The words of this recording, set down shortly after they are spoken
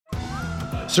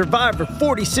Survivor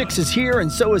 46 is here, and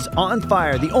so is On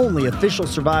Fire, the only official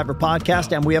Survivor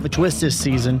podcast, and we have a twist this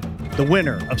season. The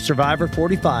winner of Survivor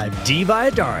 45, Dee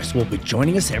Valladares, will be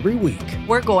joining us every week.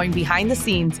 We're going behind the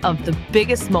scenes of the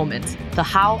biggest moments, the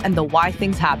how and the why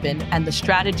things happen, and the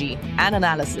strategy and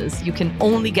analysis you can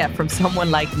only get from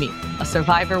someone like me, a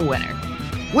Survivor winner.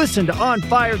 Listen to On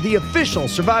Fire, the official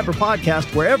Survivor podcast,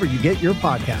 wherever you get your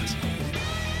podcast.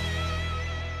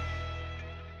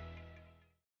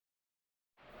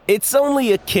 It's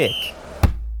only a kick,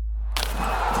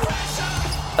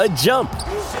 a jump,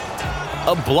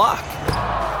 a block.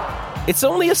 It's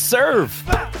only a serve.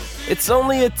 It's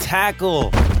only a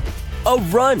tackle, a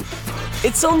run.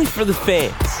 It's only for the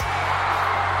fans.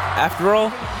 After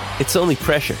all, it's only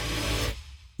pressure.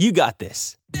 You got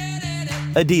this.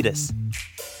 Adidas.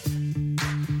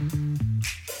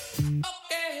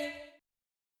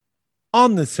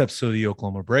 On this episode of the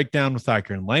Oklahoma Breakdown with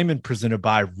Iker and Lehman, presented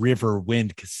by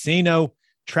Riverwind Casino,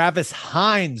 Travis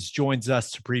Hines joins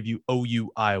us to preview OU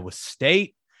Iowa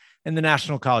State. In the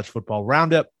National College Football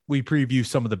Roundup, we preview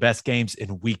some of the best games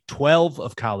in Week 12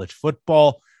 of college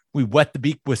football. We wet the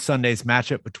beak with Sunday's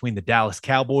matchup between the Dallas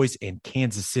Cowboys and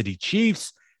Kansas City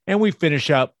Chiefs, and we finish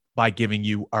up by giving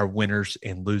you our winners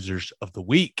and losers of the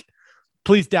week.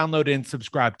 Please download and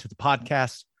subscribe to the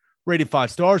podcast, rate it 5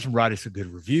 stars, and write us a good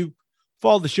review.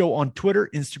 Follow the show on Twitter,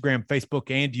 Instagram, Facebook,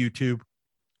 and YouTube.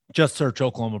 Just search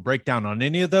Oklahoma Breakdown on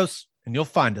any of those, and you'll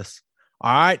find us.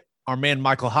 All right, our man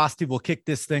Michael Hosty will kick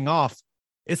this thing off.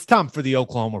 It's time for the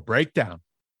Oklahoma Breakdown.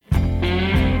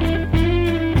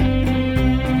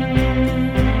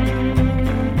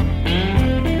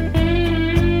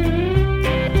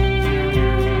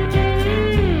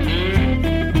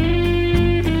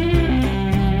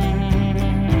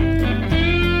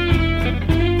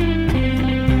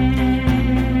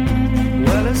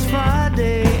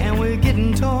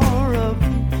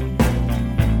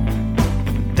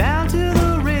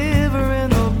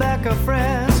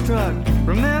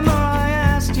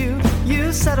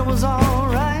 Said it was all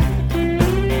right.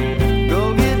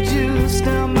 Go get juice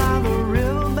down by the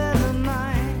riverbed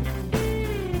tonight.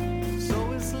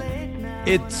 So it's late now.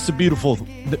 It's a beautiful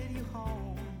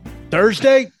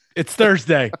Thursday. It's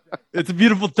Thursday. It's a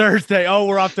beautiful Thursday. Oh,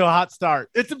 we're off to a hot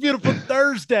start. It's a beautiful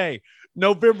Thursday,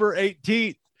 November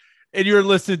 18th. And you're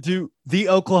listening to the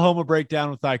Oklahoma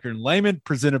Breakdown with Iker and Lehman,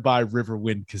 presented by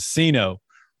Riverwind Casino.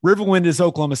 Riverwind is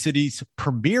Oklahoma City's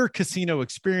premier casino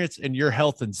experience, and your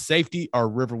health and safety are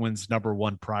Riverwind's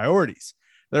 #1 priorities.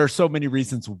 There are so many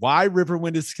reasons why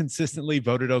Riverwind is consistently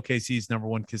voted OKC's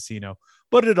 #1 casino,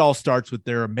 but it all starts with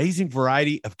their amazing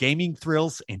variety of gaming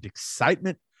thrills and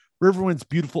excitement. Riverwind's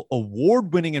beautiful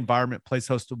award-winning environment plays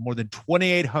host to more than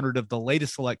 2,800 of the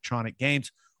latest electronic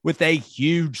games with a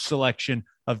huge selection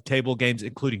of table games,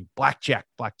 including blackjack,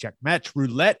 blackjack match,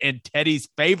 roulette, and Teddy's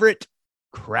favorite,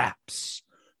 craps.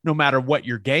 No matter what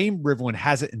your game, Riverwind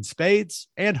has it in spades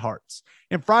and hearts.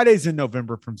 And Fridays in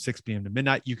November from 6 p.m. to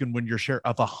midnight, you can win your share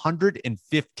of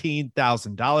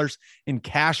 $115,000 in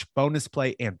cash, bonus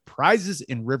play, and prizes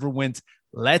in Riverwind's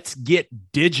Let's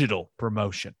Get Digital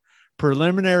promotion.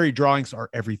 Preliminary drawings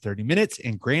are every 30 minutes,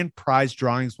 and grand prize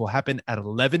drawings will happen at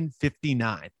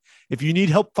 11:59. If you need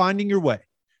help finding your way,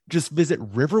 just visit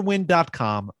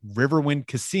riverwind.com. Riverwind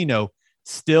Casino,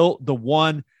 still the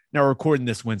one. Now recording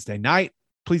this Wednesday night.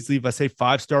 Please leave us a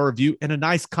 5-star review and a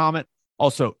nice comment.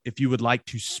 Also, if you would like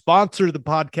to sponsor the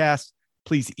podcast,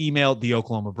 please email the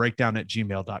Oklahoma Breakdown at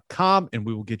gmail.com, and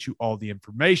we will get you all the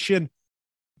information.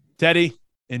 Teddy,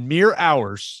 in mere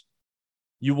hours,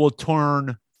 you will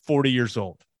turn 40 years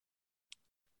old.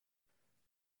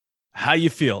 How you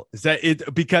feel? Is that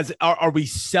it? Because are we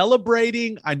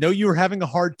celebrating? I know you were having a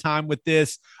hard time with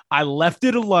this. I left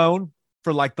it alone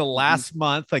for like the last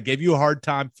month. I gave you a hard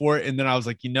time for it. And then I was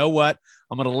like, you know what?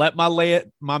 I'm going to let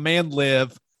my man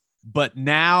live. But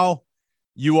now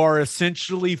you are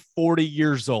essentially 40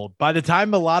 years old. By the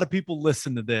time a lot of people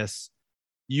listen to this,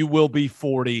 you will be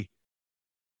 40.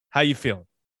 How you feeling?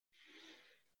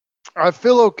 I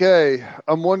feel okay.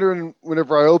 I'm wondering,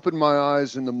 whenever I open my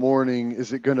eyes in the morning,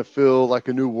 is it going to feel like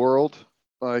a new world?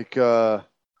 Like, am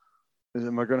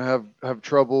I going to have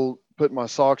trouble putting my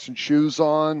socks and shoes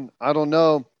on? I don't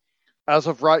know. As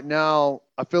of right now,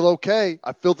 I feel okay.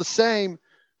 I feel the same.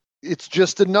 It's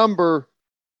just a number,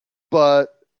 but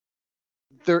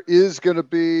there is going to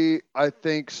be, I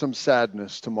think, some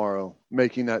sadness tomorrow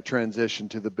making that transition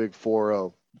to the big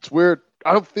 4-0. It's weird.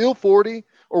 I don't feel 40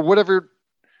 or whatever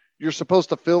you're supposed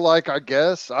to feel like, I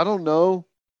guess. I don't know.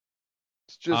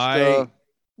 It's just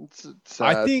it's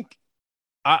sad.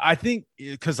 I think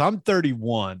because I'm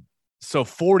 31, so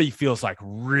 40 feels like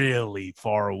really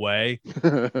far away.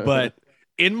 But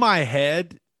in my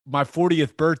head, my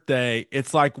 40th birthday,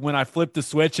 it's like when I flip the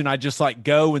switch and I just like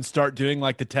go and start doing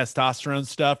like the testosterone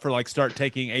stuff, or like start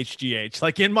taking HGH.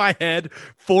 Like in my head,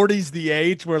 40's the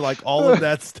age where like all of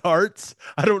that starts.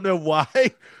 I don't know why,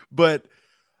 but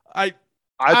I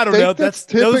don't think know.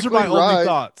 Those are my typically only right.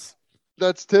 thoughts.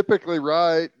 That's typically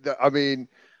right. I mean,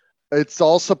 it's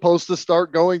all supposed to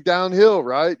start going downhill,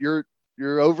 right? You're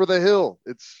over the hill.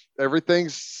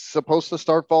 Everything's supposed to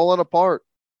start falling apart.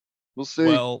 We'll see.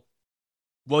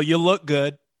 Well, you look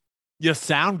good. You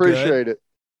sound Appreciate good. it.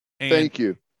 And, Thank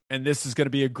you. And this is going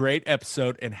to be a great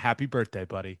episode. And happy birthday,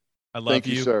 buddy! I love Thank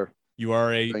you, sir. You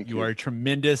are a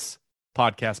tremendous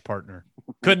podcast partner.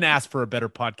 Couldn't ask for a better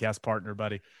podcast partner,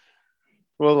 buddy.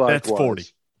 Well, likewise. That's 40.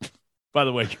 By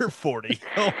the way, you're 40.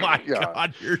 Oh my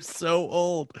God, you're so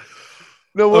old.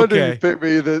 No wonder you picked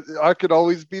me. That I could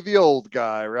always be the old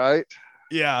guy, right?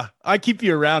 Yeah, I keep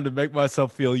you around to make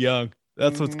myself feel young.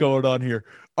 That's what's going on here.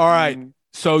 All right.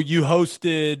 So you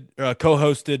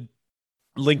co-hosted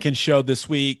Lincoln's show this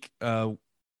week.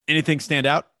 Anything stand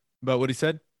out about what he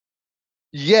said?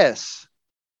 Yes.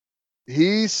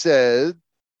 He said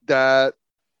that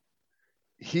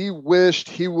he wished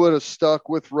he would have stuck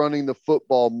with running the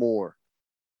football more.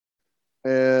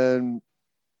 And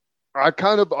I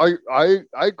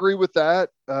agree with that.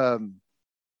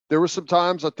 There were some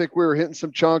times I think we were hitting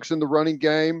some chunks in the running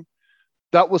game.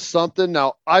 That was something.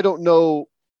 Now, I don't know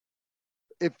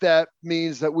if that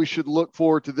means that we should look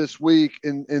forward to this week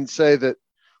and say that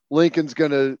Lincoln's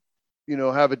going to,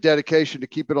 have a dedication to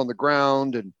keep it on the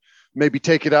ground and maybe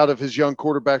take it out of his young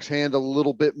quarterback's hand a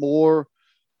little bit more,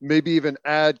 maybe even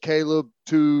add Caleb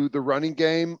to the running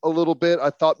game a little bit.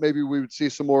 I thought maybe we would see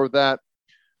some more of that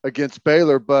against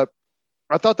Baylor, but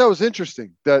I thought that was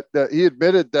interesting that he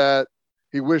admitted that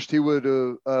he wished he would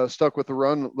have stuck with the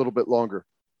run a little bit longer.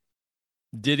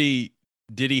 Did he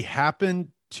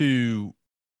happen to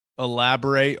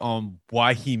elaborate on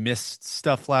why he missed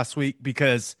stuff last week?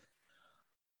 Because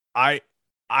I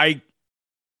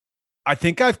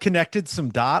think I've connected some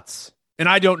dots, and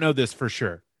I don't know this for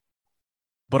sure,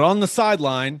 but on the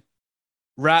sideline,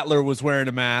 Rattler was wearing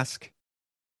a mask,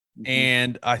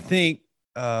 and I think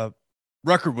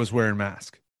Ruckert was wearing a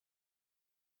mask.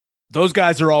 Those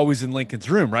guys are always in Lincoln's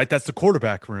room, right? That's the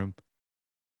quarterback room.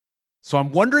 So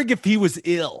I'm wondering if he was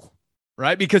ill,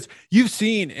 right? Because you've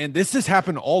seen, and this has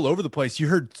happened all over the place. You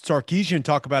heard Sarkisian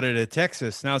talk about it at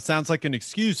Texas. Now it sounds like an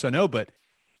excuse, I know, but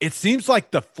it seems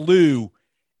like the flu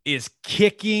is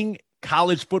kicking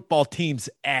college football teams'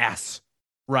 ass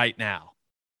right now.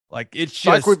 Like it's just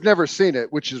like we've never seen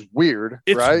it, which is weird.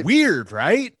 It's right? weird,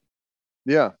 right?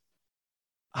 Yeah.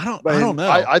 I don't know.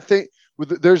 I think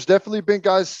there's definitely been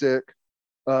guys sick.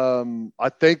 I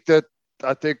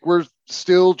think we're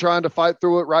still trying to fight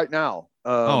through it right now.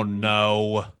 Oh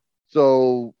no.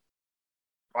 So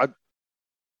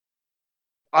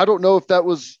I don't know if that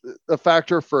was a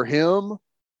factor for him,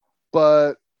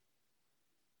 but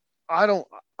I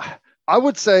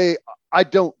would say I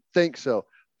don't think so.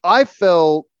 I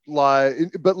felt like,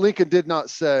 but Lincoln did not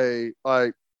say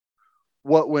like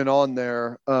what went on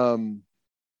there.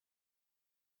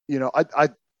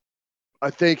 I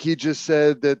think he just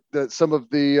said that some of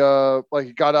the like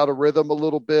he got out of rhythm a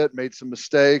little bit, made some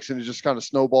mistakes, and it just kind of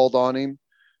snowballed on him.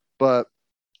 But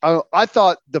I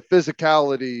thought the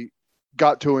physicality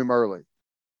got to him early,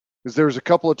 because there was a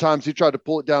couple of times he tried to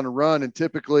pull it down and run, and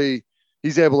typically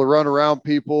he's able to run around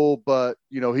people, but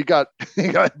he got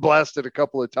blasted a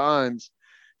couple of times,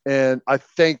 and I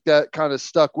think that kind of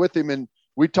stuck with him. And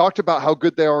we talked about how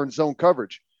good they are in zone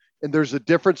coverage, and there's a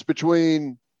difference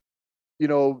between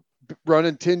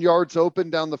running 10 yards open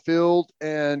down the field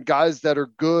and guys that are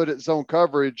good at zone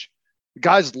coverage.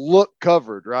 Guys look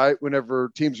covered, right, whenever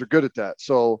teams are good at that.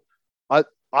 So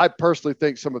I personally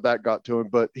think some of that got to him,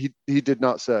 but he did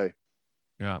not say.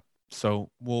 Yeah.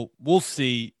 So we'll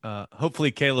see.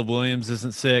 Hopefully Caleb Williams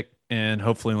isn't sick, and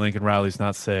hopefully Lincoln Riley's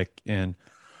not sick, and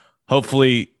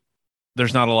hopefully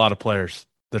there's not a lot of players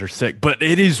that are sick. But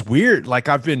it is weird. Like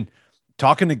I've been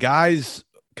talking to guys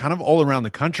kind of all around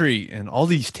the country, and all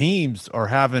these teams are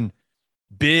having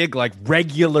big, like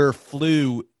regular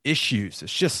flu issues.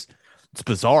 It's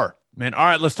bizarre, man. All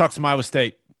right, let's talk some Iowa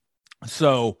State.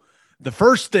 So the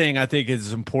first thing I think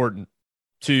is important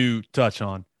to touch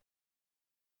on,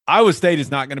 Iowa State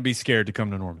is not going to be scared to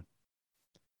come to Norman,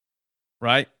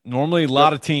 right? Normally, a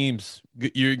lot of teams,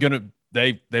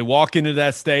 they walk into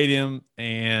that stadium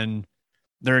and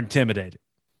they're intimidated.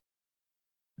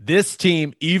 This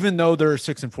team, even though they're a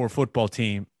 6-4 football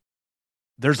team,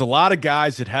 there's a lot of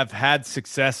guys that have had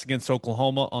success against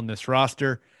Oklahoma on this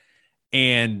roster,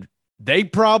 and they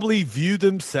probably view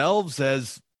themselves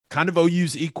as kind of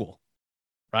OU's equal,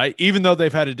 right? Even though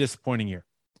they've had a disappointing year.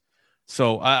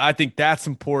 So I think that's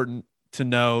important to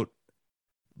note.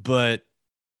 But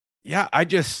yeah,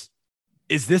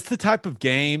 is this the type of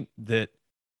game that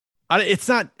it's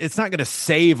not going to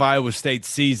save Iowa State's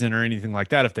season or anything like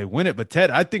that if they win it. But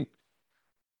Ted, I think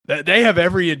that they have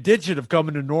every intention of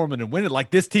coming to Norman and winning.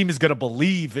 Like, this team is going to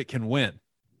believe it can win.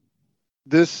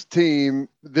 This team,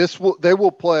 they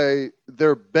will play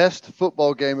their best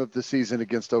football game of the season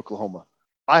against Oklahoma.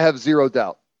 I have zero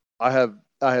doubt. I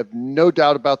have no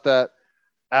doubt about that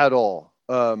at all.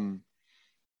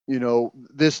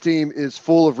 This team is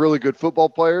full of really good football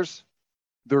players.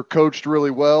 They're coached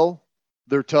really well.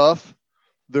 They're tough.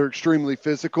 They're extremely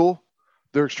physical.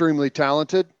 They're extremely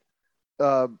talented.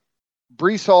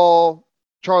 Brees Hall,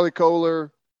 Charlie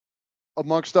Kohler,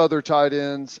 amongst other tight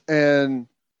ends, and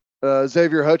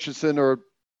Xavier Hutchinson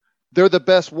they're the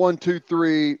best 1, 2,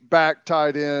 3 back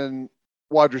tight end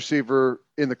wide receiver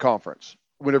in the conference.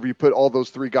 Whenever you put all those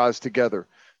three guys together,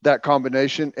 that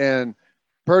combination, and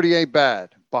Purdy ain't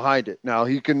bad behind it. Now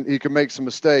he can make some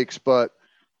mistakes, but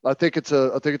I think it's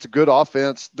a good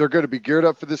offense. They're going to be geared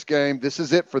up for this game. This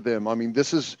is it for them. I mean,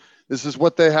 this is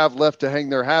what they have left to hang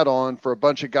their hat on for a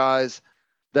bunch of guys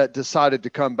that decided to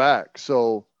come back.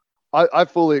 So I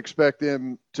fully expect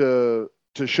them to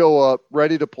show up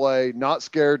ready to play, not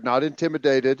scared, not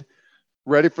intimidated,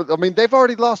 ready for. I mean, they've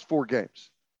already lost 4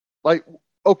 games. Like,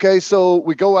 okay, so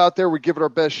we go out there, we give it our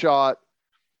best shot,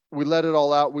 we let it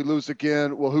all out, we lose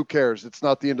again. Well, who cares? It's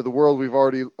not the end of the world. We've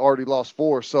already lost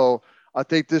 4. So I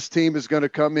think this team is going to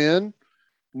come in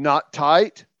not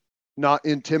tight, not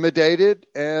intimidated,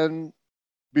 and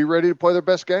be ready to play their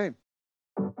best game.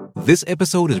 This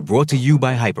episode is brought to you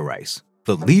by Hyperice,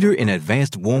 the leader in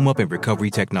advanced warm-up and recovery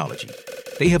technology.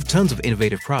 They have tons of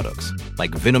innovative products,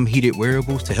 like Venom-heated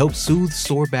wearables to help soothe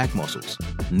sore back muscles,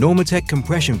 Normatec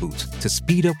compression boots to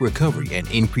speed up recovery and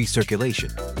increase circulation,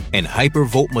 and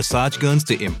Hypervolt massage guns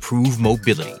to improve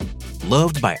mobility.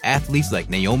 Loved by athletes like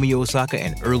Naomi Osaka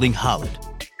and Erling Haaland.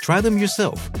 Try them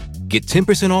yourself. Get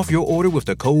 10% off your order with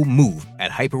the code MOVE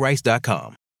at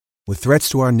hyperice.com. With threats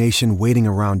to our nation waiting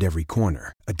around every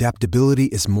corner, adaptability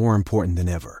is more important than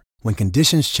ever. When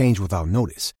conditions change without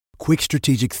notice, quick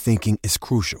strategic thinking is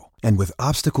crucial. And with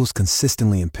obstacles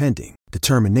consistently impending,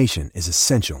 determination is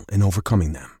essential in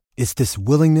overcoming them. It's this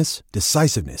willingness,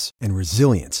 decisiveness, and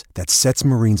resilience that sets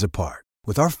Marines apart.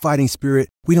 With our fighting spirit,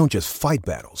 we don't just fight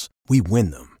battles, we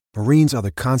win them. Marines are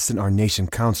the constant our nation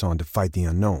counts on to fight the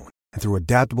unknown. And through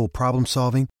adaptable problem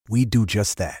solving, we do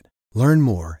just that. Learn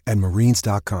more at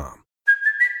marines.com.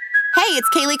 Hey, it's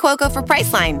Kaylee Cuoco for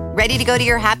Priceline. Ready to go to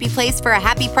your happy place for a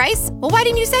happy price? Well, why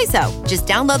didn't you say so? Just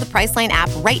download the Priceline app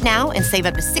right now and save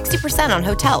up to 60% on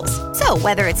hotels. So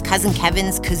whether it's Cousin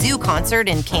Kevin's Kazoo Concert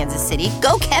in Kansas City,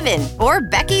 go Kevin, or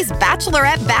Becky's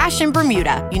Bachelorette Bash in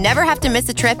Bermuda, you never have to miss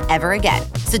a trip ever again.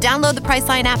 So download the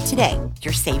Priceline app today.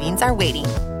 Your savings are waiting.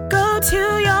 Go to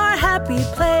your happy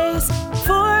place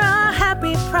for a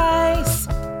happy price.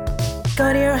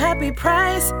 Go to your happy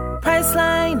price,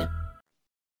 Priceline.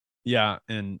 Yeah,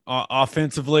 and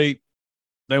offensively,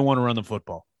 they want to run the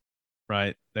football,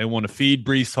 right? They want to feed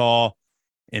Brees Hall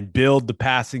and build the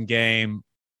passing game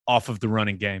off of the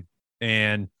running game.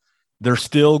 And they're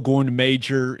still going to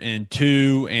major in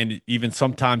 2 and even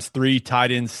sometimes 3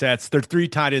 tight end sets. Their 3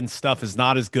 tight end stuff is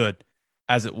not as good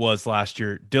as it was last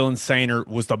year. Dylan Sainer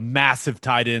was the massive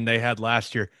tight end they had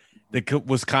last year that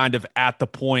was kind of at the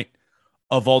point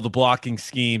of all the blocking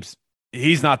schemes.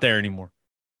 He's not there anymore.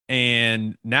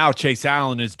 And now Chase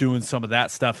Allen is doing some of that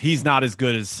stuff. He's not as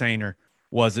good as Sainer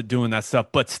was at doing that stuff,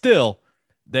 but still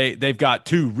they've got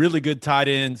 2 really good tight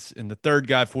ends. And the third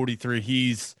guy, 43,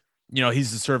 he's a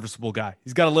serviceable guy.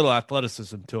 He's got a little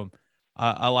athleticism to him.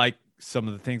 I like some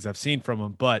of the things I've seen from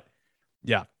him, but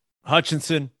yeah,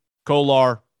 Hutchinson,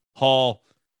 Kolar, Hall,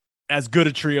 as good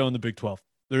a trio in the Big 12.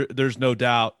 There's no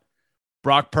doubt.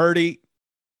 Brock Purdy,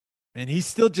 and he's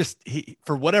still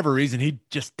for whatever reason, he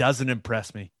just doesn't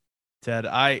impress me, Ted.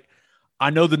 I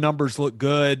know the numbers look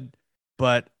good,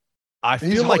 but I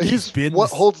feel like he's been what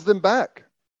holds them back.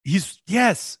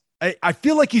 I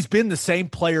feel like he's been the same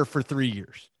player for 3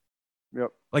 years. Yep.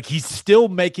 Like, he's still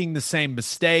making the same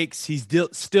mistakes. He's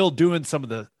still doing some of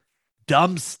the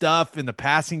dumb stuff in the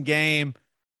passing game.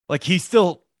 Like, he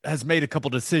still has made a couple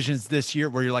decisions this year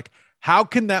where you're like, how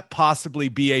can that possibly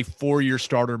be a 4-year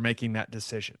starter making that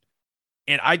decision?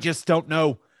 And I just don't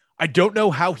know. I don't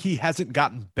know how he hasn't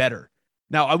gotten better.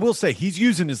 Now, I will say he's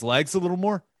using his legs a little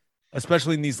more,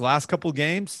 especially in these last couple of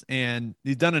games, and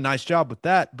he's done a nice job with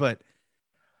that. But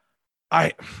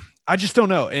I just don't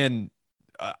know. And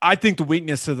I think the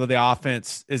weakness of the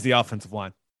offense is the offensive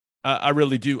line. I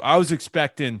really do. I was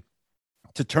expecting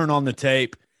to turn on the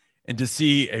tape and to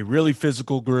see a really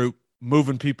physical group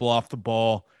moving people off the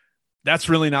ball. That's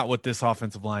really not what this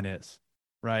offensive line is,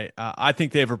 right? I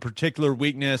think they have a particular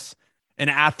weakness,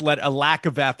 a lack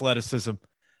of athleticism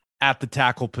at the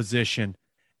tackle position.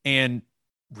 And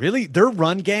really, their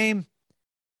run game,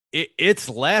 it's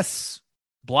less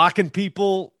blocking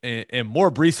people and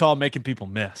more Breece Hall making people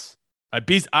miss. I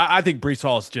think Breece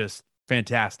Hall is just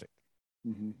fantastic.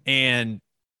 Mm-hmm. And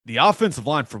the offensive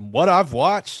line, from what I've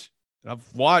watched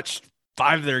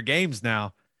 5 of their games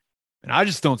now, and I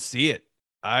just don't see it.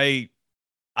 I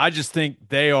just think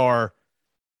they're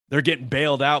getting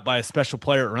bailed out by a special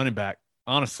player at running back.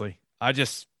 Honestly,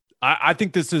 I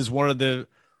think this is one of the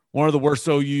worst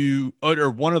OU or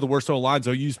one of the worst O lines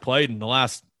OU's played in the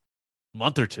last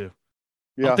month or two.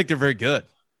 Yeah. I don't think they're very good.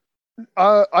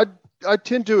 I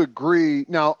tend to agree.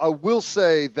 Now, I will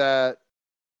say that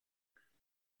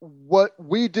what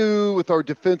we do with our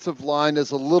defensive line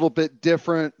is a little bit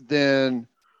different than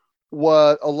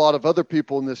what a lot of other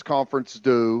people in this conference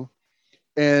do.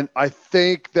 And I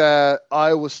think that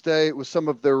Iowa State, with some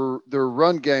of their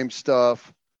run game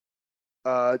stuff,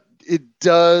 it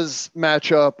does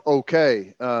match up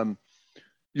okay.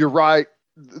 You're right.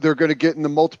 They're going to get in the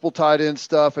multiple tight end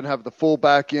stuff and have the full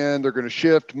back end. They're going to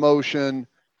shift motion,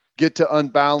 get to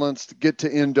unbalanced, get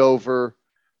to end over.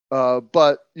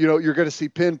 But, you're going to see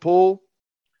pin pull.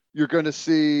 You're going to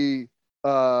see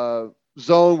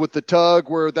zone with the tug,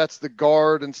 where that's the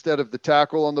guard instead of the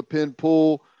tackle on the pin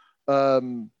pull.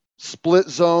 Split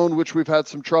zone, which we've had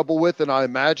some trouble with. And I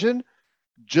imagine,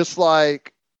 just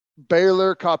like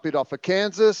Baylor copied off of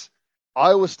Kansas,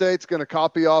 Iowa State's going to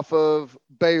copy off of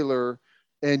Baylor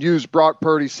and use Brock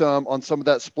Purdy on some of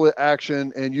that split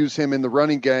action and use him in the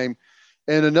running game.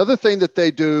 And another thing that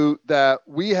they do that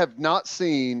we have not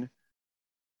seen,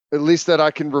 at least that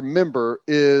I can remember,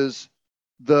 is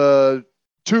the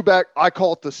two-back, I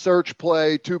call it the search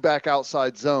play, two-back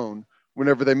outside zone.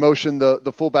 Whenever they motion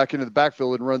the fullback into the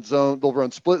backfield and run zone, they'll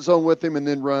run split zone with him and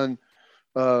then run,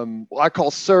 I call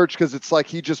search because it's like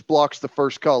he just blocks the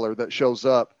first color that shows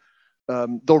up.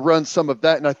 They'll run some of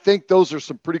that. And I think those are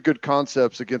some pretty good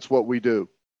concepts against what we do.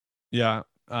 Yeah.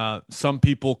 Some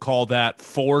people call that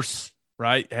force,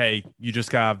 right? Hey, you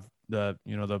just got the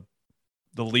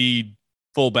lead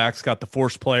fullback's got the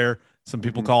force player. Some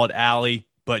people call it alley,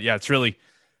 but yeah, it's really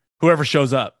whoever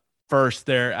shows up first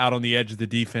there out on the edge of the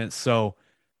defense. So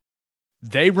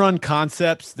they run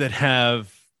concepts that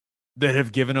have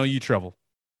given OU trouble.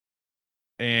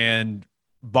 And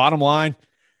bottom line,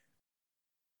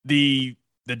 the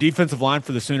defensive line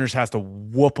for the Sooners has to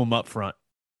whoop them up front,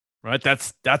 right?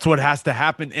 That's what has to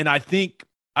happen. And I think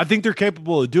they're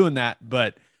capable of doing that,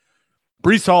 but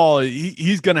Breece Hall,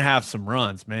 he's going to have some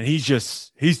runs, man.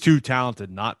 He's too talented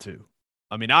not to.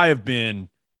 I mean, I have been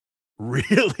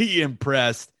really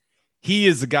impressed. He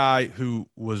is a guy who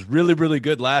was really, really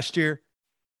good last year,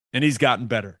 and he's gotten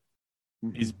better.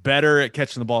 Mm-hmm. He's better at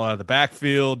catching the ball out of the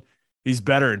backfield. He's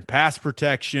better in pass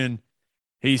protection.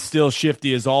 He's still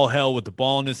shifty as all hell with the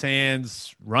ball in his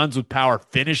hands, runs with power,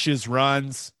 finishes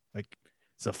runs. Like,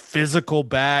 he's a physical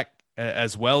back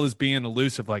as well as being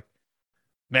elusive. Like,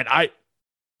 man,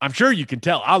 I'm sure you can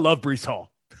tell I love Breece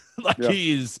Hall.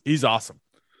 He's awesome.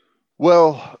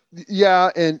 Well, yeah,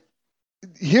 and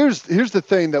here's the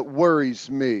thing that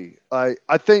worries me. I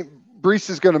think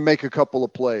Breece is going to make a couple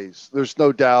of plays. There's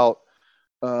no doubt.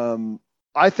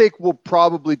 I think we'll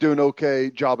probably do an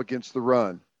okay job against the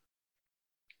run.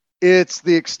 It's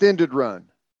the extended run,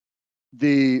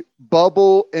 the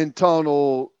bubble and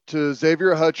tunnel to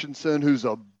Xavier Hutchinson, who's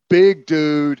a big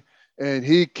dude, and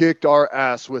he kicked our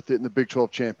ass with it in the Big 12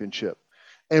 championship.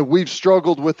 And we've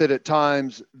struggled with it at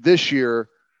times this year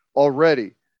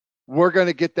already. We're going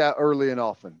to get that early and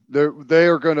often.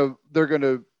 They're going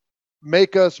to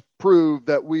make us prove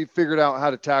that we figured out how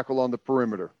to tackle on the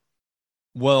perimeter.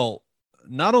 Well,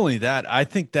 not only that, I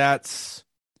think that's,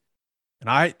 and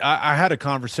I had a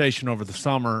conversation over the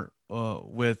summer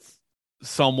with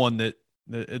someone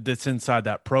that's inside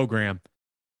that program,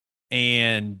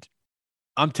 and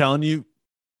I'm telling you,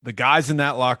 the guys in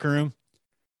that locker room,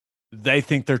 they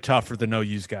think they're tougher than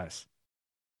OU's guys.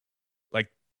 Like,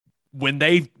 when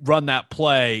they run that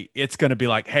play, it's going to be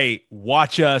like, hey,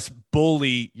 watch us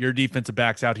bully your defensive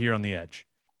backs out here on the edge.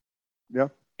 Yeah.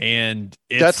 And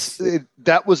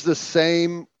that was the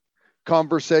same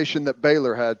conversation that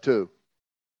Baylor had too.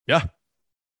 Yeah.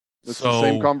 It's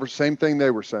the same thing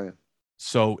they were saying.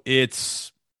 So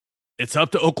it's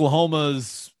up to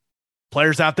Oklahoma's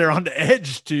players out there on the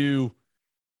edge to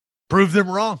prove them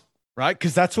wrong, right?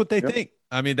 Because that's what they think.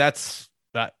 I mean,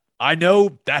 I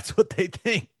know that's what they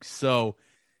think. So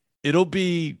it'll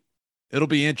be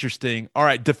interesting. All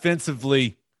right,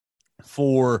 defensively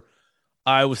for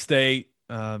Iowa State,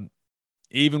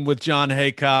 even with John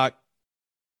Haycock,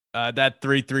 that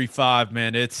 3-3-5,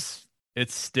 man, it's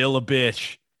still a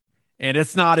bitch, and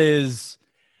it's not as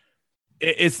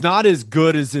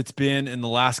good as it's been in the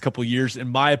last couple of years, in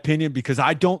my opinion, because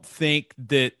I don't think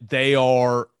that they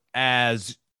are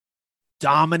as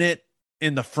dominant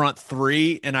in the front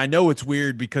three. And I know it's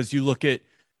weird because you look at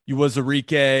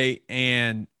Uwazurike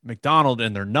and McDonald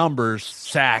and their numbers,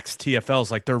 sacks, TFLs,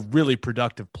 like they're really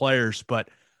productive players. But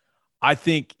I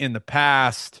think in the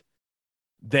past,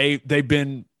 they've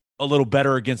been a little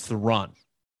better against the run.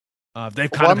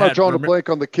 They've kind Why of am I had drawing a blank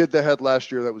on the kid they had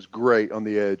last year that was great on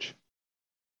the edge?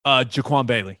 Jaquan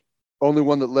Bailey. Only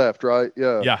one that left, right?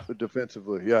 Yeah. Yeah.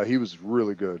 Defensively. Yeah, he was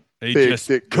really good. They Big, just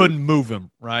thick couldn't dude. move him,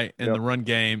 right? In the run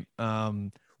game.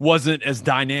 Wasn't as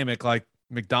dynamic like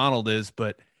McDonald is,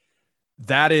 but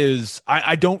that is,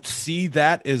 I don't see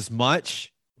that as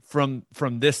much from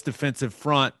this defensive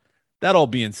front. That all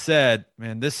being said,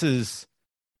 man, this is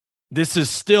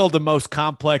still the most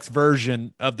complex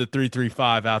version of the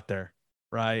 3-3-5 out there,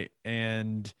 right?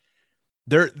 And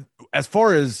they're, as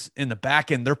far as in the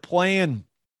back end, they're playing.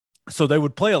 So they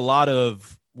would play a lot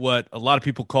of what a lot of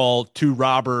people call two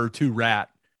robber or two rat,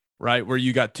 right? Where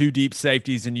you got two deep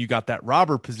safeties and you got that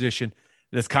robber position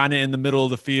that's kind of in the middle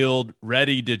of the field,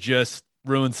 ready to just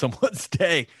ruin someone's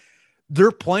day.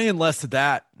 They're playing less of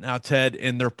that now, Ted,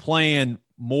 and they're playing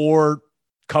more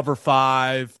cover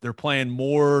 5. They're playing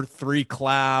more 3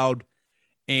 cloud.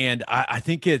 And I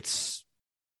think it's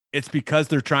because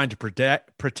they're trying to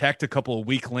protect a couple of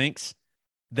weak links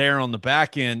there on the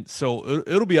back end. So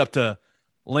it'll be up to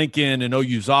Lincoln and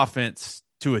OU's offense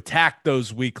to attack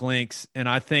those weak links. And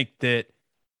I think that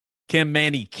Kim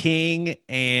Manny King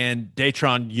and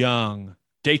Datron Young,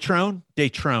 I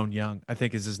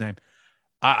think is his name.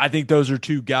 I think those are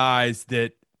two guys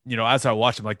that, as I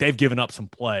watch them, like they've given up some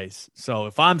plays. So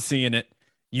if I'm seeing it,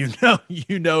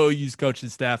 OU's coaching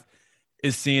staff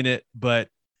is seeing it. But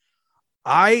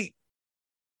I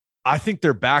think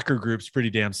their backer group's pretty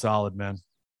damn solid, man.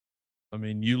 I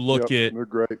mean, you look at, they're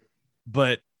great,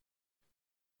 but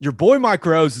your boy Mike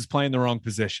Rose is playing the wrong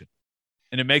position,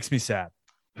 and it makes me sad.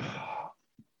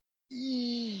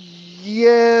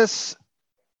 Yes,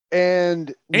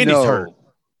 and no. He's hurt.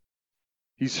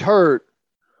 He's hurt,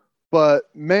 but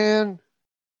man,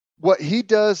 what he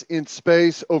does in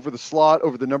space over the slot,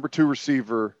 over the number 2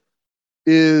 receiver,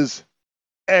 is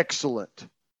excellent,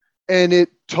 and it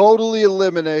totally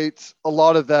eliminates a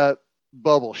lot of that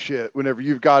bubble shit whenever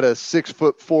you've got a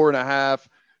 6'4.5",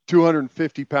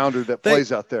 250-pounder that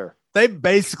plays out there. They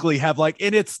basically have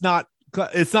and it's not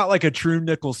like a true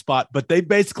nickel spot, but they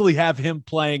basically have him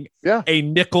playing a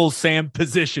nickel Sam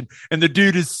position, and the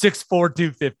dude is 6'4",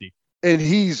 250. And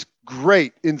he's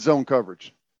great in zone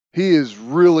coverage. He is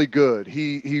really good.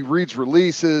 He reads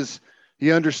releases.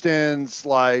 He understands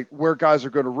where guys are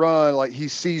going to run. Like he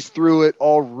sees through it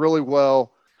all really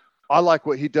well. I like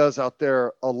what he does out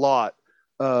there a lot.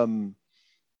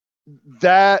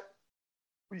 That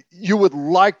you would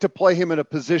like to play him in a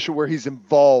position where he's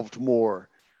involved more.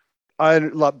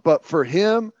 But for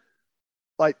him,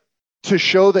 to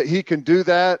show that he can do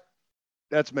that,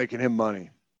 that's making him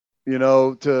money,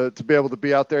 to be able to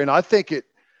be out there. And I think it,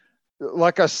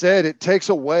 like I said, it takes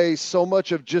away so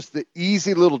much of just the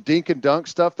easy little dink and dunk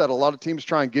stuff that a lot of teams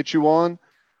try and get you on.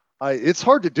 It's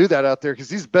hard to do that out there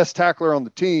because he's the best tackler on the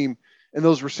team, and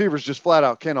those receivers just flat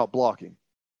out cannot block him.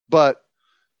 But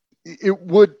it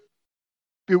would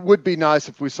be nice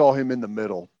if we saw him in the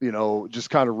middle, just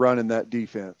kind of running that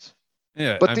defense.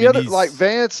 Yeah. But other,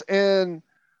 Vance and,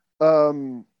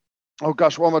 oh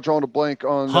gosh, why am I drawing a blank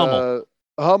on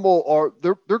Hummel?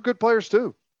 They're good players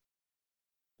too.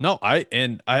 No,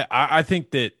 I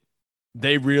think that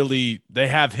they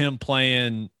have him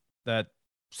playing that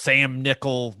Sam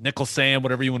nickel Sam,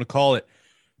 whatever you want to call it,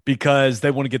 because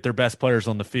they want to get their best players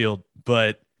on the field.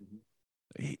 But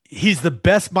he's the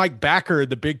best Mike backer in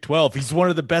the Big 12. He's one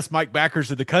of the best Mike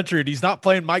backers in the country, and he's not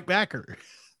playing Mike backer.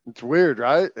 It's weird,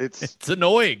 right? It's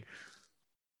annoying.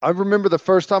 I remember the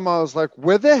first time I was like,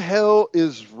 where the hell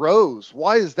is Rose?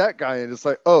 Why is that guy in? It's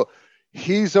like, oh,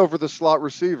 he's over the slot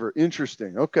receiver.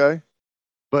 Interesting. Okay.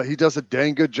 But he does a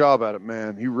dang good job at it,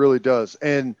 man. He really does.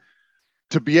 And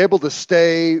to be able to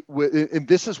stay with, and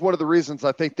this is one of the reasons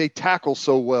I think they tackle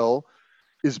so well,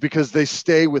 is because they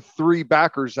stay with 3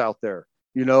 backers out there,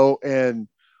 and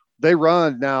they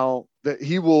run now that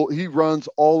he runs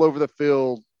all over the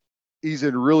field. He's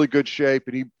in really good shape,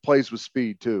 and he plays with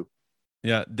speed too.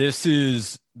 Yeah, this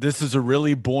is this is a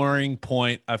really boring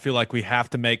point. I feel like we have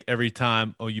to make every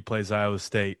time OU plays Iowa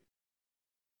State.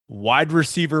 Wide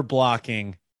receiver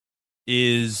blocking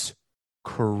is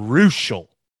crucial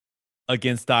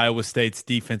against Iowa State's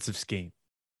defensive scheme.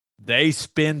 They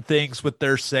spin things with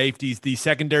their safeties, the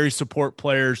secondary support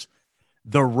players,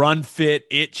 the run fit,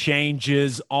 it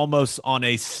changes almost on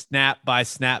a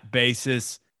snap-by-snap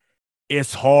basis.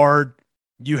 It's hard.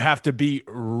 You have to be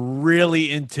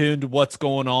really in tune to what's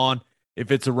going on.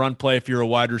 If it's a run play, if you're a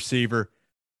wide receiver,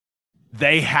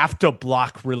 they have to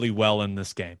block really well in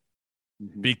this game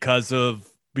because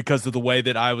of the way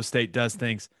that Iowa State does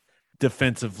things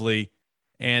defensively.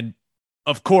 And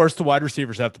of course, the wide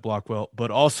receivers have to block well,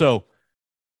 but also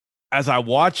as I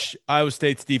watch Iowa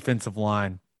State's defensive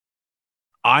line,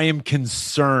 I am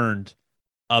concerned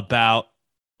about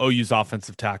OU's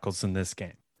offensive tackles in this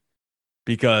game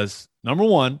because, number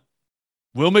one,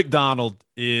 Will McDonald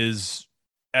is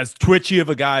as twitchy of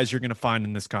a guy as you're going to find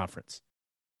in this conference,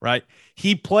 right?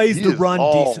 He plays the run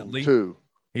decently. Too.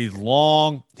 He's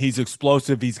long. He's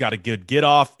explosive. He's got a good get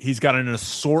off. He's got an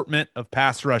assortment of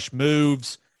pass rush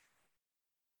moves.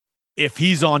 If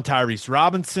he's on Tyrese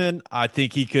Robinson, I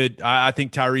think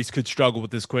Tyrese could struggle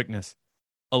with his quickness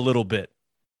a little bit.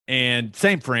 And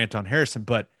same for Anton Harrison,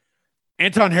 but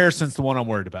Anton Harrison's the one I'm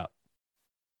worried about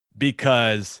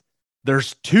because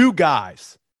there's two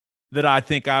guys that I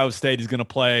think Iowa State is going to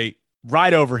play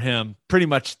right over him pretty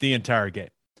much the entire game.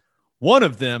 One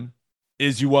of them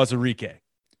is Uwazurike,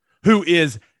 who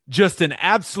is just an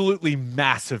absolutely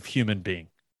massive human being.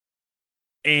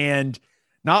 And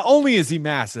not only is he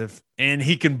massive and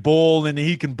he can bowl and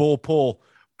he can bull pull,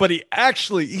 but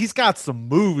he's got some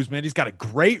moves, man. He's got a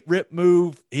great rip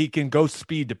move. He can go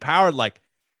speed to power. Like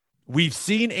we've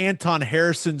seen Anton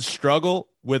Harrison struggle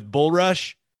with bull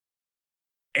rush,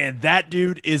 and that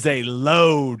dude is a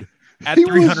load at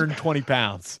 320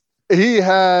 pounds. He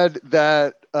had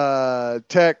that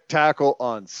tech tackle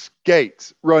on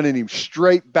skates, running him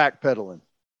straight backpedaling.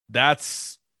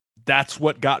 That's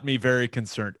what got me very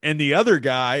concerned. And the other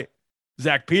guy,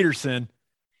 Zach Peterson,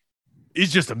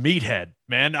 he's just a meathead,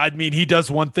 man. I mean, he does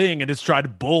one thing and it's try to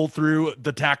bull through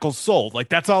the tackle's soul. Like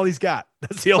that's all he's got.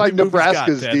 That's the only like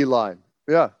Nebraska's D-line.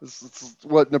 Yeah, it's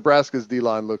what Nebraska's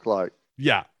D-line looked like.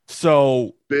 Yeah.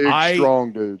 So big,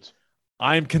 strong dudes.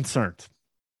 I'm concerned.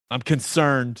 I'm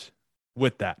concerned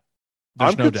with that.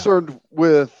 I'm concerned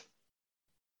with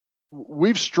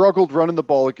we've struggled running the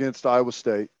ball against Iowa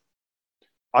State.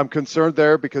 I'm concerned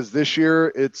there because this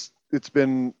year it's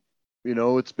been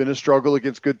a struggle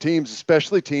against good teams,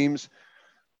 especially teams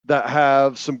that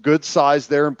have some good size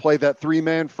there and play that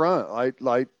 3-man front,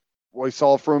 like we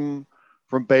saw from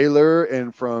Baylor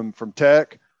and from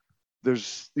Tech.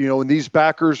 There's, and these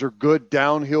backers are good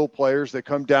downhill players. They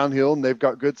come downhill and they've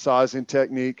got good size and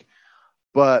technique.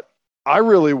 But I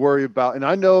really worry about, and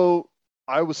I know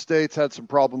Iowa State's had some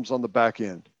problems on the back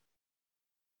end,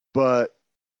 but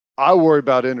I worry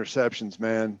about interceptions,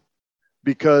 man,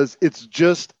 because it's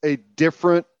just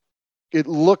it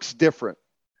looks different.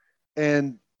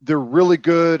 And they're really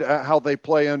good at how they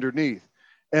play underneath.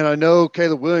 And I know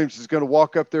Caleb Williams is going to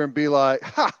walk up there and be like,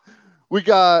 we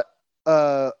got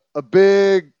a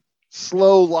big,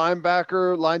 slow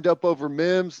linebacker lined up over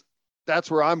Mims. That's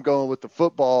where I'm going with the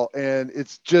football. And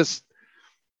it's just,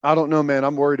 I don't know, man.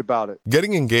 I'm worried about it.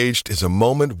 Getting engaged is a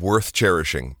moment worth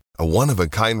cherishing. A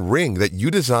one-of-a-kind ring that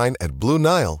you design at Blue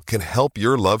Nile can help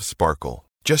your love sparkle.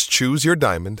 Just choose your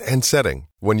diamond and setting.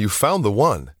 When you've found the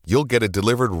one, you'll get it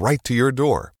delivered right to your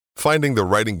door. Finding the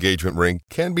right engagement ring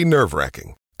can be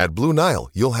nerve-wracking. At Blue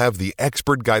Nile, you'll have the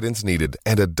expert guidance needed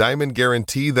and a diamond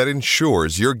guarantee that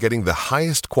ensures you're getting the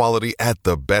highest quality at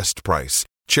the best price.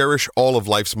 Cherish all of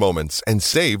life's moments and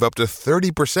save up to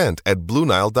 30% at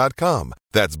BlueNile.com.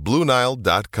 That's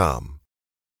BlueNile.com.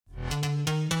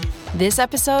 This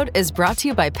episode is brought to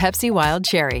you by Pepsi Wild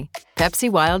Cherry. Pepsi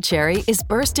Wild Cherry is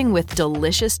bursting with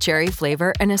delicious cherry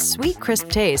flavor and a sweet, crisp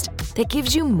taste that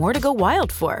gives you more to go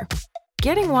wild for.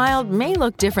 Getting wild may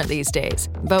look different these days,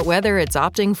 but whether it's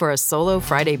opting for a solo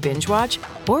Friday binge watch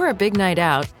or a big night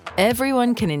out,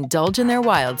 everyone can indulge in their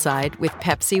wild side with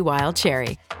Pepsi Wild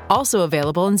Cherry. Also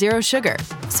available in Zero Sugar.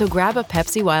 So grab a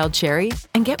Pepsi Wild Cherry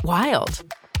and get wild.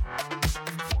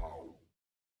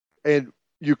 And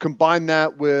you combine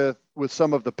that with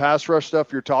some of the pass rush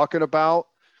stuff you're talking about.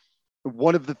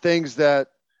 One of the things that,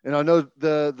 and I know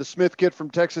the Smith kid from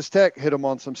Texas Tech hit him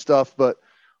on some stuff, but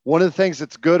one of the things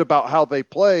that's good about how they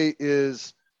play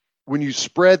is when you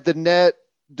spread the net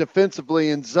defensively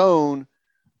in zone,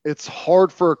 it's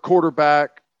hard for a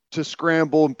quarterback to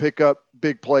scramble and pick up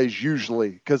big plays usually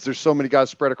because there's so many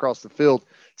guys spread across the field.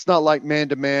 It's not like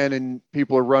man-to-man and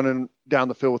people are running down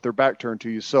the field with their back turned to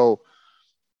you. So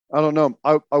I don't know.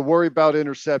 I worry about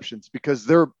interceptions because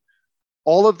they're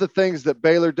all of the things that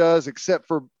Baylor does, except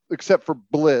for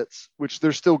blitz, which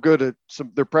they're still good at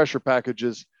their pressure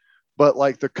packages. But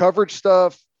like the coverage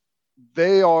stuff,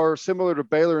 they are similar to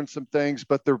Baylor in some things,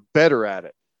 but they're better at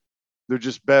it. They're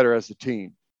just better as a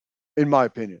team, in my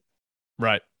opinion.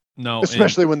 Right. No,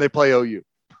 especially when they play OU.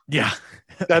 Yeah.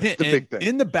 That's the big thing.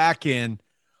 In the back end,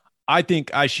 I think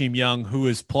Isheem Young, who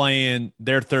is playing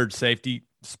their third safety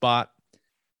spot,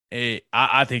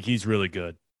 I think he's really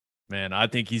good, man. I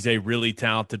think he's a really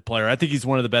talented player. I think he's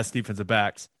one of the best defensive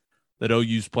backs that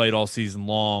OU's played all season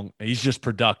long. He's just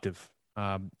productive,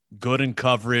 good in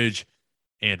coverage,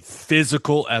 and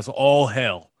physical as all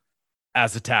hell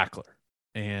as a tackler.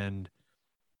 And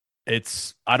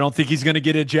I don't think he's going to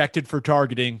get ejected for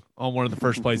targeting on one of the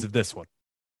first plays of this one.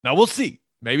 Now we'll see.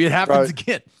 Maybe it happens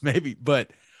again. Maybe,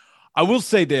 but I will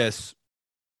say this: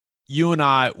 you and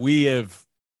I,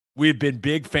 we've been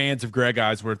big fans of Greg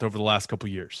Eisworth over the last couple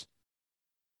of years.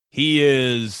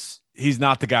 He's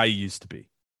not the guy he used to be.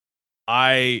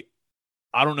 I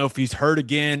don't know if he's hurt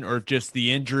again or if just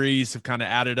the injuries have kind of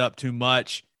added up too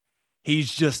much.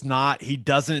 He's just not. He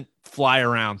doesn't fly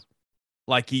around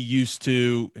like he used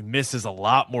to. He misses a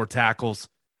lot more tackles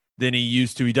than he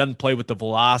used to. He doesn't play with the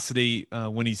velocity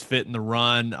when he's fit in the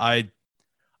run. I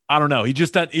don't know. He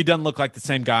doesn't look like the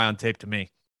same guy on tape to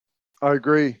me. I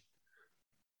agree.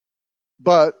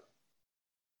 But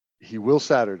he will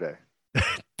Saturday.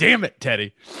 Damn it,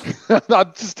 Teddy.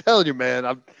 I'm just telling you,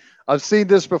 man. I've seen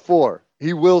this before.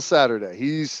 He will Saturday.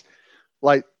 He's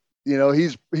like,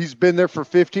 he's been there for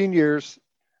 15 years.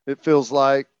 It feels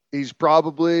like he's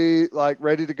probably like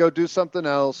ready to go do something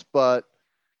else, but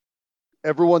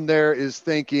everyone there is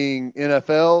thinking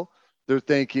NFL. They're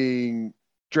thinking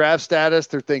draft status.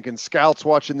 They're thinking scouts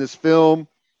watching this film.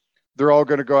 They're all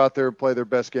going to go out there and play their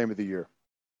best game of the year.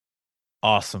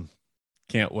 Awesome.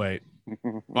 Can't wait.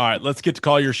 All right, let's get to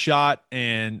call your shot.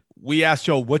 And we asked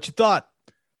y'all what you thought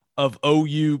of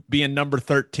OU being number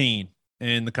 13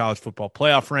 in the college football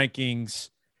playoff rankings.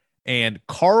 And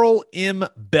Carl M.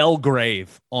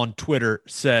 Belgrave on Twitter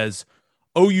says,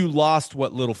 OU lost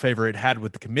what little favor it had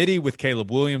with the committee with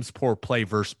Caleb Williams' poor play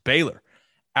versus Baylor.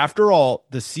 After all,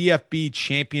 the CFB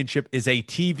championship is a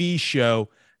TV show.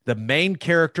 The main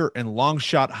character and long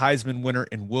shot Heisman winner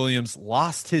in Williams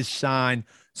lost his shine,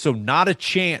 so not a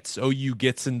chance OU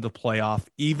gets in the playoff,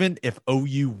 even if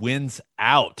OU wins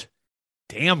out.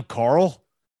 Damn, Carl.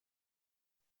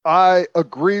 I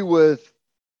agree with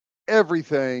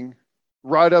everything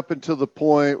right up until the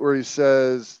point where he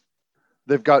says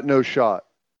they've got no shot.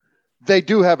 They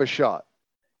do have a shot.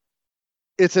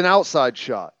 It's an outside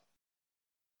shot.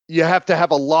 You have to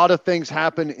have a lot of things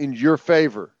happen in your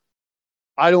favor.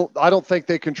 I don't think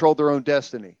they control their own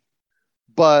destiny,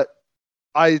 but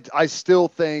I still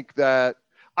think that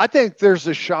I think there's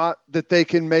a shot that they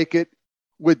can make it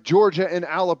with Georgia and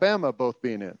Alabama both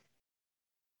being in.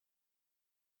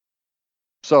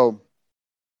 So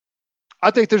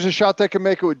I think there's a shot they can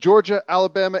make it with Georgia,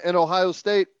 Alabama, and Ohio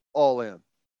State all in.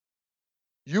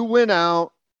 You win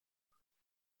out.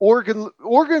 Oregon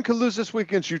could lose this week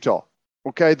against Utah.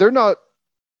 Okay, they're not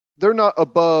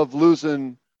above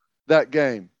losing that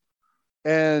game.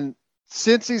 And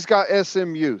since he's got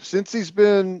SMU, since he's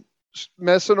been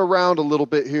messing around a little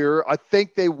bit here, I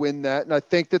think they win that, and I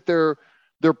think that they're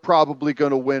probably going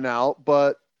to win out.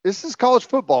 But this is college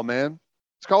football, man.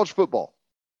 It's college football.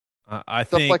 I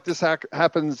Stuff think like this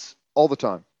happens all the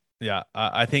time. Yeah,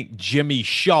 I think Jimmy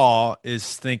Shaw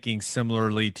is thinking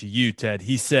similarly to you, Ted.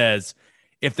 He says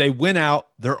if they win out,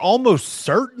 they're almost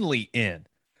certainly in.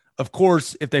 Of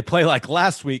course, if they play like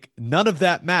last week, none of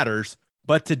that matters.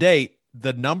 But to date,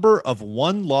 the number of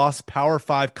one-loss Power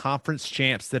 5 conference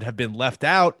champs that have been left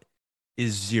out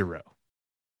is 0.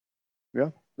 Yeah,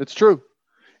 it's true.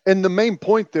 And the main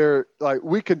point there, like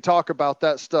we can talk about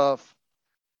that stuff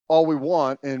all we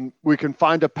want, and we can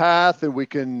find a path, and we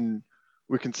can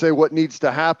say what needs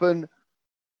to happen.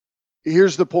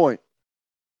 Here's the point.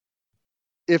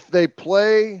 If they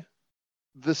play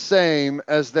the same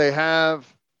as they have,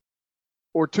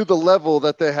 or to the level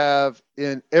that they have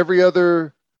in every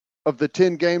other of the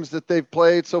 10 games that they've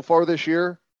played so far this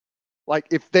year, like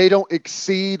if they don't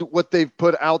exceed what they've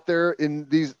put out there in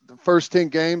these first 10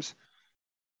 games,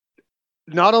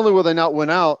 not only will they not win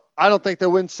out, I don't think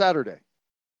they'll win Saturday.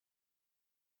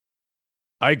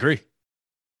 I agree.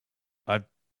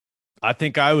 I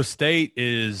think Iowa State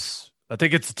it's a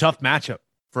tough matchup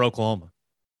for Oklahoma.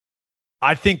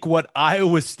 I think what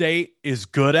Iowa State is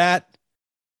good at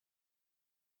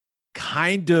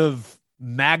kind of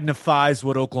magnifies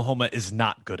what Oklahoma is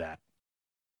not good at.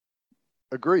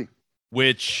 Agree.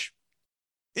 Which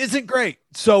isn't great.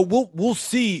 So we'll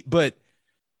see, but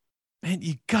man,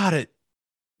 you gotta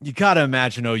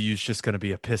imagine OU's just going to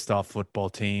be a pissed off football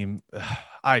team.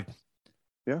 I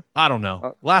don't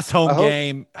know. Last home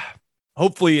game,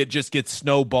 hopefully it just gets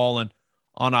snowballing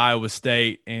on Iowa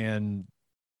State and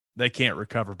they can't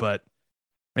recover. But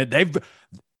man,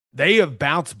 they have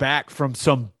bounced back from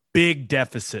some big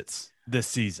deficits this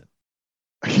season.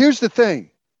 Here's the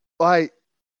thing, and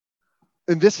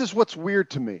this is what's weird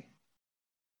to me.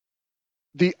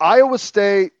 The Iowa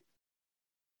State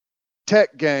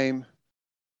Tech game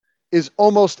is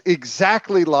almost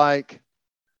exactly like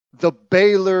the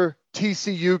Baylor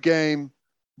TCU game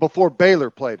before Baylor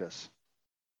played us,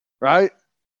 right?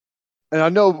 And I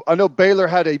know Baylor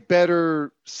had a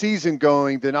better season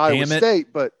going than Iowa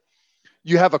State, but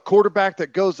you have a quarterback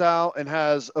that goes out and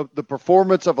has the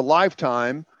performance of a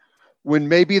lifetime when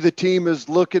maybe the team is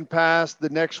looking past the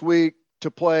next week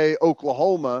to play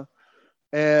Oklahoma,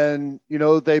 and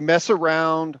they mess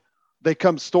around. They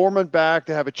come storming back.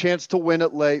 They have a chance to win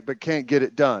it late, but can't get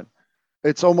it done.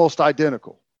 It's almost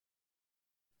identical.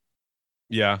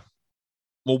 Yeah.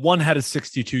 Well, one had a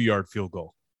 62-yard field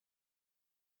goal,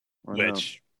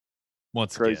 which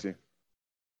once crazy.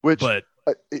 Again,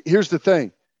 but here's the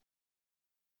thing.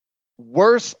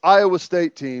 Worse Iowa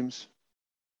State teams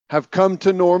have come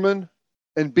to Norman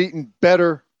and beaten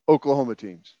better Oklahoma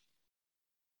teams.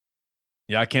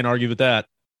 Yeah, I can't argue with that.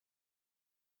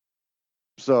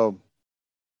 So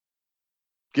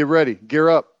get ready, gear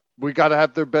up. We got to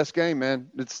have their best game, man.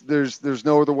 There's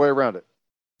no other way around it.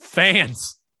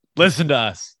 Fans, listen to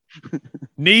us.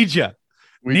 Need you.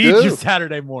 Need you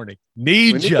Saturday morning.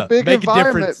 Need you. Big Make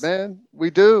environment, a difference, man. We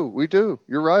do.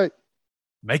 You're right.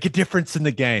 Make a difference in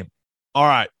the game. All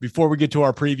right. Before we get to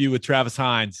our preview with Travis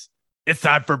Hines, it's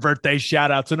time for birthday shout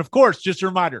outs. And of course, just a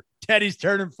reminder, Teddy's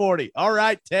turning 40. All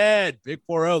right, Ted, big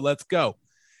 4-0. Let's go.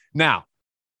 Now,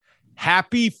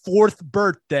 happy 4th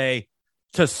birthday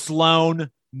to Sloan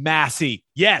Massey.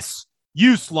 Yes,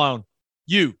 you, Sloan.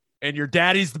 You. And your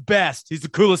daddy's the best. He's the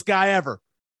coolest guy ever.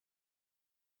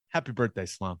 Happy birthday,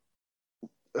 Sloan.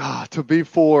 To be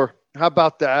 4. How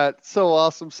about that? So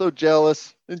awesome. So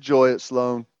jealous. Enjoy it,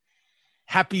 Sloan.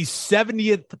 Happy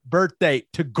 70th birthday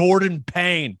to Gordon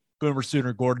Payne. Boomer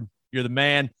Sooner, Gordon. You're the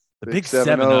man. The big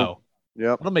 7-0.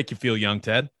 Yep. That'll make you feel young,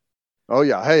 Ted. Oh,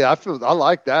 yeah. Hey, I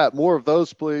like that. More of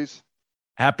those, please.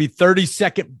 Happy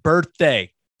 32nd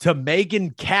birthday to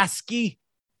Megan Caskey.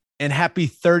 And happy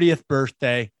 30th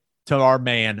birthday to our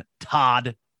man,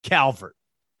 Todd Calvert.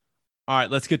 All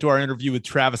right, let's get to our interview with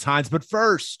Travis Hines. But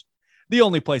first, the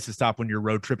only place to stop when you're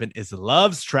road tripping is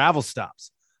Love's Travel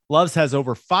Stops. Love's has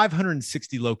over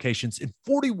 560 locations in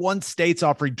 41 states,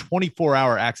 offering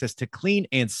 24-hour access to clean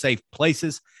and safe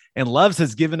places. And Love's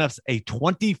has given us a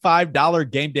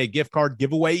 $25 game day gift card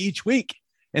giveaway each week.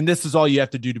 And this is all you have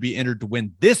to do to be entered to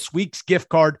win this week's gift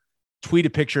card. Tweet a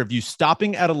picture of you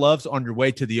stopping at a Love's on your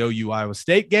way to the OU Iowa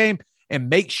State game, and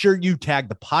make sure you tag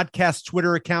the podcast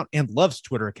Twitter account and Love's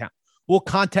Twitter account. We'll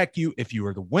contact you if you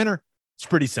are the winner. It's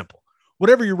pretty simple.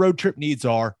 Whatever your road trip needs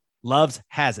are, Love's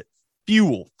has it.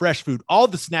 Fuel, fresh food, all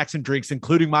the snacks and drinks,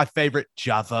 including my favorite,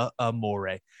 Java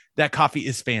Amore. That coffee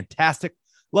is fantastic.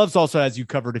 Love's also has you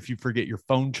covered if you forget your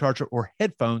phone charger or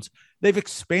headphones. They've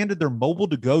expanded their mobile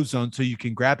to-go zone so you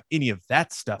can grab any of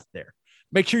that stuff there.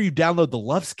 Make sure you download the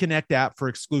Love's Connect app for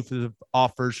exclusive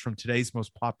offers from today's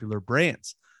most popular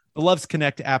brands. The Love's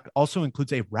Connect app also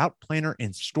includes a route planner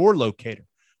and store locator.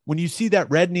 When you see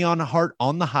that red neon heart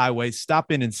on the highway,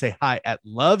 stop in and say hi at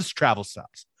Love's Travel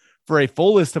Stops. For a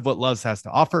full list of what Love's has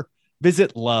to offer,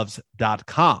 visit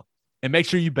loves.com. And make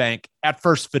sure you bank at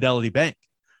First Fidelity Bank.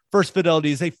 First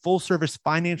Fidelity is a full-service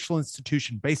financial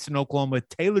institution based in Oklahoma with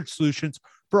tailored solutions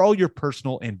for all your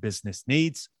personal and business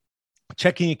needs.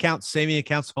 Checking accounts, saving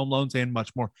accounts, home loans, and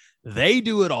much more. They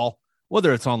do it all.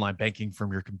 Whether it's online banking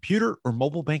from your computer or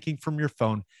mobile banking from your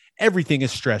phone, everything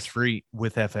is stress-free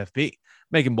with FFB.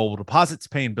 Making mobile deposits,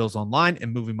 paying bills online,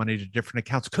 and moving money to different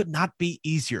accounts could not be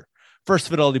easier. First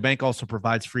Fidelity Bank also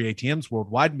provides free ATMs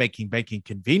worldwide, making banking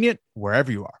convenient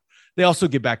wherever you are. They also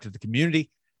give back to the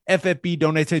community. FFB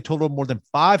donates a total of more than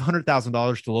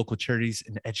 $500,000 to local charities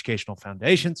and educational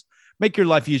foundations. Make your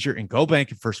life easier and go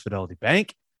bank at First Fidelity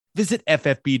Bank. Visit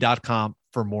ffb.com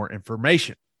for more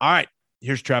information. All right,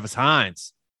 here's Travis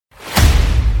Hines.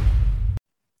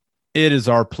 It is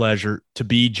our pleasure to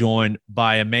be joined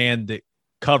by a man that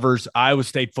covers Iowa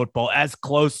State football as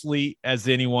closely as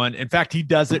anyone. In fact, he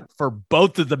does it for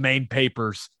both of the main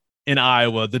papers in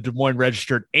Iowa, the Des Moines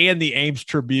Register and the Ames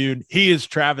Tribune. He is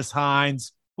Travis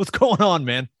Hines. What's going on,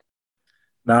 man?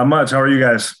 Not much. How are you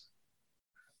guys?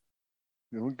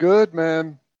 Doing good,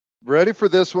 man. Ready for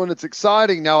this one. It's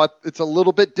exciting. Now, it's a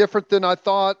little bit different than I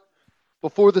thought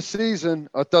before the season.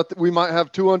 I thought that we might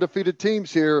have two undefeated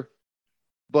teams here,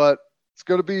 but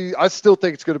I still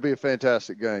think it's going to be a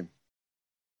fantastic game.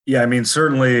 Yeah, I mean,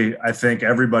 certainly I think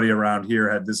everybody around here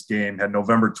had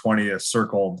November 20th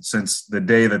circled since the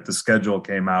day that the schedule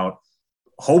came out,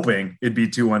 hoping it'd be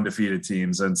two undefeated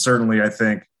teams. And certainly I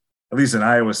think, at least in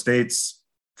Iowa State's,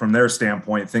 from their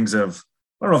standpoint, things have,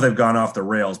 I don't know if they've gone off the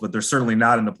rails, but they're certainly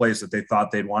not in the place that they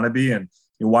thought they'd want to be. And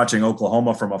you're watching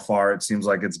Oklahoma from afar, it seems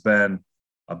like it's been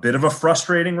a bit of a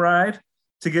frustrating ride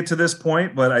to get to this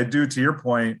point. But to your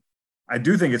point, I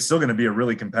do think it's still going to be a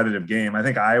really competitive game. I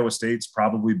think Iowa State's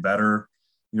probably better,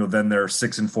 than their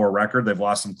 6-4 record. They've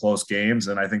lost some close games.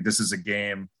 And I think this is a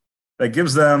game that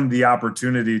gives them the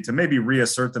opportunity to maybe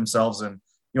reassert themselves. And,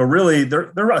 really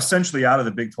they're essentially out of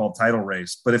the Big 12 title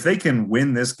race. But if they can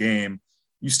win this game,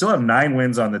 you still have 9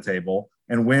 wins on the table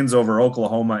and wins over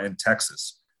Oklahoma and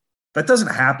Texas. That doesn't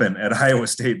happen at Iowa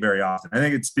State very often. I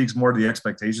think it speaks more to the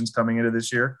expectations coming into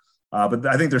this year. But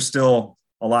I think there's still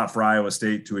a lot for Iowa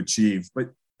State to achieve,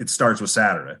 but it starts with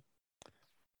Saturday.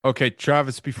 Okay,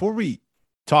 Travis, before we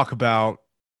talk about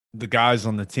the guys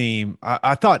on the team,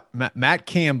 I thought Matt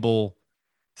Campbell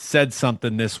said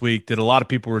something this week that a lot of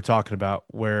people were talking about,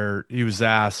 where he was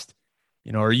asked,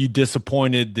 are you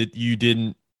disappointed that you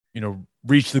didn't,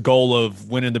 reach the goal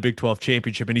of winning the Big 12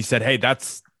 championship? And he said, hey,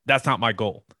 that's not my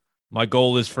goal. My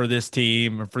goal is for this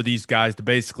team or for these guys to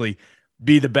basically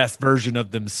be the best version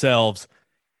of themselves.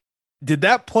 Did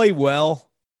that play well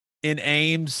in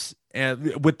Ames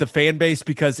and with the fan base?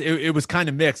 Because it was kind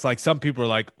of mixed. Like, some people are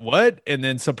like, what? And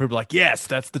then some people are like, yes,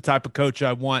 that's the type of coach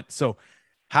I want. So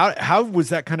how was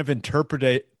that kind of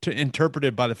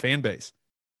interpreted by the fan base?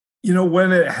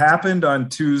 When it happened on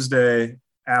Tuesday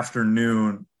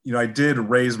afternoon, I did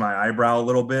raise my eyebrow a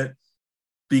little bit,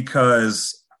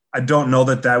 because I don't know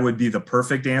that would be the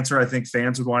perfect answer I think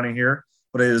fans would want to hear.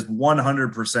 But it is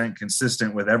 100%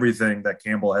 consistent with everything that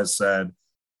Campbell has said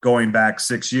going back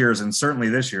 6 years, and certainly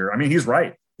this year. I mean, he's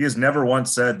right. He has never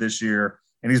once said this year,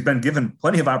 and he's been given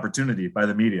plenty of opportunity by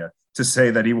the media to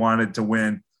say that he wanted to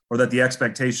win, or that the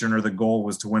expectation or the goal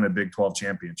was to win a Big 12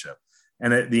 championship.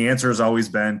 And the answer has always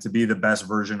been to be the best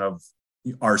version of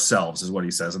ourselves, is what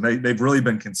he says. And they've really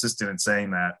been consistent in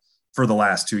saying that for the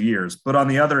last 2 years. But on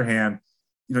the other hand,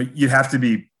 you have to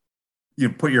be,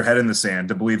 put your head in the sand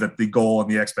to believe that the goal and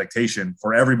the expectation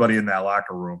for everybody in that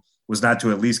locker room was not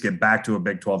to at least get back to a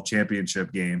Big 12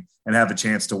 championship game and have a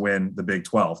chance to win the Big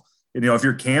 12. If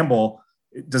you're Campbell,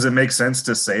 does it make sense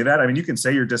to say that? I mean, you can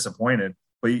say you're disappointed,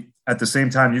 but at the same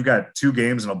time, you've got 2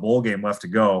 games and a bowl game left to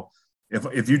go.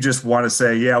 If you just want to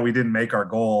say, yeah, we didn't make our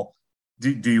goal,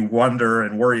 do you wonder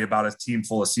and worry about a team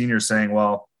full of seniors saying,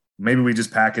 well, maybe we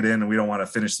just pack it in and we don't want to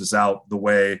finish this out the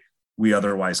way we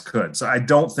otherwise could? So I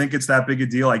don't think it's that big a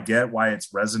deal. I get why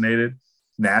it's resonated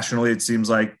nationally, it seems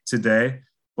like today,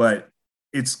 but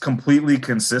it's completely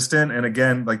consistent. And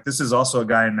again, like, this is also a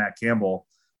guy in Matt Campbell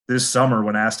this summer,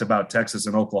 when asked about Texas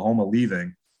and Oklahoma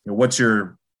leaving, what's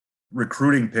your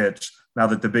recruiting pitch now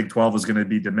that the Big 12 is going to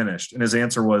be diminished? And his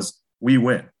answer was, we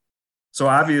win. So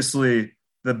obviously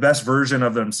the best version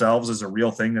of themselves is a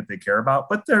real thing that they care about,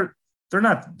 but they're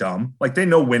not dumb. Like, they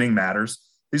know winning matters.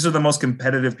 These are the most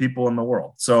competitive people in the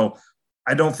world. So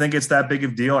I don't think it's that big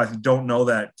of a deal. I don't know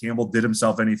that Campbell did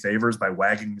himself any favors by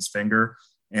wagging his finger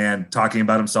and talking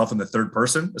about himself in the third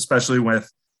person, especially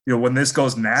with, when this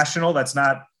goes national. That's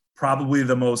not probably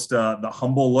the most the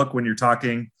humble look when you're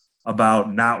talking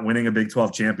about not winning a Big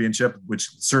 12 championship, which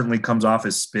certainly comes off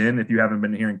as spin if you haven't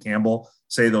been hearing Campbell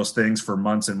say those things for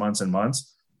months and months and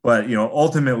months. But,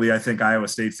 ultimately, I think Iowa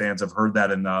State fans have heard that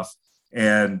enough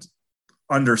and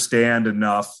understand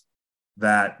enough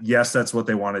that, yes, that's what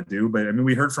they want to do. But I mean,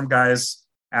 we heard from guys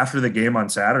after the game on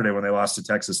Saturday when they lost to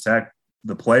Texas Tech,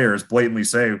 the players blatantly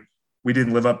say, we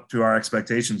didn't live up to our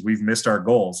expectations. We've missed our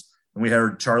goals. And we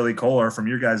heard Charlie Kohler from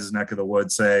your guys' neck of the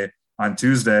woods say on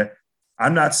Tuesday,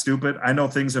 I'm not stupid. I know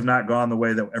things have not gone the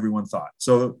way that everyone thought.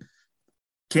 So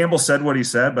Campbell said what he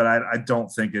said, but I don't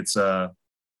think it's I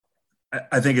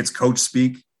think it's coach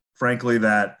speak, frankly,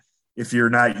 that if you're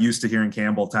not used to hearing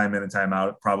Campbell time in and time out,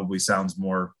 it probably sounds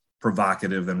more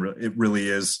provocative than it really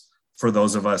is for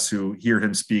those of us who hear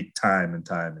him speak time and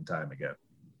time and time again.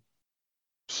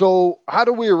 So how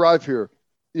do we arrive here?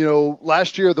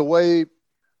 Last year, the way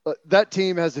that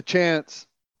team has a chance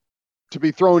to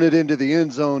be throwing it into the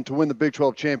end zone to win the Big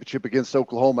 12 championship against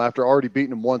Oklahoma after already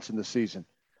beating them once in the season.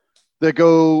 They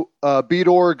go beat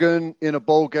Oregon in a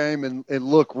bowl game and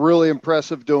look really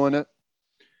impressive doing it.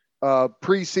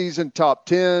 Preseason top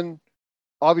 10,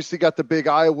 Obviously got the big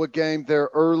Iowa game there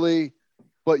early,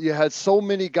 but you had so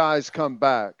many guys come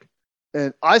back.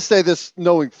 And I say this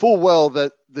knowing full well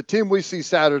that the team we see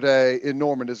Saturday in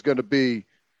Norman is going to be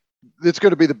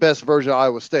the best version of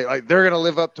Iowa State. Like, they're going to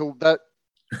live up to that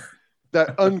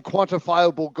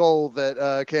unquantifiable goal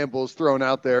that Campbell's thrown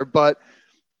out there. But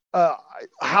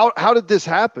how did this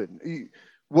happen?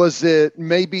 Was it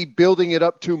maybe building it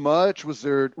up too much? Was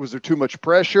there too much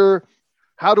pressure?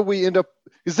 How do we end up?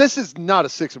 Because this is not a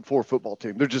 6-4 football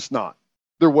team. They're just not.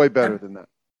 They're way better than that.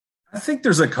 I think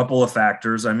there's a couple of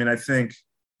factors. I mean, I think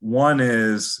one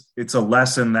is it's a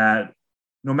lesson that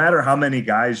no matter how many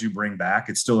guys you bring back,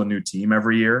 it's still a new team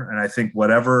every year. And I think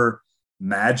whatever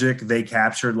magic they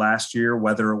captured last year,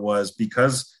 whether it was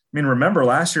because, I mean, remember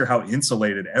last year how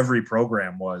insulated every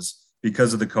program was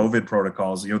because of the COVID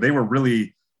protocols. You know, they were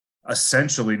really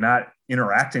essentially not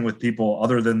interacting with people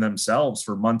other than themselves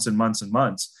for months and months and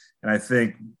months. And I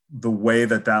think the way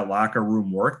that locker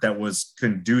room worked, that was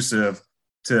conducive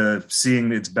to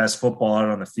seeing its best football out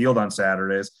on the field on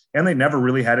Saturdays. And they never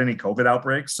really had any COVID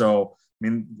outbreaks. So, I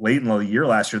mean, late in the year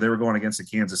last year, they were going against a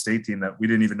Kansas State team that we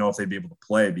didn't even know if they'd be able to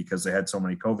play because they had so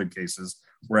many COVID cases,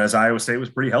 whereas Iowa State was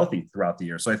pretty healthy throughout the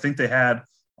year. So I think they had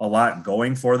a lot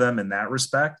going for them in that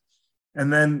respect.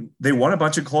 And then they won a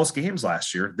bunch of close games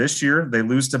last year. This year, they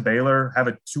lose to Baylor, have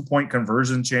a 2-point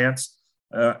conversion chance,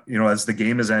 as the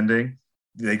game is ending.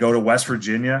 They go to West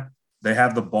Virginia. They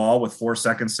have the ball with 4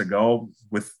 seconds to go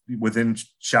within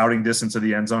shouting distance of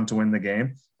the end zone to win the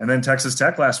game. And then Texas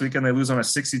Tech last weekend, they lose on a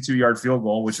 62-yard field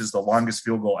goal, which is the longest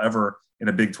field goal ever in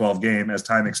a Big 12 game as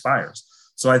time expires.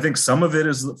 So I think some of it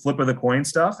is the flip of the coin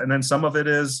stuff. And then some of it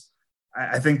is,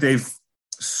 I think they've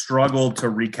struggled to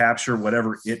recapture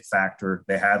whatever it factor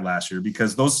they had last year,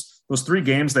 because those 3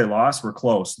 games they lost were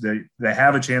close. They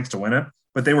have a chance to win it,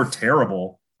 but they were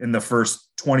terrible in the first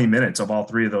 20 minutes of all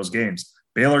 3 of those games.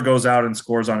 Baylor goes out and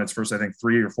scores on its first, I think,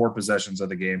 3 or 4 possessions of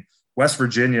the game. West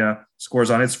Virginia scores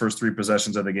on its first 3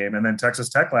 possessions of the game. And then Texas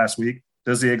Tech last week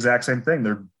does the exact same thing.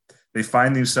 They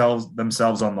find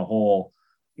themselves on the hole,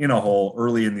 in a hole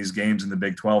early in these games in the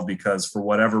Big 12, because for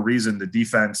whatever reason, the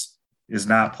defense is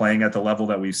not playing at the level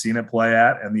that we've seen it play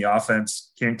at, and the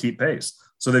offense can't keep pace.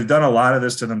 So they've done a lot of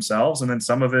this to themselves. And then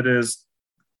some of it is,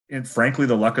 frankly,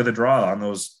 the luck of the draw on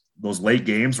those late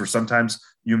games where sometimes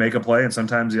you make a play and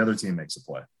sometimes the other team makes a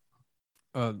play.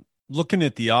 Looking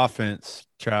at the offense,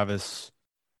 Travis,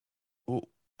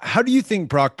 how do you think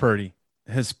Brock Purdy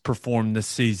has performed this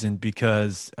season?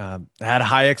 Because had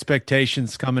high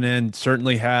expectations coming in,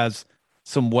 certainly has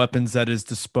some weapons at his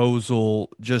disposal.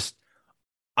 Just,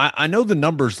 I know the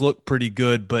numbers look pretty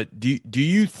good, but do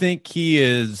you think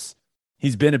he's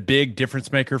been a big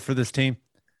difference maker for this team?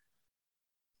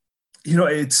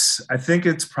 I think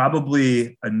it's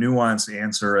probably a nuanced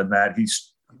answer in that he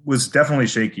was definitely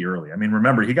shaky early. I mean,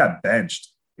 remember, he got benched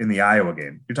in the Iowa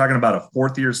game. You're talking about a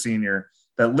 4th-year senior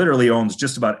that literally owns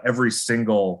just about every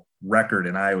single record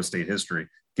in Iowa State history,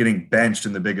 getting benched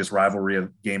in the biggest rivalry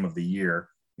game of the year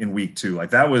in week 2.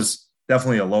 Like, that was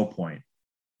definitely a low point.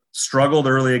 Struggled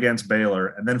early against Baylor.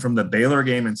 And then from the Baylor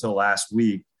game until last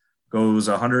week, goes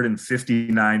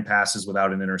 159 passes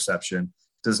without an interception.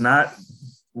 Does not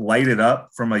light it up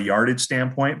from a yardage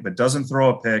standpoint, but doesn't throw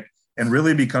a pick and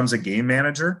really becomes a game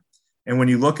manager. And when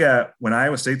you look at when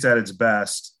Iowa State's at its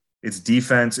best, its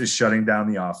defense is shutting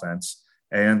down the offense.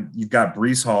 And you've got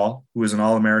Breece Hall, who is an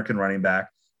All-American running back.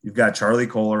 You've got Charlie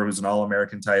Kohler, who's an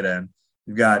All-American tight end.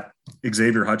 You've got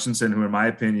Xavier Hutchinson, who in my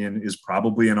opinion is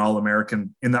probably an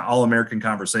All-American in the All-American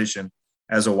conversation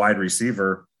as a wide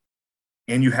receiver.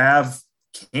 And you have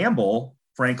Campbell,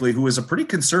 frankly, who is a pretty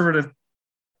conservative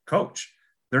coach.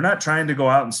 They're not trying to go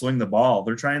out and swing the ball.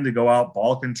 They're trying to go out,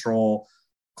 ball control,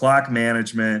 clock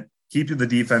management, keep the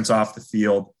defense off the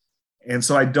field. And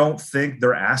so I don't think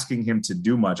they're asking him to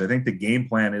do much. I think the game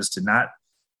plan is to not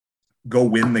go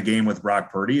win the game with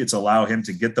Brock Purdy. It's allow him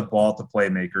to get the ball to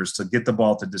playmakers, to get the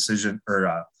ball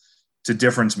to to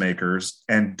difference makers,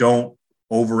 and don't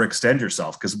overextend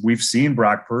yourself. Because we've seen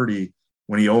Brock Purdy,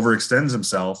 when he overextends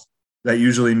himself, that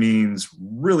usually means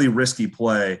really risky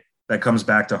play that comes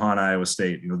back to haunt Iowa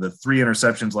State. The 3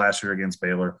 interceptions last year against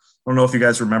Baylor. I don't know if you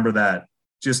guys remember that.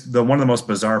 Just one of the most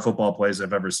bizarre football plays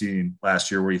I've ever seen last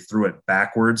year, where he threw it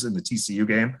backwards in the TCU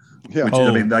game. Yeah. Which,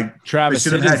 Travis, they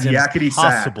should have had yakety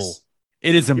sacks.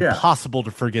 It is impossible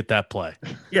to forget that play.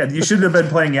 Yeah, you shouldn't have been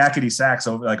playing yakety sacks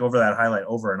over that highlight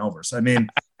over and over. So, I mean,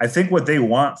 I think what they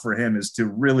want for him is to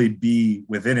really be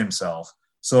within himself.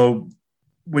 So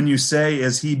when you say,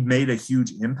 has he made a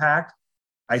huge impact?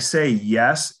 I say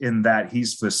yes, in that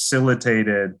he's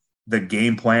facilitated the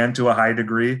game plan to a high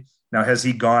degree. Now, has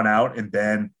he gone out and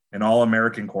been an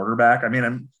All-American quarterback. I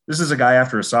mean, this is a guy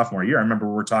after a sophomore year. I remember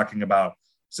we're talking about,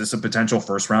 is this a potential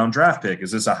first-round draft pick?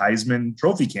 Is this a Heisman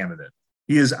Trophy candidate?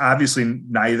 He is obviously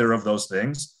neither of those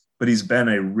things, but he's been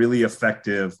a really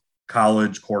effective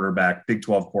college quarterback, Big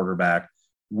 12 quarterback,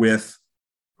 with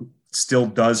still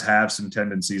does have some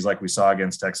tendencies like we saw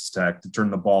against Texas Tech to turn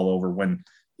the ball over when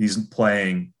he's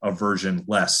playing a version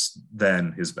less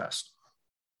than his best.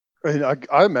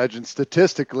 I imagine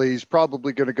statistically he's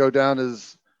probably going to go down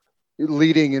as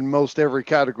leading in most every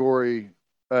category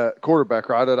quarterback,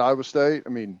 right, at Iowa State. I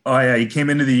mean, oh yeah, he came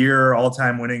into the year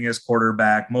all-time winningest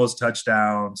quarterback, most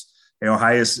touchdowns,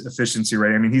 highest efficiency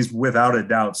rate. I mean, he's without a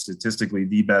doubt statistically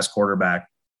the best quarterback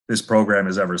this program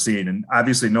has ever seen. And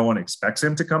obviously no one expects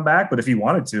him to come back, but if he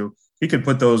wanted to, he could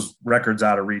put those records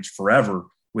out of reach forever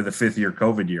with a fifth-year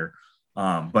COVID year.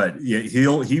 But yeah,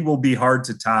 he will be hard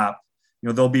to top.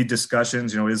 There'll be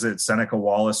discussions, is it Seneca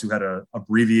Wallace, who had a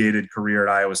abbreviated career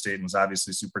at Iowa State and was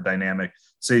obviously super dynamic.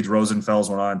 Sage Rosenfels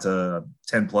went on to a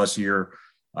 10-plus year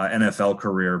NFL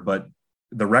career. But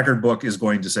the record book is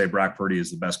going to say Brock Purdy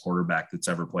is the best quarterback that's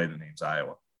ever played in Ames,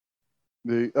 Iowa.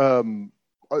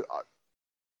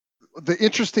 The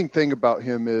interesting thing about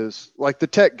him is, like the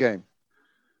Tech game,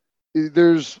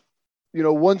 there's,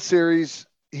 one series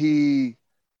he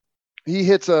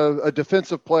hits a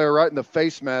defensive player right in the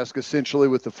face mask, essentially,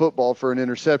 with the football for an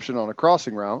interception on a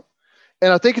crossing route.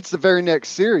 And I think it's the very next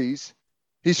series,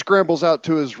 he scrambles out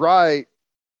to his right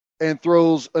and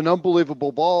throws an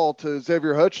unbelievable ball to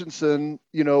Xavier Hutchinson,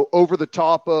 over the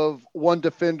top of one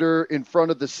defender in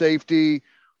front of the safety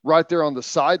right there on the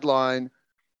sideline.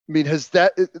 I mean,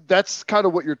 that's kind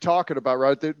of what you're talking about,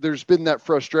 right? There's been that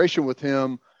frustration with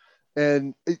him.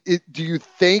 And do you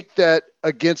think that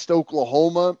against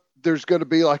Oklahoma, there's going to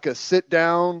be like a sit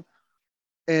down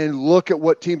and look at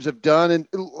what teams have done and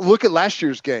look at last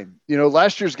year's game?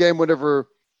 Last year's game, whenever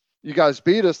you guys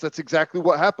beat us, that's exactly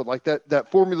what happened. Like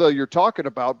that formula you're talking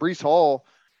about, Breece Hall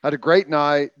had a great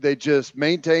night. They just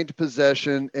maintained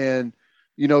possession and,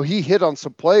 he hit on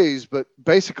some plays, but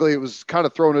basically it was kind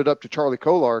of throwing it up to Charlie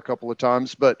Kolar a couple of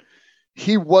times, but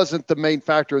he wasn't the main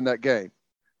factor in that game.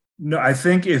 No, I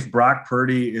think if Brock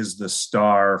Purdy is the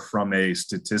star from a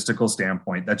statistical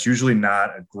standpoint, that's usually not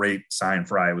a great sign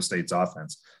for Iowa State's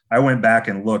offense. I went back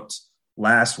and looked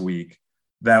last week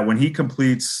that when he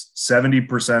completes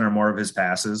 70% or more of his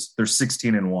passes, they're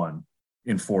 16-1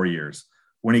 in 4 years.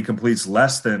 When he completes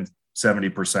less than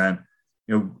 70%,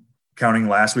 counting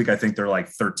last week, I think they're like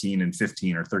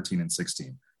 13-15 or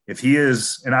 13-16. If he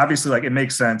is, and obviously it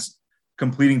makes sense,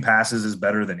 completing passes is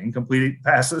better than incomplete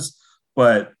passes,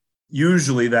 but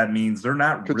usually that means they're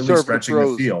not really stretching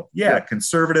the field. Yeah,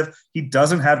 conservative. He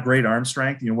doesn't have great arm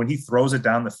strength. When he throws it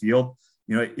down the field,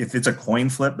 if it's a coin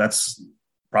flip, that's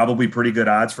probably pretty good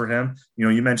odds for him.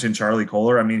 You mentioned Charlie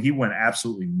Kolar. I mean, he went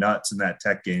absolutely nuts in that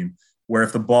Tech game where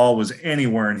if the ball was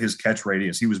anywhere in his catch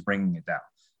radius, he was bringing it down.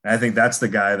 And I think that's the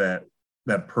guy that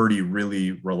Purdy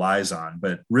really relies on.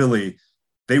 But really,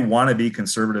 they want to be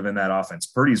conservative in that offense.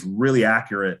 Purdy's really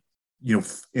accurate,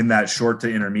 in that short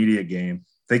to intermediate game.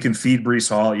 They can feed Breece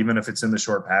Hall, even if it's in the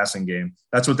short passing game.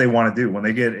 That's what they want to do. When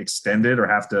they get extended or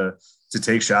have to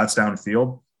take shots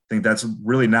downfield, I think that's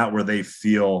really not where they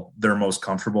feel they're most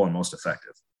comfortable and most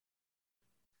effective.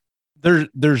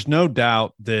 There's no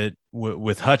doubt that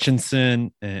with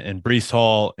Hutchinson and Breece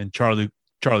Hall and Charlie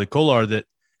Kolar that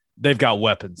they've got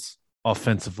weapons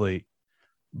offensively,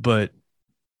 but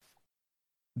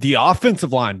the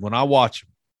offensive line, when I watch them,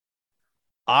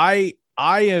 I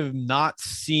am not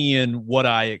seeing what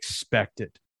I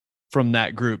expected from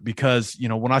that group because,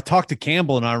 when I talked to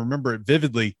Campbell, and I remember it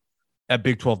vividly at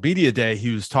Big 12 Media Day,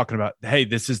 he was talking about, hey,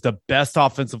 this is the best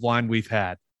offensive line we've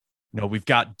had. We've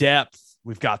got depth,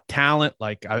 we've got talent.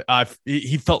 Like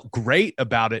he felt great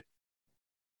about it.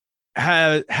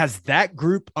 Has that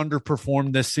group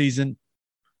underperformed this season?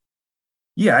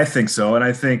 Yeah, I think so. And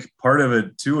I think part of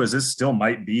it too is this still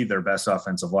might be their best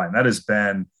offensive line. That has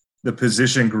been the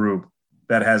position group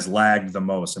that has lagged the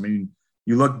most. I mean,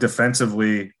 you look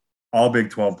defensively, all Big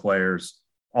 12 players,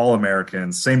 all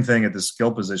Americans, same thing at the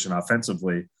skill position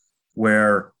offensively,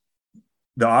 where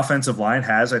the offensive line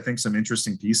has, I think, some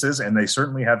interesting pieces, and they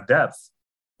certainly have depth,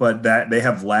 but that they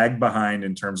have lagged behind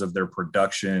in terms of their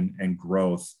production and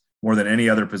growth more than any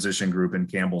other position group in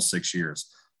Campbell's 6 years.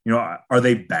 Are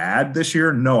they bad this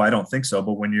year? No, I don't think so.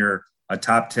 But when you're a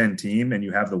top 10 team and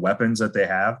you have the weapons that they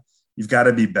have, you've got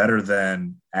to be better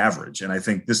than average. And I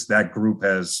think that group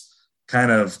has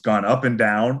kind of gone up and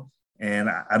down. And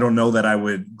I don't know that I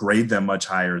would grade them much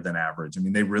higher than average. I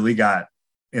mean, they really got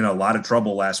in a lot of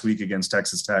trouble last week against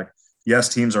Texas Tech. Yes,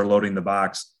 teams are loading the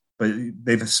box, but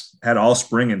they've had all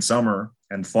spring and summer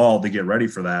and fall to get ready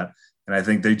for that. And I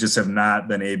think they just have not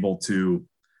been able to,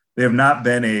 they have not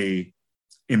been a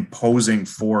imposing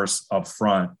force up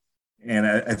front. And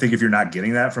I think if you're not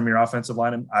getting that from your offensive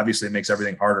line, obviously it makes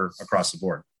everything harder across the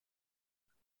board.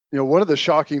 You know, one of the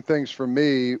shocking things for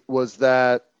me was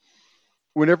that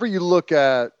whenever you look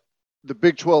at the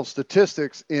Big 12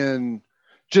 statistics in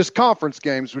just conference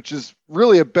games, which is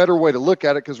really a better way to look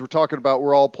at it because we're talking about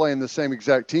we're all playing the same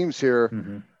exact teams here.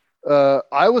 Mm-hmm.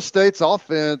 Iowa State's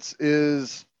offense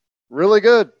is really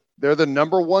good. They're the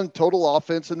number one total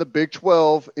offense in the Big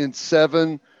 12 in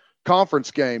 7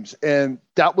 conference games. And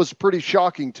that was pretty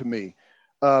shocking to me.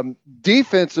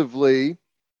 Defensively,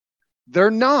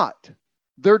 they're not.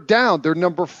 They're down. They're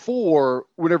number 4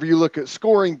 whenever you look at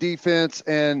scoring defense,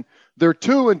 and they're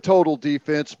 2 in total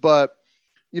defense, but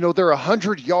you know, they're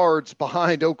 100 yards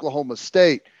behind Oklahoma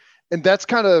State. And that's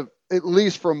kind of, at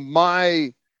least from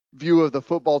my view of the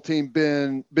football team,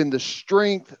 been the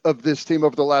strength of this team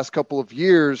over the last couple of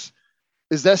years.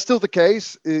 Is that still the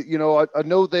case? You know, I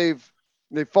know they've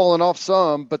fallen off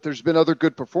some, but there's been other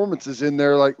good performances in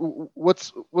there. Like,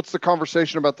 what's the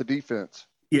conversation about the defense?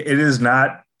 It is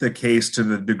not the case to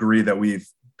the degree that we've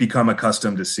become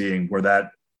accustomed to seeing, where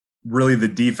that really the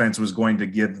defense was going to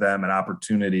give them an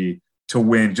opportunity to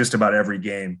win just about every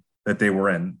game that they were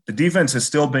in. The defense has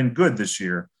still been good this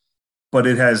year, but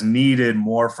it has needed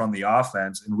more from the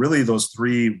offense. And really those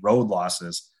 3 road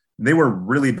losses, they were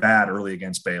really bad early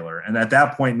against Baylor. And at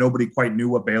that point, nobody quite knew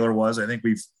what Baylor was. I think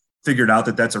we've figured out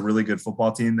that that's a really good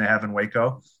football team they have in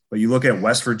Waco. But you look at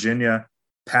West Virginia,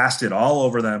 passed it all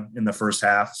over them in the first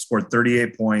half, scored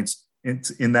 38 points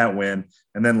in that win.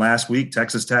 And then last week,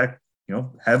 Texas Tech, you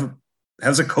know,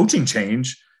 has a coaching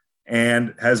change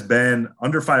and has been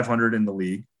under 500 in the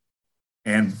league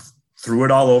and threw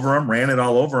it all over them, ran it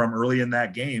all over them early in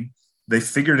that game. They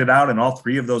figured it out in all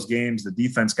 3 of those games. The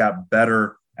defense got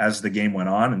better as the game went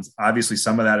on. And obviously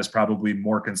some of that is probably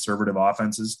more conservative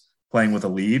offenses playing with a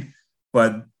lead,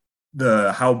 but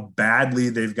how badly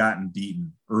they've gotten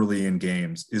beaten early in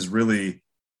games is really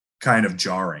kind of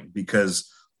jarring, because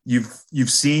you've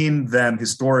seen them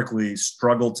historically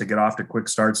struggle to get off to quick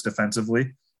starts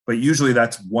defensively, but usually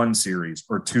that's 1 series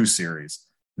or 2 series.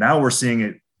 Now we're seeing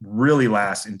it really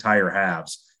last entire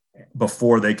halves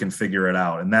before they can figure it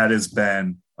out. And that has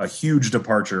been a huge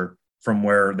departure from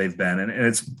where they've been. And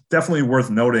it's definitely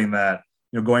worth noting that,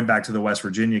 you know, going back to the West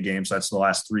Virginia games, that's the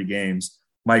last 3 games,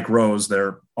 Mike Rose,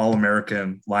 their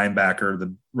All-American linebacker,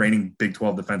 the reigning Big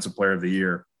 12 Defensive Player of the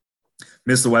Year,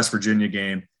 missed the West Virginia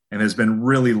game and has been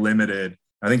really limited.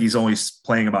 I think he's only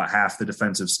playing about half the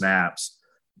defensive snaps,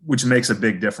 which makes a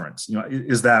big difference. You know,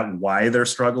 is that why they're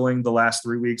struggling the last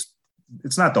 3 weeks?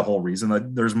 It's not the whole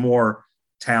reason. There's more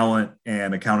talent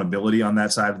and accountability on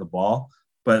that side of the ball,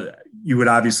 but you would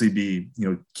obviously be, you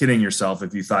know, kidding yourself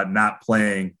if you thought not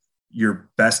playing your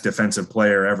best defensive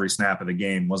player every snap of the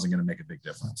game wasn't going to make a big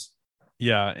difference.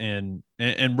 Yeah. And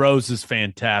Rose is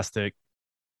fantastic.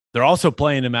 They're also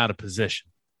playing him out of position,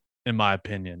 in my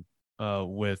opinion.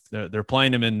 They're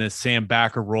playing him in this Sam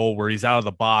Backer role where he's out of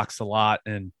the box a lot.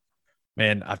 And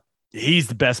man, he's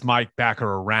the best Mike Backer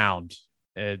around.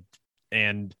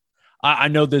 And I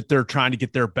know that they're trying to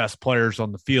get their best players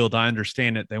on the field. I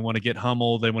understand it. They want to get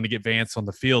Hummel. They want to get Vance on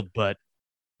the field, but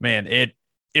man,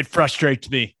 it frustrates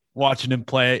me watching him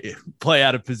play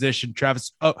out of position.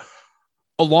 Travis,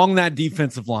 along that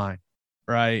defensive line,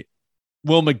 right?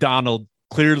 Will McDonald,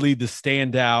 clearly the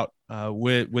standout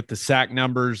with the sack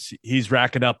numbers. He's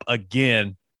racking up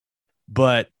again,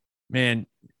 but man,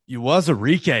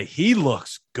 Uwazurike, he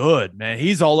looks good, man.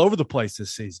 He's all over the place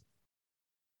this season.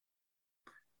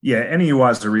 Yeah, and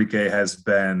Uwazurike has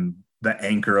been the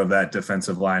anchor of that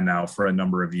defensive line now for a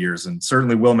number of years. And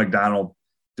certainly Will McDonald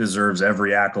deserves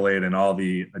every accolade and all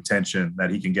the attention that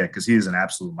he can get because he is an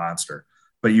absolute monster.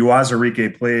 But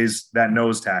Uwazurike plays that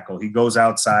nose tackle. He goes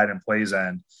outside and plays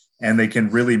end, and they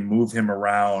can really move him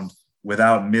around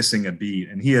without missing a beat.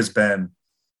 And he has been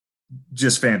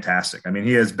just fantastic. I mean,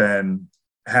 he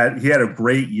had a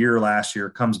great year last year,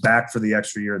 comes back for the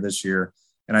extra year this year,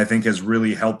 and I think has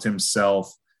really helped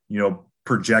himself, you know,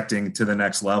 projecting to the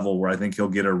next level where I think he'll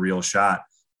get a real shot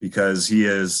because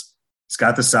he's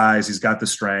got the size, he's got the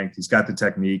strength, he's got the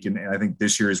technique. And I think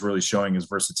this year is really showing his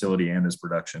versatility and his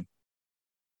production.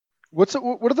 What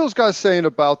are those guys saying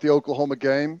about the Oklahoma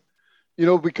game? You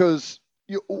know, because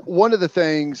one of the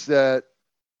things that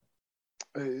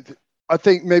I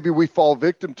think maybe we fall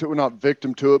victim to, not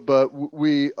victim to it, but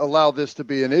we allow this to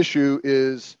be an issue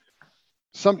is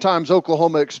sometimes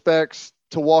Oklahoma expects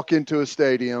to walk into a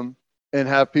stadium and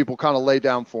have people kind of lay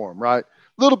down for them, right?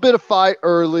 A little bit of fight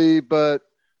early, but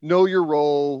know your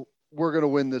role. We're going to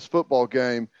win this football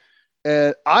game.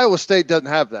 And Iowa State doesn't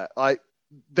have that.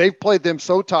 They've played them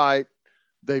so tight.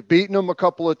 They've beaten them a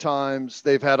couple of times.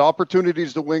 They've had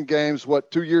opportunities to win games.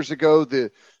 2 years ago, the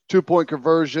 2-point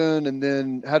conversion, and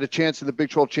then had a chance in the Big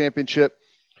 12 championship.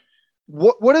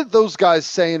 What are those guys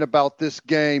saying about this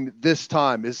game this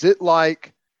time? Is it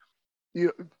like,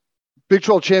 Big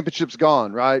 12 championship's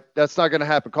gone, right? That's not going to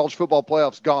happen. College football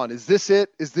playoffs gone. Is this it?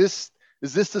 Is this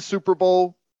the Super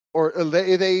Bowl? Or are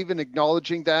they even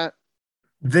acknowledging that?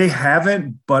 They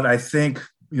haven't, but I think,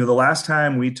 the last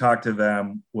time we talked to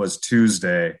them was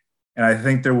Tuesday. And I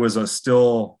think there was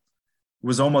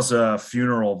almost a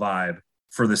funeral vibe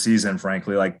for the season,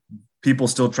 frankly. Like, people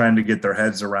still trying to get their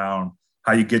heads around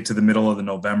how you get to the middle of the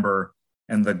November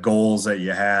and the goals that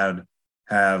you had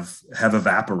have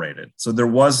evaporated. So there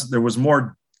was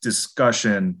more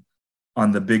discussion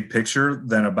on the big picture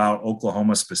than about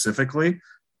Oklahoma specifically.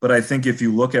 But I think if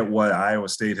you look at what Iowa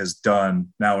State has done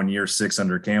now in year 6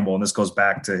 under Campbell, and this goes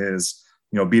back to his,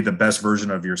 be the best version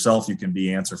of yourself you can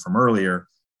be answer from earlier,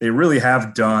 they really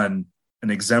have done an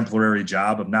exemplary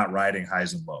job of not riding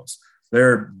highs and lows.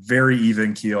 They're very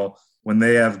even keel. When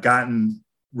they have gotten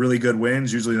really good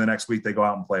wins, usually the next week they go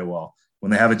out and play well.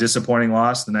 When they have a disappointing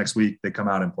loss, the next week they come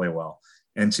out and play well.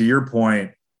 And to your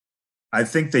point, I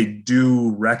think they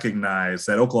do recognize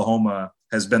that Oklahoma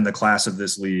has been the class of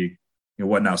this league,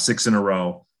 6 in a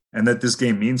row, and that this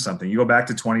game means something. You go back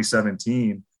to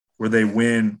 2017, where they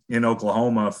win in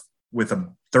Oklahoma with a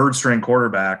third-string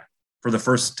quarterback for the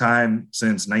first time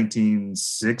since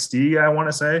 1960, I want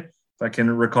to say, if I can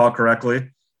recall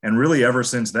correctly. And really ever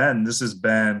since then, this has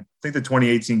been, I think the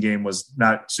 2018 game was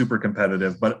not super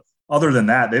competitive, but other than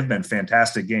that, they've been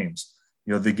fantastic games.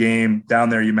 The game down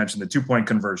there, you mentioned the 2-point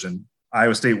conversion.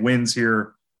 Iowa State wins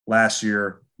here last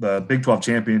year. The Big 12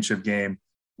 championship game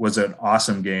was an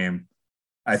awesome game.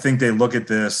 I think they look at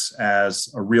this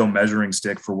as a real measuring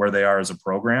stick for where they are as a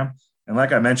program. And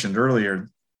like I mentioned earlier,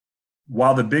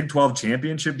 while the Big 12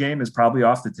 championship game is probably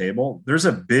off the table, there's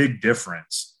a big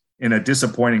difference in a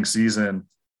disappointing season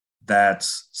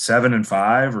that's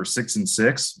 7-5 or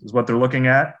 6-6 is what they're looking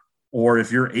at. Or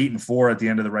if you're 8-4 at the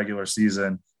end of the regular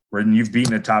season, where you've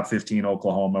beaten a top 15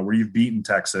 Oklahoma, where you've beaten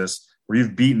Texas, where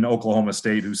you've beaten Oklahoma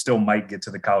State, who still might get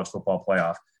to the college football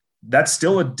playoff. That's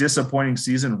still a disappointing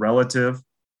season relative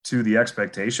to the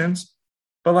expectations.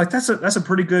 But that's a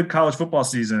pretty good college football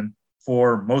season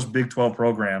for most Big 12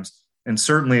 programs, and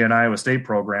certainly an Iowa State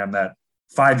program that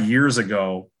 5 years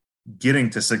ago,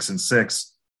 getting to 6-6,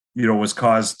 was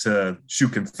caused to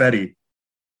shoot confetti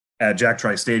at Jack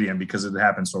Trice Stadium because it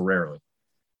happens so rarely.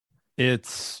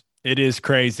 It is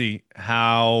crazy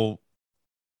how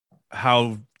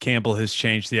Campbell has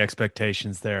changed the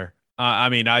expectations there.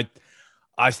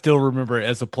 I still remember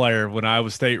as a player when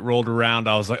Iowa State rolled around,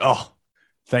 I was like, oh,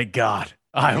 thank God,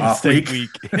 Iowa State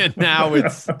week. And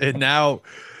now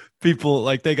people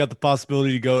they got the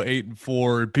possibility to go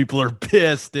 8-4 and people are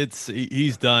pissed.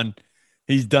 He's done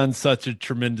such a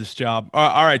tremendous job.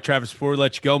 All right, Travis, before we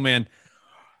let you go, man,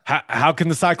 how can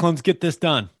the Cyclones get this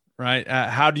done? Right?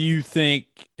 How do you think,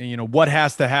 what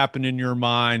has to happen in your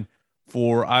mind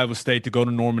for Iowa State to go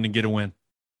to Norman and get a win?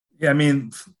 Yeah,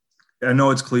 I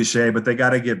know it's cliche, but they got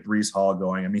to get Breece Hall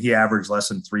going. He averaged less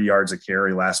than 3 yards a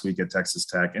carry last week at Texas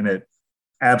Tech, and it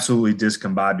absolutely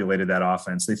discombobulated that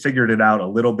offense. They figured it out a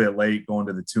little bit late going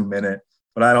to the 2-minute,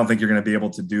 but I don't think you're going to be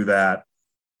able to do that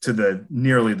to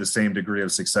nearly the same degree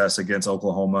of success against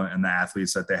Oklahoma and the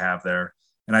athletes that they have there.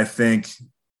 And I think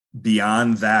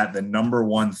beyond that, the number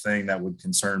one thing that would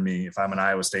concern me if I'm an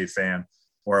Iowa State fan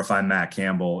or if I'm Matt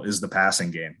Campbell is the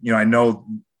passing game. I know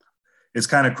it's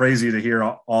kind of crazy to hear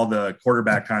all the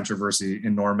quarterback controversy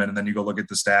in Norman, and then you go look at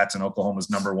the stats and Oklahoma's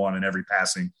number one in every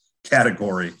passing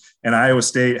category. And Iowa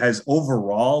State has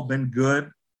overall been good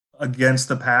against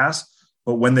the pass,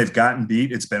 but when they've gotten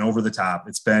beat, it's been over the top.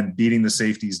 It's been beating the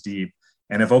safeties deep.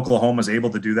 And if Oklahoma's able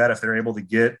to do that, if they're able to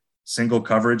get single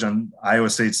coverage on Iowa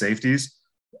State safeties,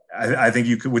 I think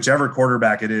you could, whichever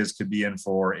quarterback it is, could be in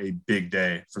for a big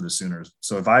day for the Sooners.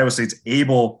 So if Iowa State's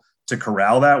able to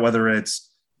corral that, whether it's,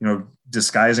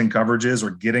 disguising coverages or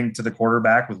getting to the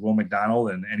quarterback with Will McDonald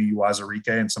and Eni Uwazurike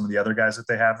and some of the other guys that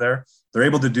they have there, they're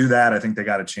able to do that. I think they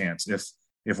got a chance.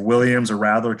 If Williams or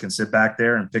Rattler can sit back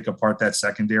there and pick apart that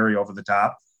secondary over the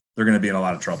top, they're going to be in a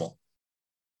lot of trouble.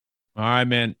 All right,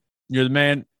 man. You're the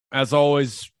man. As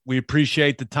always, we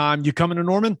appreciate the time. You coming to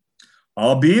Norman?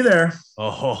 I'll be there.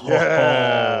 Oh,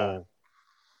 yeah.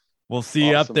 We'll see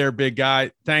you up there, big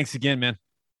guy. Thanks again, man.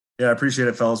 Yeah, I appreciate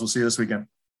it, fellas. We'll see you this weekend.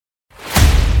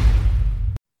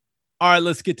 All right,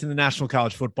 let's get to the National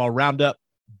College Football Roundup.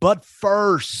 But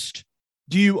first,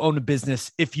 Do you own a business?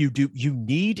 If you do, you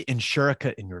need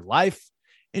Insurica in your life.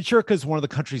 Insurica is one of the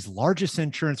country's largest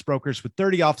insurance brokers with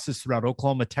 30 offices throughout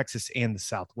Oklahoma, Texas, and the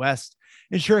Southwest.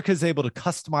 Insurica is able to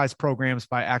customize programs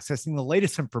by accessing the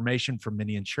latest information from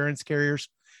many insurance carriers.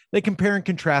 They compare and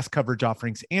contrast coverage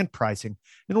offerings and pricing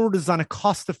in order to design a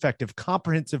cost-effective,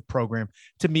 comprehensive program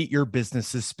to meet your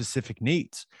business's specific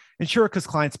needs. Insurica's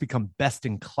clients become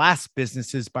best-in-class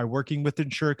businesses by working with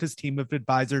Insurica's team of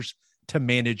advisors to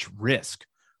manage risk.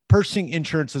 Purchasing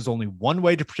insurance is only one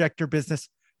way to protect your business.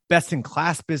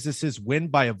 Best-in-class businesses win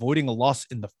by avoiding a loss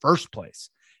in the first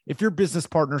place. If your business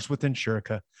partners with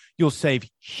Insurica, you'll save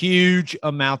huge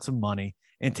amounts of money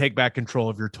and take back control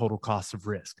of your total cost of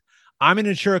risk. I'm an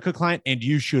Insurica client, and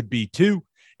you should be too.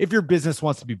 If your business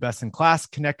wants to be best in class,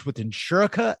 connect with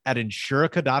Insurica at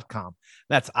Insurica.com.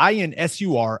 That's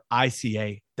INSURICA.com.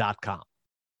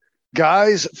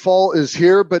 Guys, fall is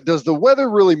here, but does the weather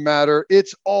really matter?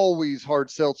 It's always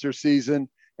hard seltzer season,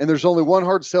 and there's only one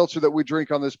hard seltzer that we drink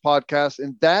on this podcast,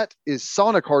 and that is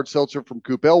Sonic Hard Seltzer from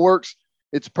Coop Ale Works.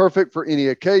 It's perfect for any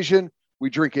occasion. We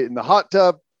drink it in the hot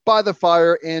tub, by the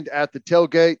fire, and at the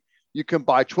tailgate. You can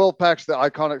buy 12 packs of the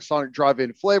iconic Sonic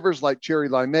drive-in flavors like cherry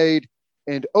limeade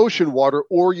and ocean water,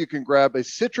 or you can grab a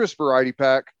citrus variety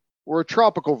pack or a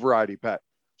tropical variety pack.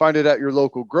 Find it at your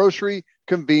local grocery,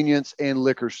 convenience, and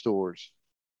liquor stores.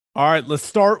 All right, let's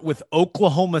start with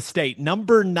Oklahoma State.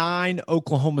 Number 9,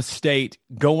 Oklahoma State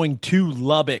going to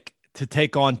Lubbock to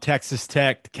take on Texas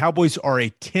Tech. The Cowboys are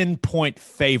a 10-point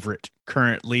favorite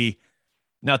currently.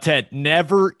 Now, Ted,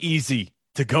 never easy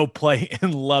to go play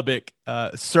in Lubbock,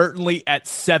 certainly at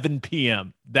 7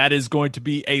 p.m. That is going to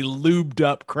be a lubed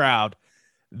up crowd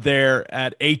there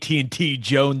at AT&T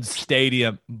Jones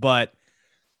Stadium. But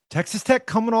Texas Tech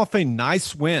coming off a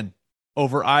nice win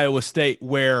over Iowa State,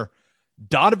 where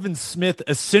Donovan Smith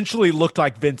essentially looked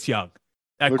like Vince Young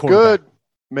at quarterback. Good.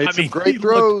 Made some great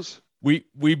throws.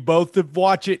 We both have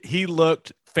watched it. He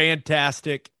looked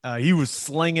fantastic. He was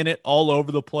slinging it all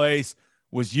over the place,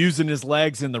 was using his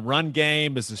legs in the run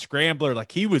game as a scrambler.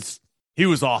 Like he was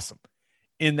awesome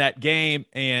in that game.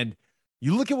 And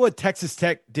you look at what Texas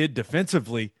Tech did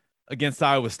defensively against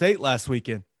Iowa State last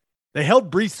weekend. They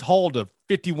held Breece Hall to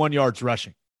 51 yards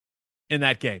rushing in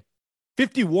that game.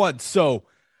 51. So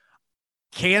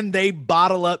can they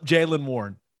bottle up Jaylen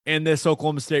Warren in this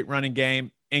Oklahoma State running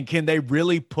game? And can they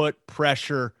really put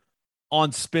pressure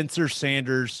on Spencer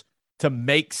Sanders to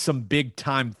make some big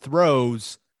time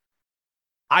throws?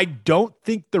 I don't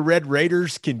think the Red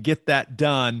Raiders can get that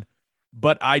done,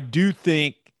 but I do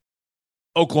think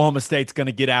Oklahoma State's going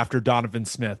to get after Donovan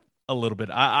Smith a little bit.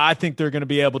 I think they're going to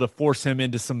be able to force him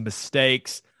into some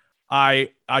mistakes. I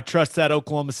trust that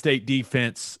Oklahoma State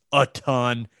defense a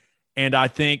ton, and I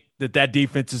think that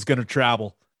defense is going to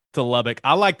travel to Lubbock.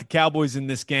 I like the Cowboys in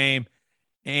this game.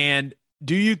 And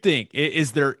do you think,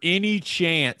 is there any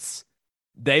chance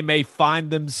they may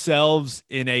find themselves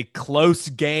in a close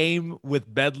game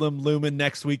with Bedlam looming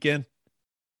next weekend?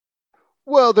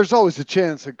 Well, there's always a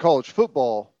chance in college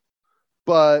football,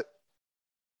 but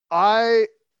I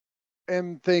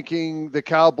am thinking the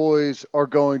Cowboys are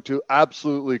going to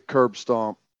absolutely curb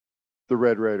stomp the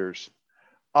Red Raiders.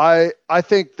 I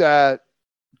think that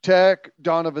Tech,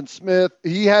 Donovan Smith,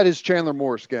 he had his Chandler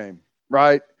Morris game,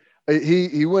 right?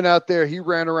 He went out there, he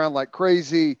ran around like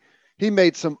crazy. He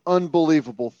made some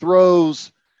unbelievable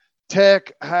throws.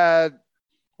 Tech had,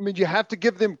 you have to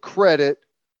give them credit,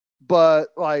 but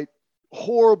like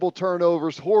horrible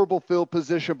turnovers, horrible field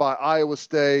position by Iowa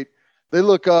State. They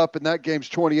look up and that game's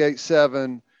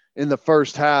 28-7 in the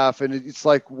first half. And it's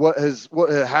like, what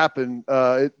had happened?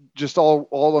 It just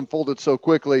all unfolded so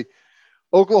quickly.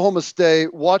 Oklahoma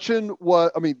State, watching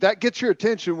that gets your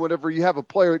attention whenever you have a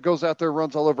player that goes out there,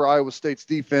 runs all over Iowa State's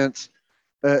defense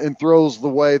and throws the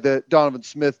way that Donovan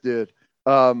Smith did.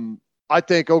 I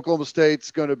think Oklahoma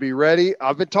State's going to be ready.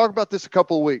 I've been talking about this a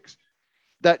couple of weeks.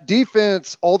 That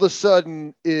defense all of a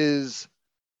sudden is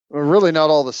really not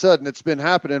all of a sudden. It's been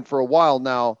happening for a while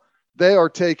now. They are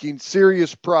taking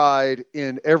serious pride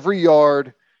in every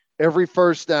yard, every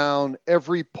first down,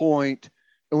 every point.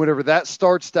 And whenever that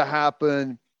starts to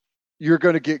happen, you're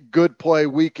going to get good play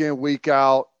week in, week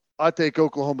out. I think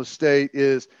Oklahoma State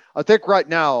is, I think right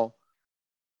now,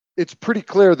 it's pretty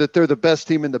clear that they're the best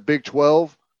team in the Big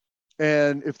 12.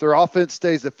 And if their offense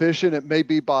stays efficient, it may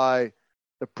be by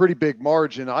a pretty big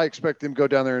margin. I expect them to go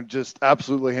down there and just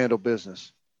absolutely handle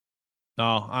business.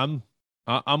 No,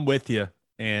 I'm with you.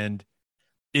 And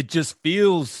it just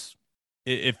feels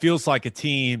like a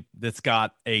team that's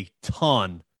got a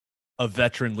ton of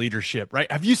veteran leadership,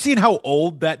 right? Have you seen how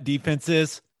old that defense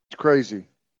is? It's crazy.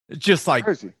 It's just like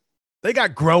crazy. they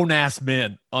got grown ass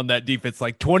men on that defense,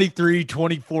 like 23,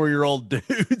 24-year-old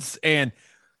dudes. And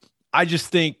I just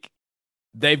think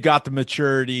they've got the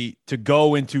maturity to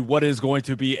go into what is going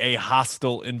to be a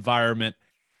hostile environment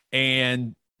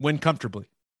and win comfortably.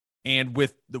 And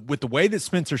with the way that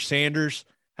Spencer Sanders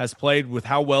has played, with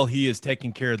how well he is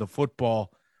taking care of the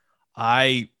football,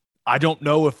 I don't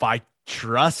know if I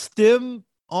trust him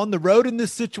on the road in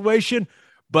this situation,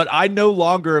 but I no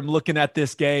longer am looking at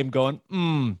this game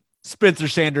going, Spencer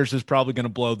Sanders is probably going to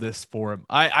blow this for him.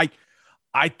 I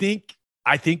think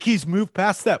he's moved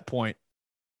past that point.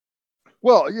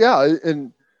 Well, yeah,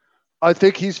 and I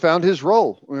think he's found his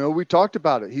role. We talked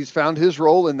about it. He's found his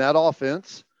role in that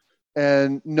offense,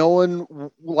 and knowing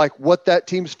like what that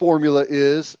team's formula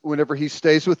is, whenever he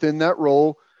stays within that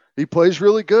role, he plays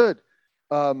really good.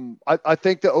 I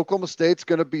think that Oklahoma State's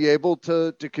going to be able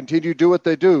to continue to do what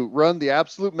they do, run the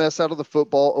absolute mess out of the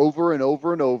football over and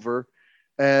over and over,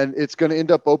 and it's going to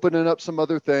end up opening up some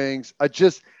other things. I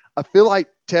feel like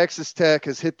Texas Tech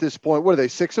has hit this point. What are they,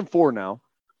 6-4 now?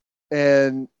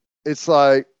 And it's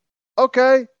like,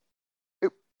 okay,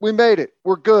 we made it.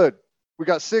 We're good. We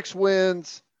got 6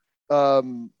 wins.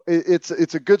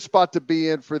 It's a good spot to be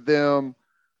in for them.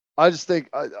 I just think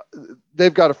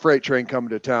they've got a freight train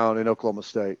coming to town in Oklahoma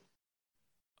State.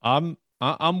 I'm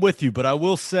with you, but I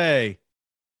will say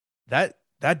that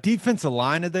defensive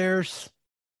line of theirs,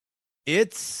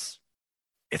 it's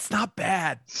not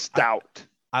bad. Stout.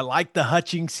 I like the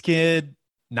Hutchings kid,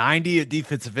 90 at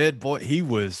defensive end. Boy,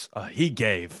 he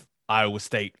gave Iowa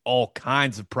State all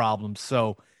kinds of problems.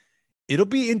 So it'll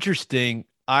be interesting.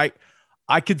 I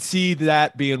could see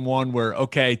that being one where,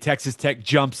 okay, Texas Tech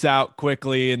jumps out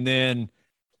quickly and then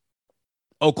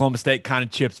Oklahoma State kind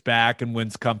of chips back and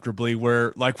wins comfortably,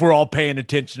 where like we're all paying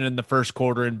attention in the first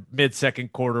quarter and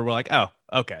mid-second quarter. We're like, oh,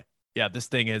 okay. Yeah, this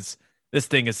thing is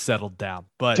settled down.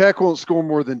 But Tech won't score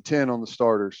more than 10 on the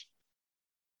starters.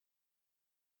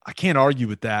 I can't argue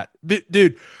with that.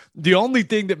 Dude, the only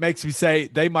thing that makes me say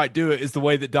they might do it is the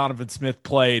way that Donovan Smith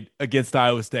played against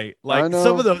Iowa State. Like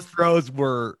some of those throws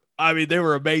were, they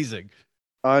were amazing.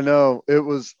 I know. It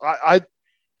was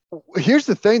here's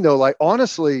the thing though, like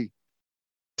honestly,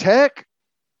 Tech,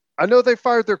 I know they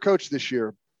fired their coach this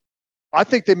year. I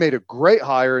think they made a great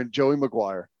hire in Joey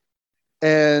McGuire.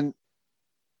 And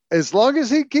as long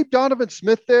as he keep Donovan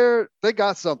Smith there, they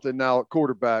got something now at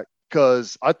quarterback,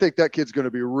 because I think that kid's going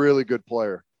to be a really good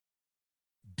player.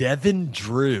 Devin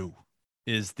Drew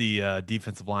is the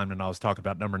defensive lineman I was talking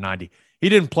about, number 90. He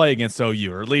didn't play against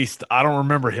OU, or at least I don't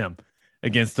remember him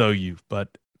against OU,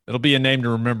 but it'll be a name to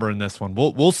remember in this one.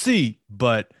 We'll see,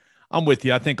 but I'm with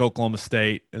you. I think Oklahoma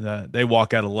State, they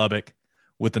walk out of Lubbock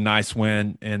with a nice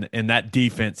win, and that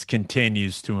defense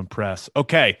continues to impress.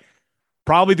 Okay,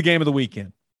 probably the game of the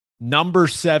weekend. Number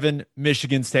 7,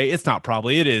 Michigan State.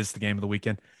 It is the game of the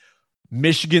weekend.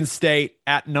 Michigan State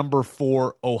at number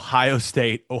 4, Ohio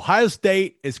State. Ohio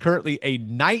State is currently a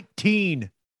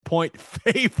 19-point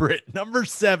favorite. Number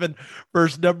 7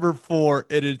 versus number 4,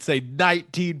 and it's a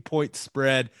 19-point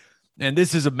spread. And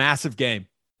this is a massive game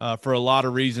for a lot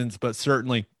of reasons, but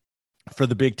certainly for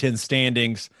the Big Ten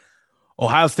standings.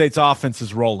 Ohio State's offense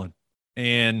is rolling.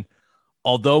 And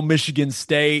although Michigan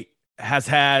State has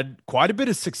had quite a bit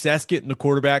of success getting the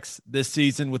quarterbacks this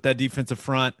season with that defensive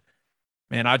front,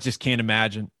 man, I just can't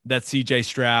imagine that C.J.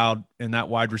 Stroud and that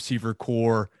wide receiver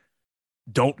core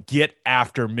don't get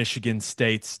after Michigan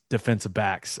State's defensive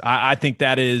backs. I think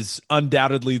that is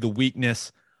undoubtedly the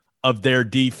weakness of their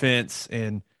defense.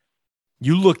 And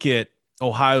you look at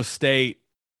Ohio State,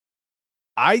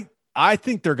 I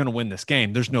think they're going to win this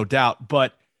game. There's no doubt.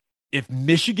 But if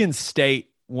Michigan State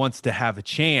wants to have a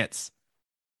chance,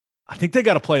 I think they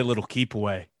got to play a little keep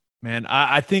away, man.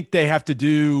 I think they have to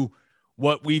do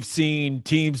what we've seen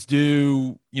teams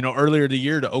do, earlier the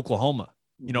year to Oklahoma,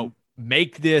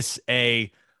 make this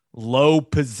a low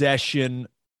possession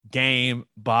game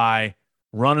by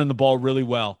running the ball really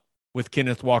well with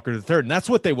Kenneth Walker III. And that's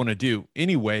what they want to do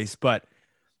anyways. But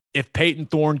if Peyton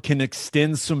Thorne can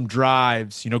extend some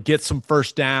drives, get some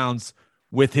first downs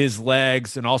with his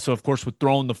legs, and also, of course, with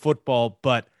throwing the football.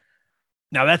 But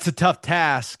now that's a tough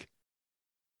task.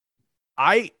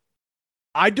 I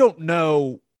don't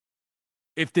know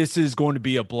if this is going to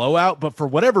be a blowout, but for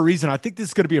whatever reason, I think this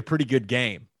is going to be a pretty good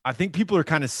game. I think people are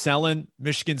kind of selling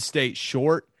Michigan State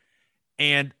short,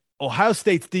 and Ohio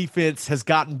State's defense has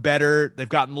gotten better. They've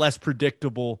gotten less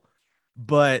predictable,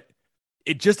 but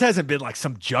it just hasn't been like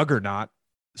some juggernaut.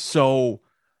 So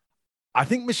I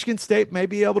think Michigan State may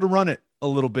be able to run it a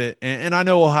little bit. And I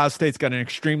know Ohio State's got an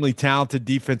extremely talented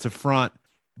defensive front,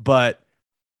 but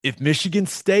if Michigan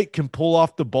State can pull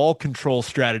off the ball control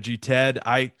strategy, Ted,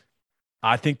 I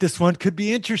I think this one could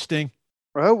be interesting.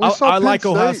 Well, we saw I Penn like State.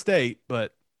 Ohio State,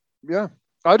 but Well, we saw I Penn like Ohio State. State,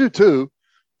 but Yeah, I do too.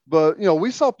 But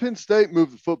we saw Penn State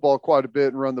move the football quite a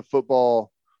bit and run the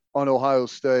football on Ohio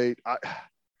State.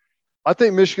 I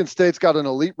think Michigan State's got an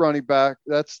elite running back.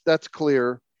 That's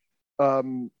clear.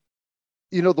 The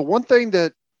one thing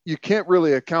that you can't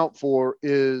really account for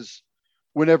is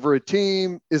whenever a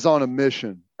team is on a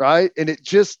mission, right? And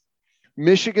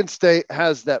Michigan State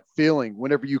has that feeling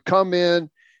whenever you come in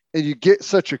and you get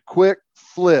such a quick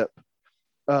flip.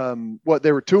 They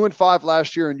were 2-5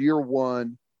 last year in year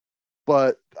one,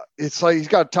 but it's like he's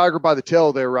got a tiger by the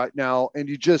tail there right now. And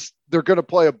they're going to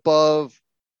play above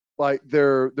like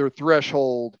their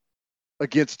threshold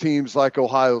against teams like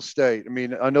Ohio State. I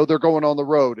mean, I know they're going on the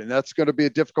road and that's going to be a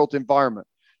difficult environment.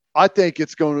 I think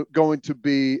it's going to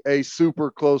be a super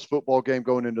close football game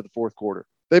going into the fourth quarter.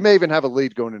 They may even have a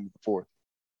lead going into the fourth.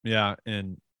 yeah.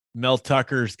 And Mel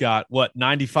Tucker's got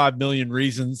 95 million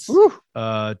reasons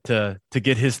to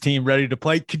get his team ready to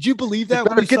play. Could you believe that? You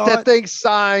better get that thing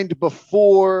signed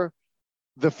before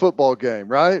the football game,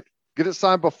 right? Get it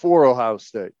signed before Ohio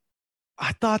State.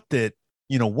 I thought that,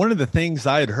 one of the things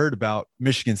I had heard about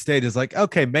Michigan State is like,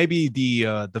 okay, maybe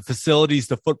the facilities,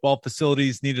 the football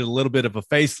facilities needed a little bit of a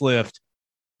facelift.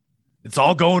 It's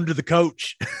all going to the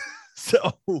coach.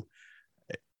 So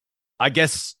I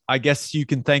guess you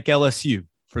can thank LSU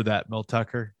for that, Mel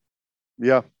Tucker.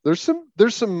 Yeah, there's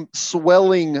some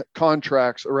swelling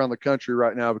contracts around the country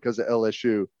right now because of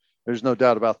LSU. There's no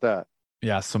doubt about that.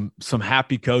 Yeah, some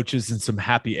happy coaches and some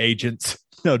happy agents,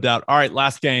 no doubt. All right,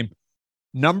 last game.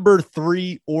 Number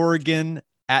 3, Oregon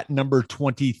at number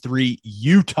 23,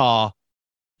 Utah.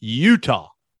 Utah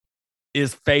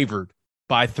is favored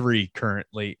by 3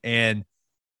 currently. And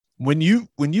when you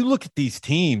look at these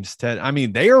teams, Ted, I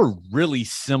mean, they are really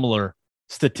similar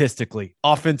statistically,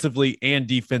 offensively and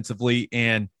defensively.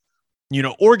 And,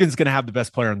 Oregon's going to have the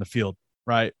best player on the field,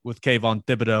 right, with Kayvon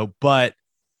Thibodeau. But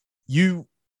you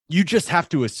just have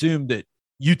to assume that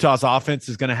Utah's offense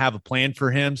is going to have a plan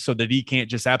for him so that he can't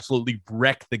just absolutely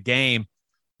wreck the game.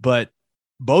 But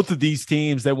both of these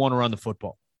teams, they want to run the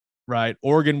football, right?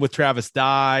 Oregon with Travis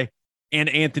Dye and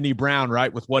Anthony Brown,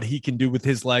 right, with what he can do with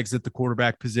his legs at the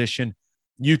quarterback position.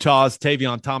 Utah's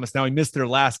Tavion Thomas. Now, he missed their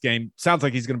last game. Sounds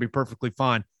like he's going to be perfectly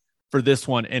fine for this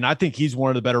one. And I think he's one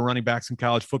of the better running backs in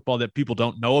college football that people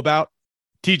don't know about.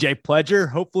 TJ Pledger,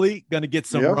 hopefully, going to get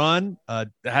some run. Had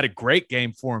a great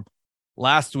game for him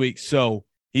last week. So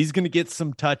he's going to get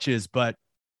some touches. But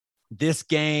this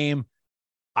game,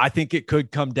 I think it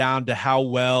could come down to how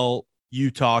well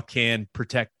Utah can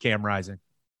protect Cam Rising,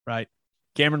 right?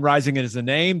 Cameron Rising is a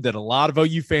name that a lot of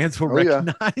OU fans will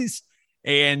recognize.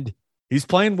 And he's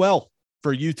playing well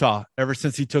for Utah ever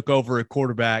since he took over at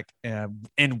quarterback.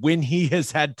 And when he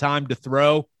has had time to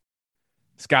throw,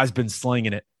 this guy's been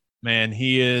slinging it, man.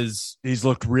 He's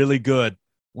looked really good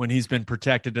when he's been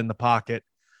protected in the pocket.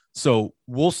 So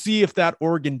we'll see if that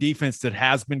Oregon defense that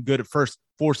has been good at first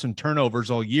forcing turnovers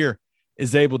all year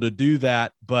is able to do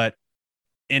that. But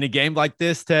in a game like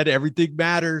this, Ted, everything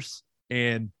matters.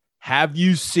 And have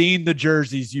you seen the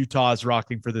jerseys Utah is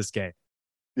rocking for this game?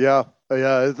 Yeah,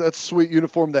 that's a sweet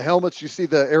uniform. The helmets, you see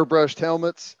the airbrushed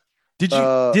helmets. Did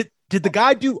the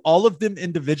guy do all of them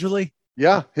individually?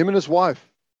 Yeah, him and his wife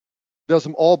does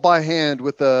them all by hand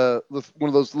with one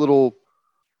of those little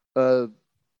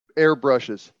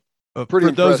airbrushes. Pretty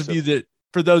impressive.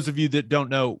 For those of you that don't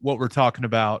know what we're talking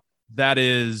about, that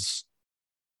is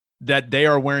that they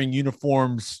are wearing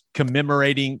uniforms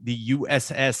commemorating the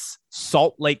USS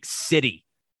Salt Lake City,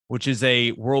 which is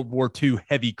a World War II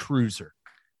heavy cruiser.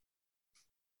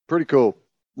 Pretty cool.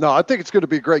 No, I think it's going to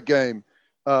be a great game.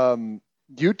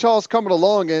 Utah's coming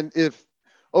along, and if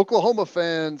Oklahoma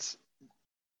fans,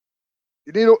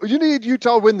 you need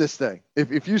Utah to win this thing.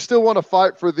 If you still want to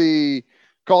fight for the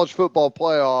college football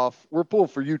playoff, we're pulling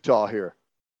for Utah here.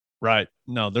 Right.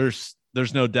 No, there's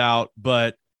no doubt.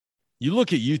 But you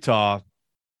look at Utah,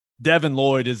 Devin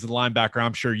Lloyd is the linebacker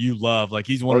I'm sure you love. Like,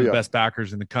 he's one of the best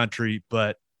backers in the country.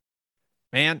 But,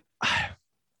 man,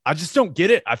 I just don't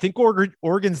get it. I think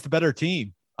Oregon's the better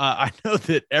team. I know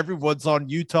that everyone's on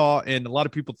Utah, and a lot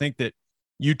of people think that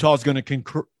Utah's going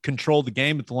to control the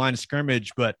game at the line of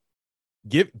scrimmage. But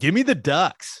give me the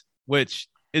Ducks, which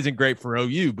isn't great for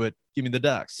OU, but give me the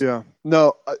Ducks. Yeah.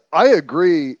 No, I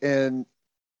agree. And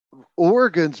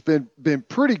Oregon's been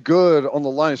pretty good on the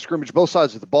line of scrimmage, both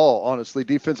sides of the ball, honestly.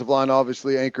 Defensive line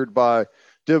obviously anchored by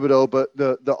Thibodeau, but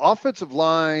the offensive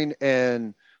line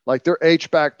and like their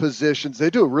H-back positions, they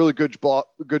do a really good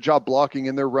job blocking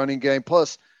in their running game.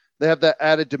 Plus, they have that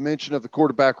added dimension of the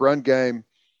quarterback run game.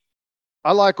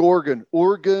 I like Oregon.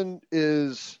 Oregon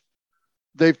is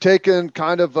they've taken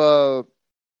kind of a,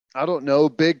 I don't know,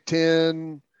 Big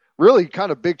Ten, really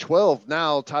kind of Big 12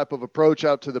 now type of approach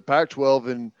out to the Pac-12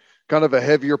 and kind of a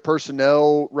heavier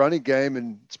personnel running game.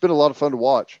 And it's been a lot of fun to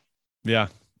watch. Yeah,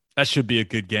 that should be a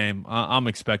good game. I'm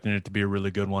expecting it to be a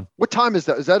really good one. What time is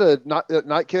that? Is that a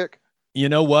night kick? You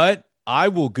know what? I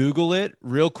will Google it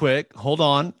real quick. Hold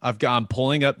on. I'm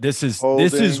pulling up. This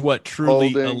is what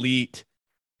truly elite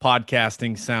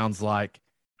podcasting sounds like.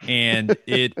 And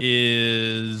it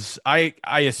is, I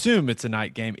assume it's a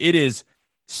night game. It is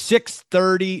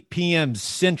 6:30 p.m.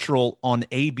 Central on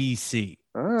ABC.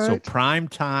 All right. So prime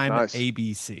time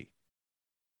ABC.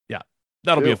 Yeah,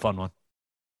 that'll be a fun one.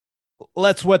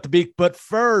 Let's wet the beak. But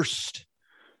first,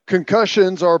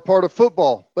 concussions are a part of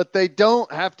football, but they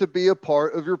don't have to be a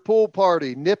part of your pool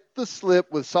party. Nip the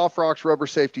slip with Soft Rock's rubber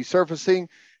safety surfacing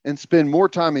and spend more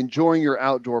time enjoying your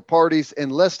outdoor parties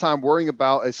and less time worrying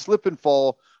about a slip and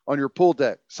fall on your pool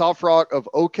deck. Soft Rock of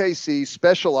OKC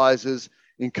specializes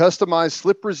in customized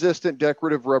slip-resistant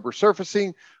decorative rubber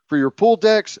surfacing for your pool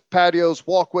decks, patios,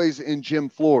 walkways, and gym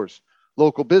floors.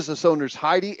 Local business owners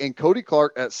Heidi and Cody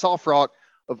Clark at Soft Rock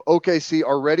of OKC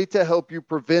are ready to help you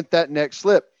prevent that next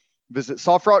slip. Visit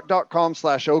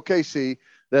softrock.com/OKC.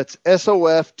 That's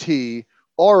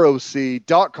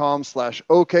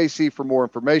SOFTROC.com/OKC for more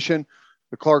information.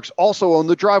 The Clarks also own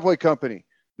the Driveway Company.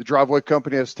 The Driveway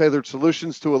Company has tailored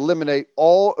solutions to eliminate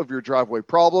all of your driveway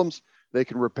problems. They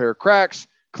can repair cracks,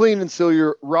 clean and seal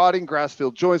your rotting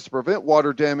grass-filled joints to prevent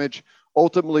water damage,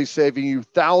 ultimately saving you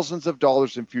thousands of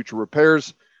dollars in future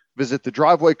repairs. Visit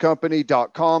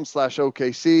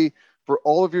thedrivewaycompany.com/OKC for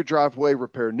all of your driveway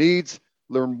repair needs.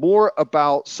 Learn more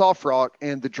about Soft Rock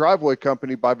and the Driveway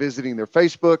Company by visiting their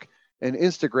Facebook and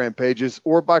Instagram pages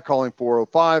or by calling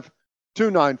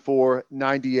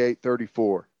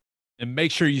 405-294-9834. And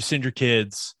make sure you send your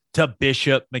kids to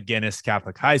Bishop McGinnis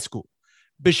Catholic High School.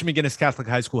 Bishop McGinnis Catholic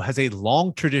High School has a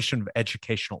long tradition of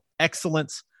educational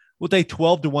excellence with a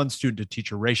 12-to-1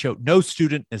 student-to-teacher ratio. No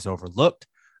student is overlooked.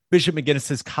 Bishop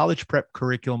McGinnis's college prep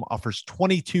curriculum offers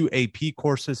 22 AP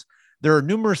courses. There are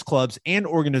numerous clubs and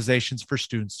organizations for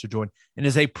students to join, and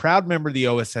as a proud member of the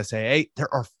OSSAA,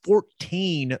 there are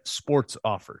 14 sports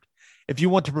offered. If you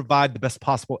want to provide the best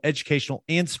possible educational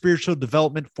and spiritual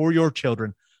development for your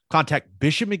children, contact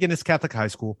Bishop McGinnis Catholic High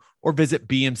School or visit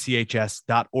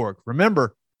bmchs.org.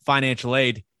 Remember, financial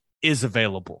aid is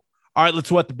available. All right,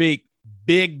 let's wet the beak.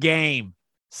 Big game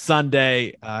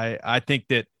Sunday. I think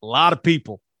that a lot of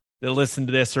people that listen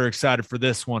to this are excited for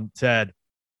this one, Ted.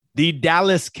 The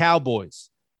Dallas Cowboys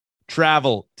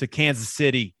travel to Kansas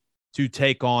City to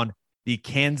take on the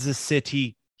Kansas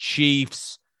City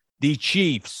Chiefs. The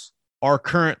Chiefs are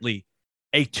currently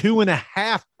a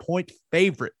 2.5-point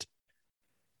favorite.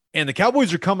 And the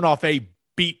Cowboys are coming off a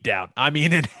beatdown. I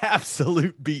mean, an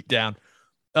absolute beatdown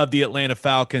of the Atlanta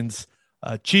Falcons.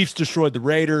 Chiefs destroyed the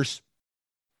Raiders.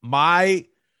 My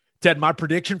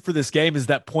prediction for this game is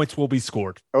that points will be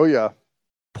scored. Oh, yeah.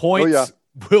 Points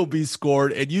will be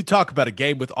scored. And you talk about a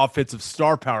game with offensive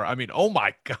star power. I mean, oh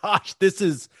my gosh, this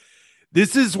is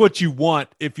what you want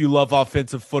if you love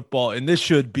offensive football. And this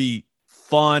should be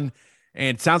fun.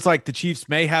 And it sounds like the Chiefs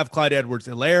may have Clyde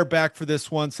Edwards-Helaire back for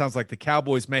this one. Sounds like the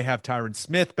Cowboys may have Tyron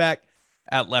Smith back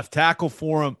at left tackle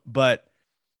for him. But,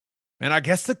 man, I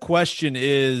guess the question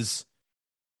is,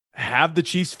 have the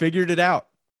Chiefs figured it out,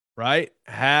 right?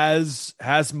 Has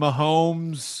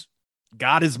Mahomes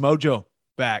got his mojo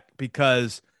back?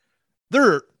 Because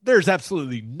there's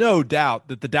absolutely no doubt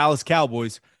that the Dallas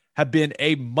Cowboys have been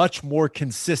a much more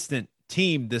consistent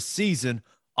team this season,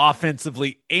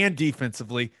 offensively and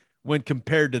defensively, when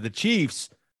compared to the Chiefs.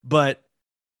 But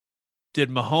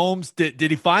did Mahomes, did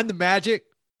he find the magic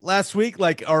last week?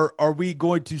 Like, are we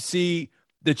going to see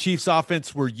the Chiefs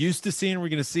offense we're used to seeing? We're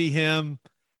going to see him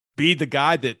be the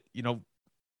guy that,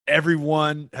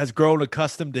 everyone has grown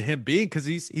accustomed to him being, because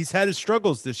he's had his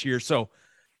struggles this year. So,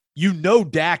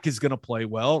 Dak is going to play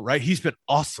well, right? He's been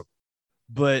awesome.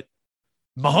 But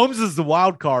Mahomes is the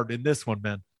wild card in this one,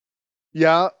 man.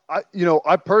 Yeah,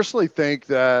 I personally think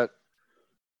that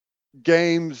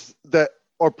games that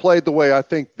are played the way I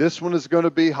think this one is going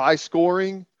to be, high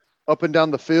scoring up and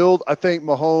down the field, I think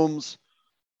Mahomes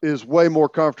is way more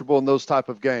comfortable in those type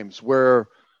of games where,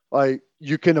 like,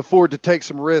 you can afford to take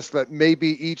some risk that maybe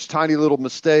each tiny little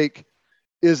mistake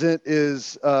isn't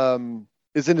as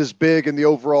big in the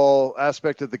overall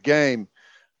aspect of the game.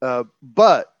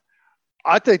 But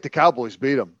I think the Cowboys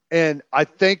beat them. And I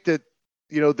think that,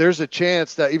 there's a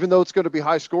chance that even though it's going to be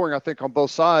high scoring, I think on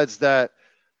both sides, that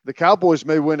the Cowboys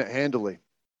may win it handily.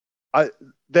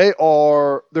 They're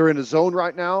in a zone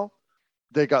right now.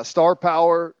 They got star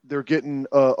power. They're getting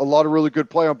a lot of really good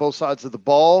play on both sides of the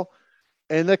ball.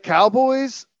 And the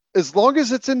Cowboys, as long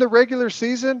as it's in the regular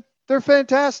season, they're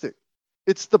fantastic.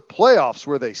 It's the playoffs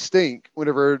where they stink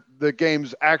whenever the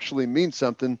games actually mean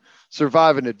something,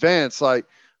 survive in advance. Like,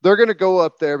 they're going to go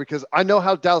up there because I know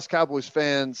how Dallas Cowboys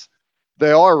fans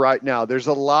they are right now. There's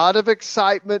a lot of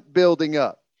excitement building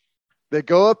up. They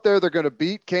go up there, they're going to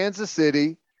beat Kansas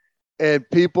City, and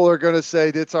people are going to say,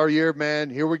 it's our year, man.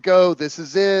 Here we go. This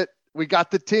is it. We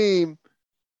got the team.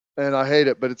 And I hate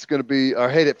it, but it's going to be,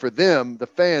 I hate it for them, the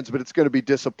fans, but it's going to be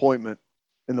disappointment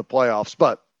in the playoffs.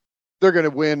 But they're going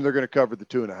to win. They're going to cover the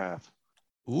 2.5.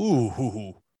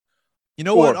 Ooh. You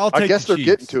know what? I guess they're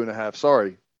getting 2.5.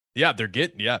 Sorry. Yeah, they're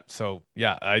getting, yeah. So,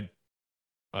 yeah,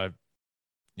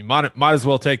 you might as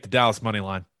well take the Dallas money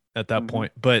line at that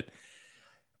point. But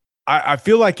I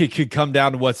feel like it could come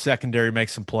down to what secondary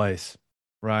makes some plays,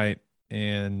 right?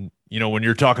 And, you know, when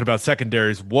you're talking about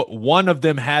secondaries, one of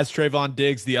them has Trayvon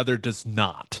Diggs, the other does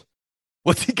not.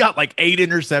 What's he got, like 8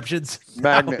 interceptions?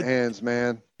 Magnet hands,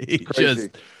 man.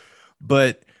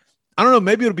 But I don't know,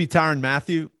 maybe it'll be Tyrann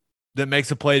Mathieu that makes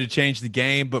a play to change the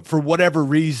game. But for whatever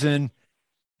reason,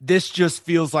 this just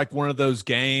feels like one of those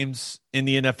games in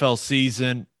the NFL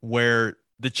season where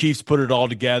the Chiefs put it all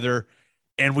together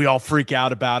and we all freak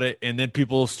out about it. And then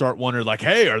people start wondering, like,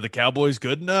 hey, are the Cowboys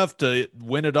good enough to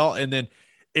win it all? And then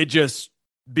it just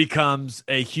becomes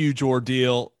a huge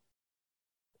ordeal.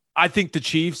 I think the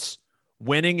Chiefs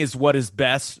winning is what is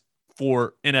best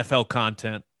for NFL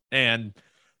content. And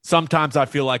sometimes I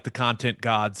feel like the content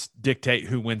gods dictate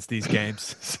who wins these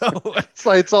games. So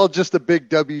it's all just a big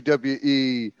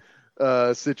WWE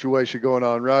situation going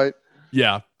on, right?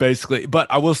 Yeah, basically. But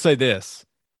I will say this,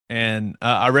 and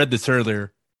I read this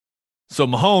earlier. So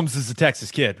Mahomes is a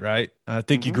Texas kid, right? I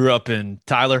think he grew up in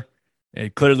Tyler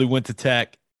and clearly went to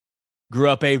Tech, grew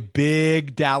up a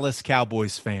big Dallas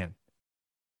Cowboys fan.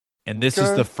 And this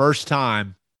is the first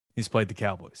time he's played the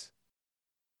Cowboys,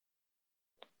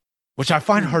 which I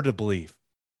find hard to believe.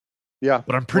 Yeah.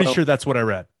 But I'm pretty sure that's what I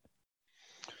read.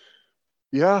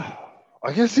 Yeah.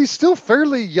 I guess he's still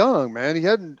fairly young, man. He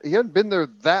hadn't been there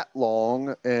that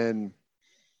long.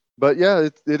 But yeah,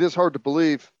 it is hard to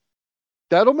believe.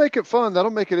 That'll make it fun.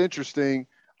 That'll make it interesting.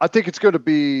 I think it's going to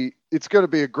be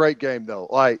a great game though.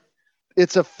 Like,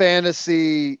 it's a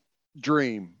fantasy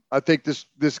dream. I think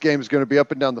this game is going to be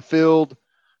up and down the field.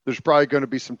 There's probably going to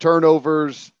be some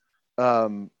turnovers.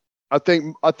 I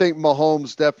think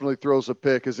Mahomes definitely throws a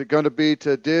pick. Is it going to be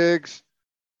to Diggs?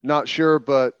 Not sure,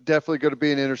 but definitely going to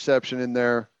be an interception in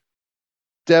there.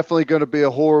 Definitely going to be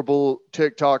a horrible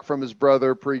TikTok from his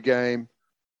brother pregame.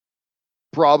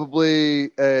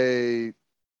 Probably a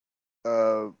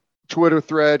Twitter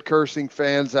thread cursing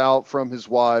fans out from his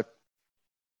wife.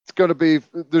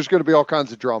 There's going to be all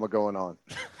kinds of drama going on.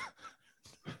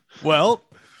 Well,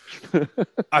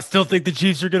 I still think the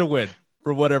Chiefs are going to win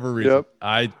for whatever reason.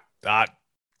 Yep.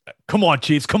 Come on,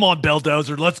 Chiefs. Come on,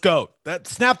 Belldozer. Let's go.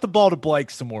 Snap the ball to Blake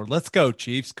some more. Let's go,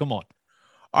 Chiefs. Come on.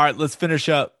 All right, let's finish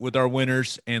up with our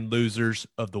winners and losers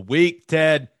of the week.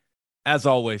 Ted, as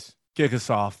always, kick us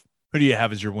off. Who do you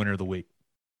have as your winner of the week?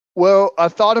 Well, I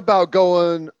thought about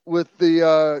going with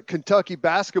the Kentucky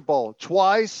basketball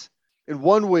twice in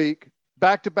 1 week,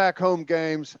 back-to-back home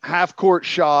games, half-court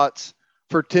shots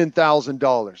for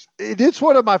 $10,000. It's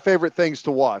one of my favorite things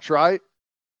to watch, right?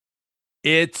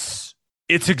 It's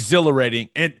exhilarating.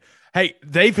 And hey,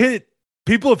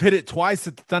 people have hit it twice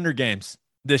at the Thunder games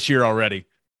this year already.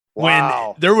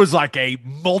 Wow. When there was like a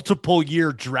multiple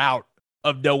year drought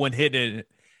of no one hitting it.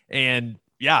 And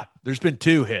yeah, there's been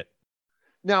 2 hit.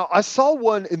 Now I saw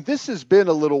one, and this has been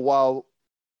a little while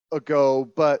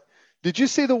ago, but did you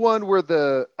see the one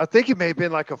where I think it may have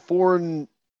been like a foreign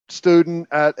student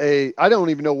at I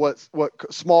don't even know what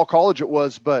small college it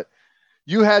was, but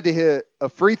you had to hit a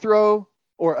free throw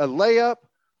or a layup,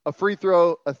 a free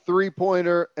throw, a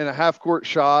 3-pointer, and a half-court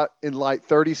shot in like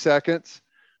 30 seconds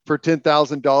for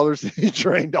 $10,000. He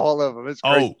trained all of them. It's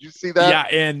crazy. Did you see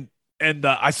that? Yeah, and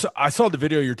I saw the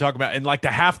video you're talking about, and like the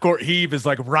half-court heave is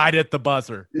like right at the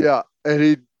buzzer. Yeah,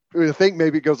 and I think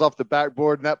maybe it goes off the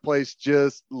backboard, and that place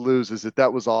just loses it.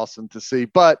 That was awesome to see.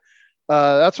 But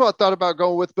that's what I thought about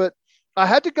going with. But I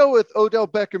had to go with Odell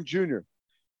Beckham Jr.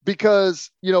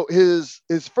 because, you know, his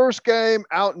first game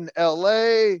out in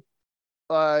L.A.,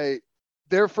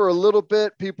 there for a little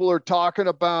bit, people are talking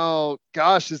about,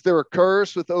 gosh, is there a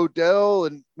curse with Odell?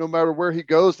 And no matter where he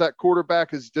goes, that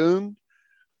quarterback is doomed.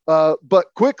 But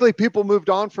quickly, people moved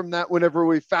on from that whenever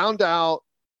we found out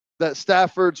that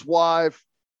Stafford's wife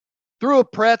threw a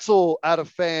pretzel at a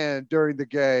fan during the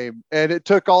game, and it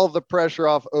took all of the pressure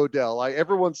off Odell. Like,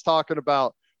 everyone's talking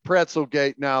about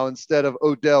Pretzelgate now instead of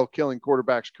Odell killing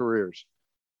quarterbacks' careers.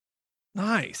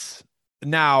 Nice.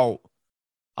 Now,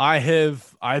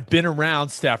 I've been around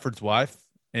Stafford's wife,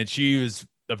 and she was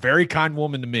a very kind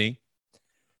woman to me.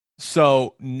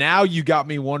 So now you got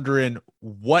me wondering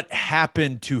what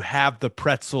happened to have the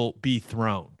pretzel be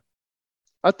thrown.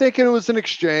 I think it was an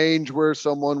exchange where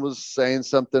someone was saying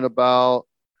something about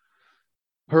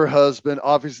her husband.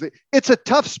 Obviously, it's a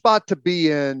tough spot to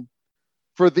be in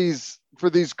for these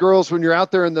girls when you're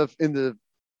out there in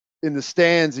the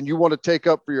stands and you want to take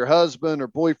up for your husband or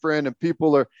boyfriend, and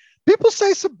people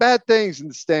say some bad things in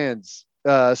the stands,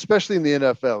 especially in the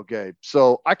NFL game.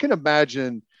 So I can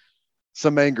imagine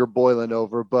some anger boiling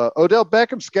over, but Odell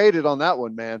Beckham skated on that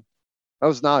one, man. That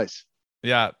was nice.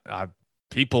 Yeah.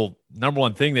 People, number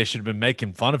one thing they should have been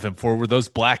making fun of him for were those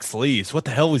black sleeves. What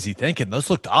the hell was he thinking? Those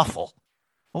looked awful.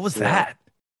 What was that?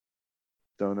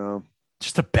 Don't know.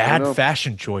 Just a bad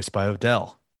fashion choice by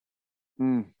Odell.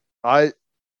 I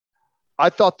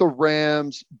thought the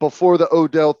Rams, before the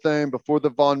Odell thing, before the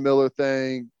Von Miller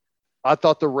thing, I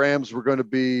thought the Rams were going to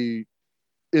be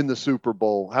in the Super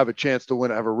Bowl, have a chance to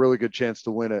win it, have a really good chance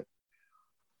to win it.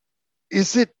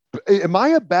 Am I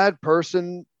a bad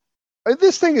person?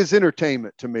 This thing is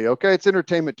entertainment to me. Okay. It's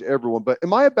entertainment to everyone, but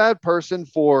am I a bad person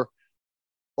for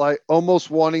like almost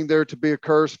wanting there to be a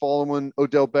curse following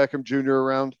Odell Beckham Jr.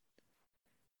 around?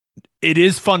 It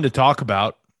is fun to talk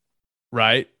about,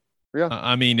 right? Yeah.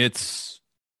 I mean, it's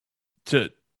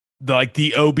like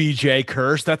the OBJ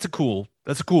curse. That's a cool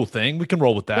thing. We can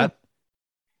roll with that.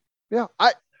 Yeah.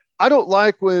 I don't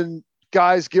like when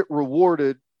guys get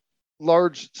rewarded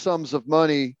large sums of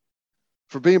money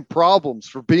for being problems,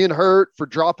 for being hurt, for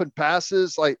dropping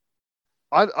passes. Like,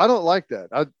 I don't like that.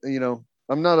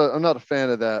 I'm not a fan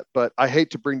of that, but I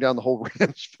hate to bring down the whole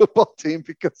Rams football team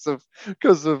because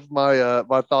of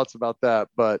my thoughts about that.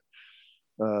 But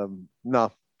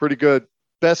no, pretty good.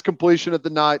 Best completion of the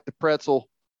night, the pretzel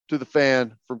to the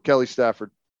fan from Kelly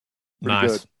Stafford. Pretty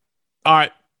nice. Good. All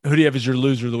right. Who do you have as your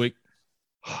loser of the week?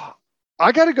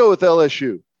 I got to go with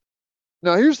LSU.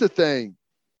 Now, here's the thing.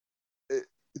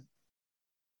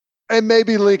 And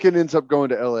maybe Lincoln ends up going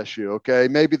to LSU. Okay.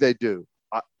 Maybe they do.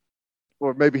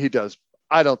 Or maybe he does.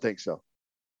 I don't think so.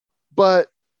 But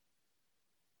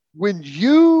when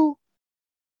you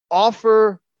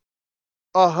offer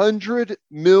 $100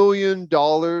 million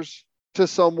to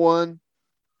someone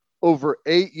over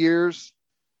 8 years,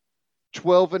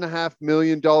 $12.5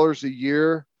 million a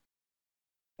year,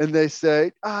 and they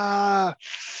say,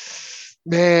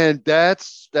 man,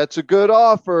 that's a good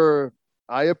offer.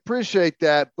 I appreciate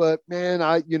that, but man,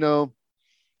 I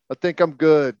think I'm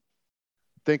good.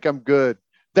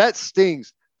 That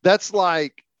stings. That's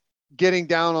like getting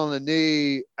down on the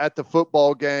knee at the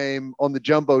football game on the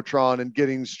Jumbotron and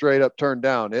getting straight up turned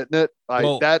down, isn't it? Like,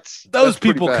 well, that's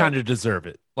people kind of deserve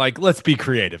it. Like, let's be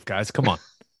creative, guys. Come on.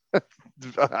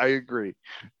 I agree.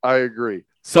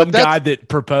 Some guy that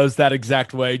proposed that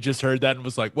exact way just heard that and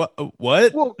was like, what?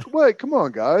 Well, wait, come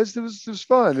on, guys. It was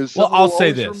fun. I'll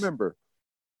say this. Remember.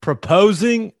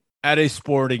 Proposing at a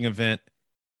sporting event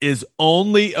is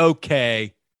only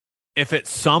okay if at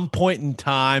some point in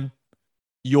time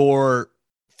your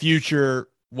future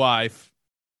wife,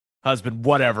 husband,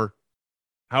 whatever,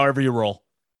 however you roll,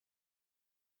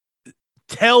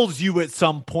 tells you at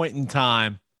some point in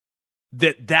time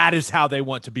that is how they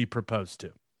want to be proposed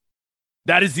to.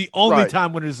 That is the only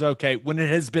time when it is okay, when it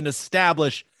has been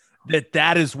established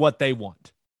that is what they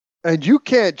want. And you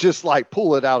can't just like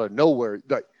pull it out of nowhere.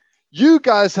 Like, you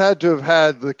guys had to have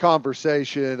had the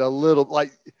conversation a little,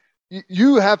 like,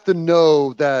 you have to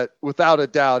know that without a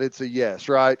doubt it's a yes,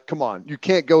 right? Come on. You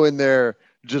can't go in there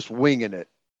just winging it.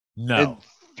 No. And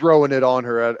throwing it on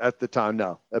her at the time.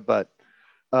 No. But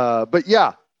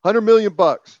yeah, $100 million.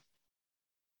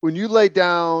 When you lay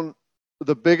down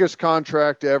the biggest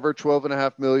contract ever,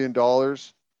 $12.5 million,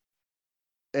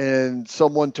 and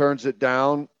someone turns it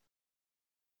down,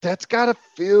 that's got to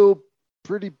feel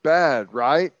pretty bad,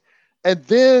 right? And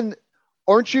then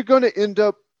aren't you going to end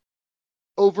up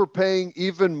overpaying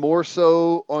even more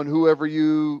so on whoever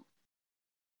you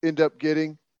end up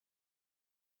getting?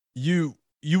 You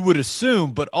would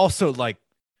assume, but also like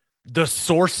the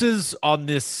sources on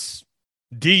this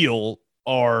deal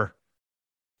are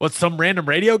some random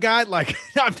radio guy? Like,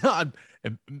 I'm not,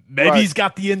 maybe he's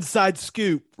got the inside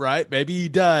scoop, right? Maybe he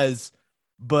does,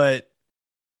 but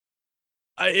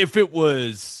if it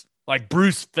was like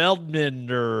Bruce Feldman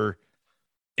or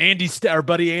our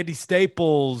buddy Andy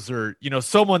Staples, or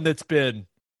someone that's been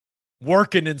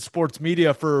working in sports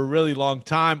media for a really long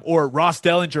time, or Ross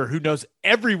Dellinger, who knows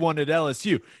everyone at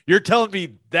LSU, you're telling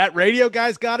me that radio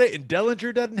guy's got it and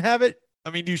Dellinger doesn't have it? I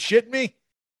mean, you shit me?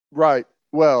 Right.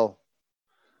 Well,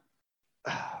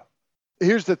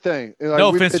 here's the thing. Like, no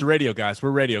offense to radio guys.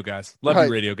 We're radio guys. Love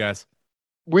you, radio guys.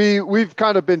 We've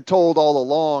kind of been told all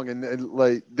along, and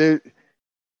like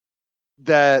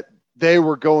that they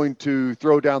were going to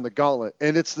throw down the gauntlet,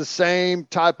 and it's the same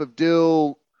type of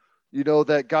deal,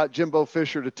 that got Jimbo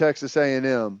Fisher to Texas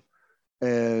A&M,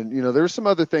 and there's some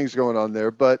other things going on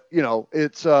there, but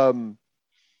it's I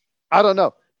don't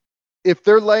know if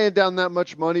they're laying down that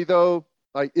much money though.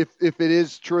 Like if it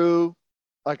is true,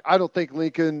 like I don't think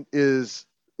Lincoln is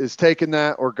taking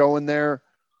that or going there.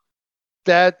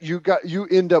 That you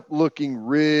end up looking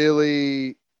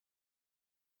really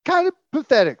kind of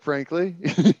pathetic, frankly.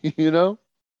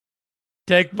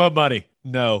 Take my money.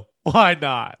 No, why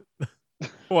not?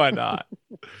 Why not?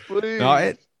 Please.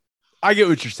 No, I get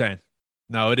what you're saying.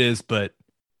 No, it is, but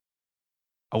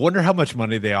I wonder how much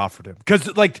money they offered him. Because,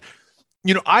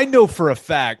 I know for a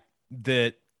fact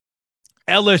that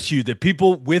LSU, the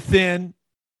people within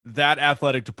that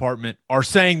athletic department are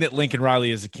saying that Lincoln Riley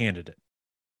is a candidate.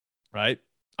 Right?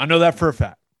 I know that for a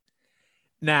fact.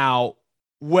 Now,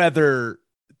 whether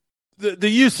the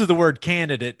use of the word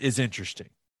candidate is interesting,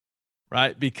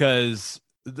 right? Because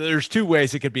there's two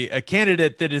ways it could be: a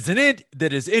candidate that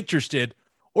is interested,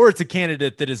 or it's a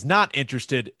candidate that is not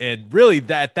interested. And really,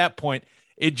 at that point,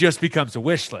 it just becomes a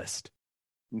wish list.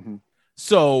 Mm-hmm.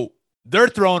 So they're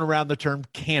throwing around the term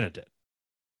candidate.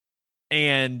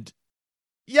 And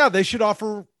yeah, they should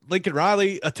offer Lincoln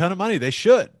Riley a ton of money. They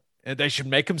should. And they should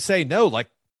make him say no. Like,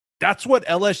 that's what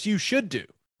LSU should do.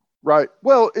 Right.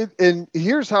 Well, and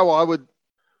here's how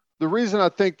the reason I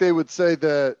think they would say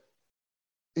that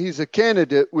he's a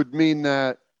candidate would mean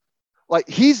that, like,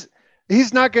 he's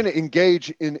not going to engage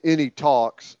in any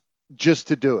talks just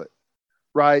to do it.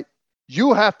 Right.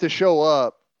 You have to show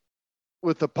up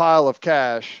with a pile of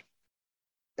cash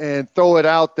and throw it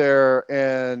out there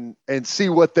and see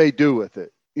what they do with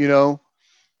it,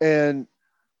 and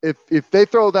if they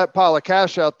throw that pile of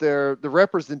cash out there, the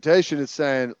representation is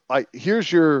saying, like,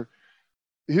 here's your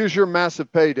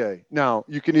massive payday. Now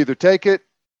you can either take it,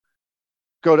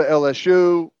 go to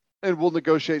LSU, and we'll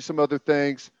negotiate some other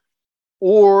things,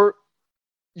 or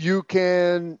you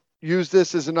can use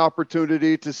this as an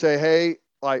opportunity to say, hey,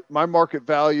 like, my market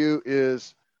value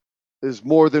is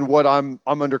more than what I'm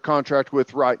under contract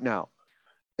with right now.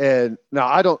 And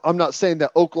now I'm not saying that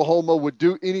Oklahoma would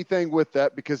do anything with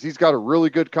that, because he's got a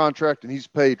really good contract and he's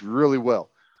paid really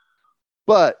well.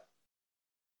 But,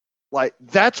 like,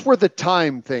 that's where the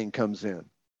time thing comes in.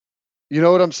 You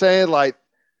know what I'm saying? Like,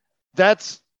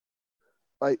 that's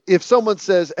like, if someone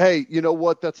says, hey, you know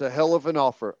what, that's a hell of an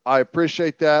offer. I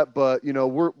appreciate that, but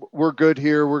we're good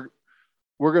here. We're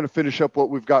going to finish up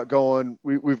what we've got going.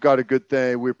 We've got a good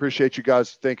thing. We appreciate you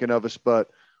guys thinking of us, but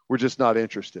we're just not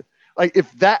interested. Like,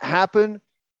 if that happened,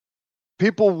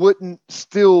 people wouldn't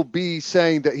still be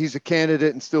saying that he's a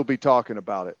candidate and still be talking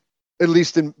about it. At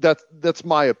least that's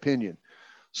my opinion.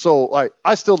 So, like,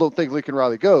 I still don't think Lincoln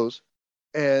Riley goes.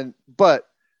 But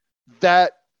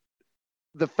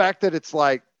the fact that it's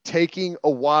like taking a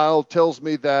while tells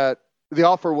me that the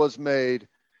offer was made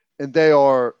and they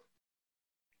are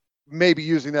maybe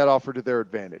using that offer to their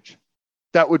advantage.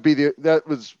 That would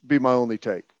be my only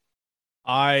take.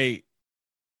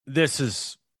 This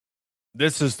is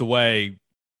the way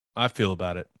I feel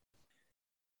about it.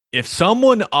 If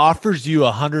someone offers you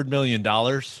 $100 million,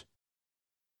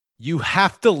 you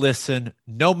have to listen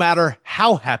no matter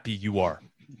how happy you are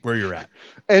where you're at.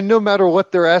 And no matter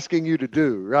what they're asking you to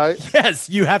do, right? Yes,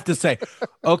 you have to say,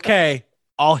 okay,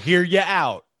 I'll hear you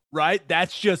out, right?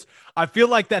 That's just, I feel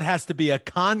like that has to be a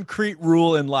concrete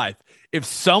rule in life. If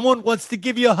someone wants to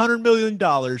give you $100 million,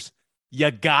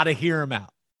 you got to hear them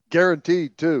out.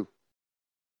 Guaranteed, too.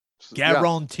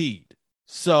 Guaranteed. Yeah.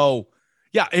 So,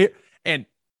 yeah. And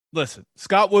listen,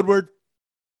 Scott Woodward,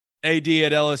 AD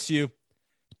at LSU,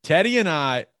 Teddy and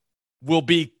I will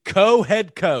be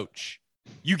co-head coach.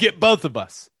 You get both of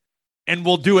us, and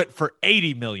we'll do it for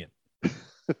 $80 million.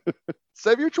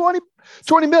 Save your 20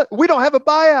 million. We don't have a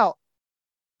buyout.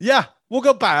 Yeah, we'll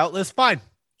go buyout. That's fine.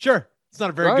 Sure. It's not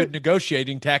a very good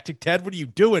negotiating tactic, Ted. What are you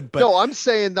doing? But no, I'm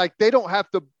saying, like, they don't have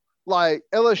to, like,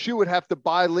 LSU would have to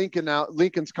buy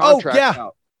Lincoln's contract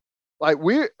out. Like,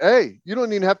 you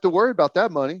don't even have to worry about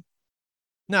that money.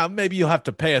 Now, maybe you'll have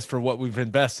to pay us for what we've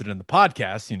invested in the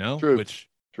podcast, which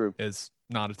is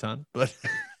not a ton, but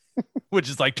which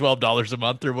is like $12 a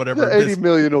month or whatever. $80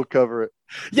 million will cover it.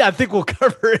 Yeah, I think we'll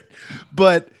cover it.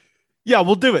 But yeah,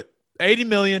 we'll do it. $80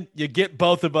 million. You get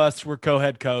both of us. We're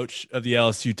co-head coach of the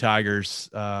LSU Tigers.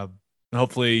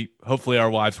 Hopefully our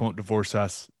wives won't divorce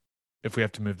us if we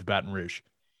have to move to Baton Rouge.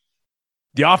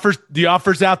 The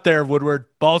offers out there, Woodward.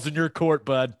 Ball's in your court,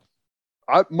 bud.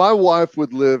 My wife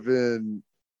would live in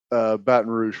Baton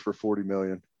Rouge for $40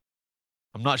 million.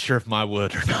 I'm not sure if my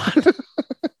would or not.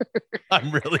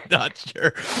 I'm really not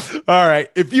sure. All right.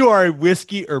 If you are a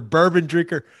whiskey or bourbon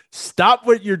drinker, stop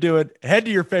what you're doing, head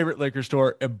to your favorite liquor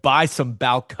store and buy some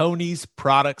Balcones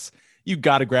products. You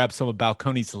got to grab some of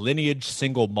Balcones Lineage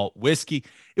single malt whiskey.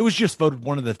 It was just voted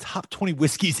one of the top 20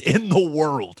 whiskeys in the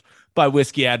world by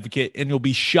Whiskey Advocate, and you'll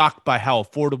be shocked by how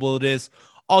affordable it is.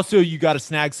 Also, you got to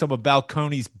snag some of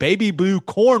Balcones Baby Blue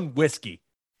Corn whiskey.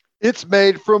 It's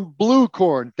made from blue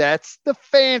corn. That's the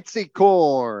fancy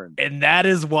corn. And that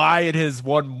is why it has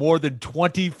won more than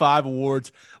 25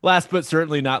 awards. Last but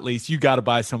certainly not least, you got to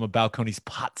buy some of Balcones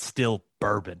Pot Still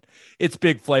Bourbon. Its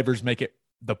big flavors make it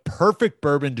the perfect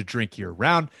bourbon to drink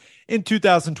year-round. In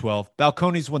 2012,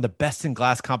 Balcones won the Best in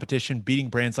Glass competition, beating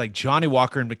brands like Johnnie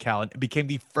Walker and Macallan, and became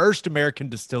the first American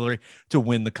distillery to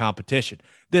win the competition.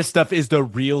 This stuff is the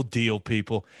real deal,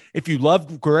 people. If you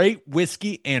love great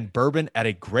whiskey and bourbon at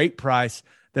a great price,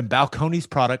 then Balcones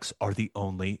products are the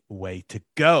only way to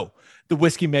go. The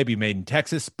whiskey may be made in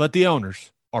Texas, but the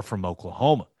owners are from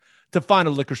Oklahoma. To find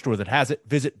a liquor store that has it,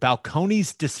 visit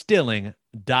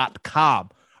balconesdistilling.com.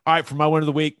 All right, for my win of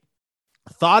the week,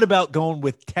 thought about going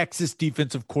with Texas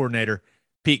defensive coordinator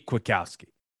Pete Kwiatkowski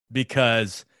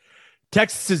because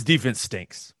Texas's defense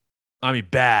stinks. I mean,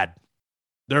 bad.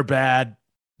 They're bad.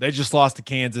 They just lost to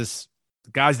Kansas. The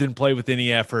guys didn't play with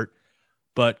any effort.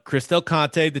 But Chris Del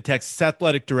Conte, the Texas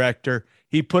athletic director,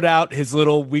 he put out his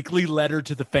little weekly letter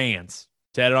to the fans.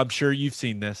 Ted, I'm sure you've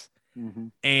seen this. Mm-hmm.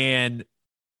 And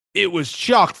it was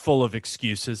chock full of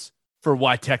excuses for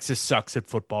why Texas sucks at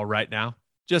football right now.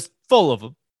 Just full of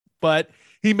them. But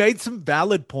he made some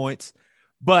valid points.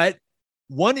 But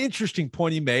one interesting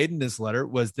point he made in his letter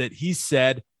was that he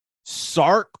said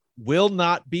Sark will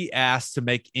not be asked to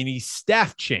make any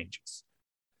staff changes.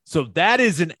 So that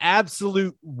is an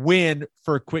absolute win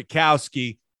for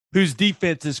Kwiatkowski, whose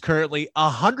defense is currently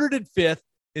 105th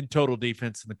in total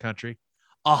defense in the country,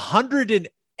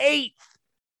 108th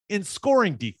in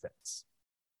scoring defense.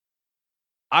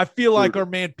 I feel like our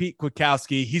man Pete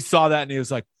Kwiatkowski, he saw that and he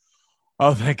was like,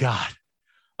 oh, thank God.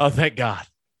 Oh, thank God.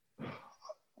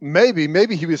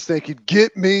 Maybe he was thinking,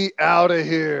 get me out of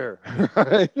here.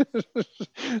 Right.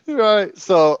 Right.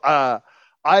 So I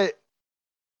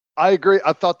agree.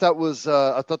 I thought that was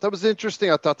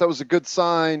interesting. I thought that was a good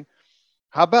sign.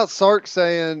 How about Sark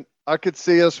saying I could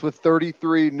see us with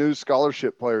 33 new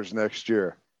scholarship players next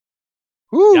year?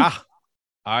 Woo. Yeah.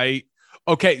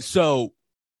 Okay. So,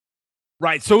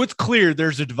 right. So it's clear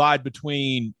there's a divide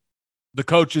between the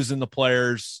coaches and the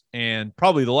players, and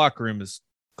probably the locker room is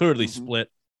clearly split.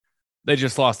 They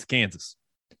just lost to Kansas.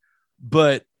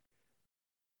 But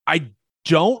I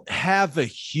don't have a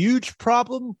huge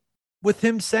problem with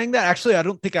him saying that. Actually, I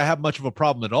don't think I have much of a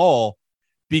problem at all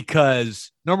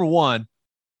because, number one,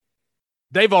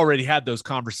 they've already had those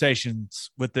conversations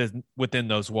within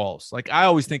those walls. Like, I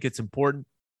always think it's important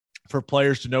for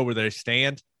players to know where they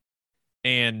stand.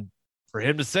 And for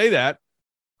him to say that,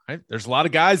 right, there's a lot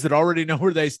of guys that already know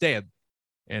where they stand.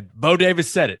 And Bo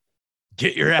Davis said it.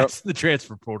 Get your ass in the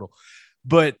transfer portal.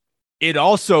 But it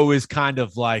also is kind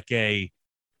of like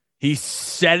he's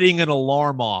setting an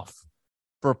alarm off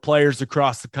for players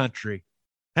across the country.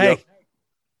 Hey,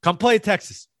 come play at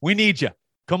Texas. We need you.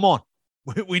 Come on.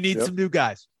 We need some new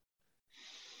guys.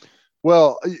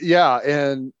 Well, yeah.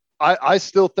 And I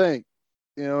still think,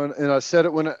 and I said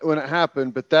it when it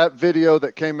happened, but that video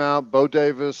that came out, Bo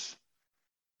Davis,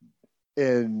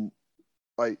 and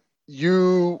like,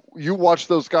 you watch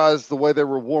those guys, the way they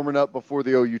were warming up before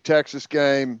the OU Texas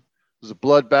game. It was a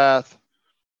bloodbath.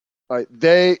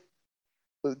 Right.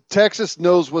 Texas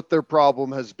knows what their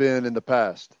problem has been in the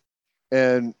past.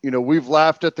 And, we've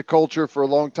laughed at the culture for a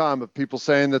long time of people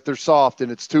saying that they're soft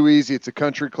and it's too easy. It's a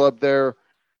country club there.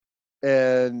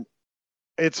 And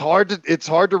it's hard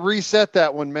to reset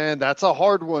that one, man. That's a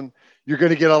hard one. You're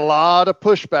going to get a lot of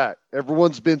pushback.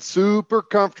 Everyone's been super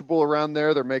comfortable around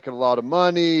there. They're making a lot of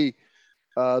money.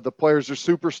 The players are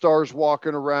superstars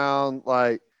walking around.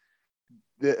 Like,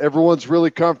 everyone's really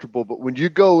comfortable. But when you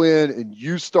go in and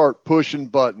you start pushing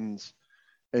buttons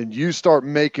and you start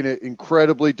making it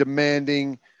incredibly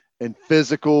demanding and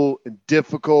physical and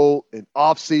difficult, and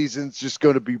off season's just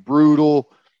going to be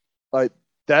brutal, like,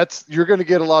 you're going to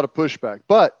get a lot of pushback.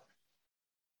 But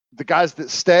the guys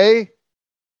that stay,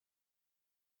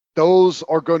 those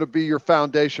are going to be your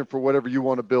foundation for whatever you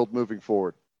want to build moving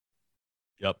forward.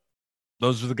 Yep.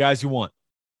 Those are the guys you want.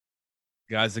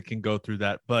 Guys that can go through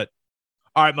that. But,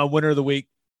 all right, my winner of the week,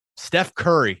 Steph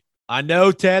Curry. I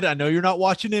know, Ted, you're not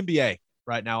watching NBA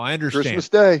right now. I understand. Christmas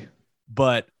Day.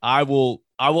 But I will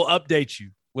update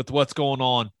you with what's going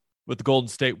on with the Golden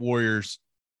State Warriors.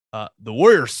 The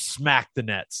Warriors smacked the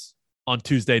Nets on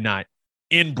Tuesday night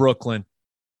in Brooklyn.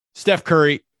 Steph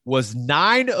Curry was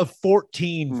 9 of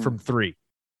 14 from 3.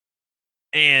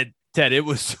 And Ted, it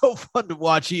was so fun to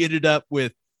watch. He ended up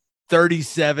with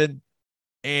 37.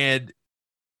 And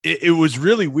it was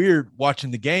really weird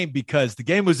watching the game because the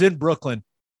game was in Brooklyn,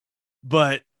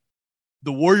 but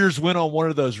the Warriors went on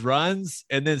one of those runs,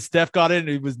 and then Steph got in and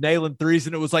he was nailing threes,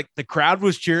 and it was like the crowd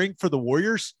was cheering for the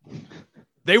Warriors.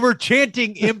 They were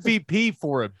chanting MVP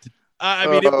for him. I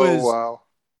mean, it was wow.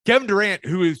 Kevin Durant,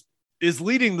 who is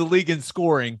leading the league in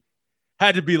scoring,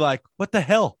 had to be like, "What the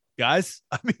hell, guys?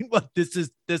 I mean, what this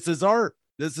is our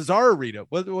arena.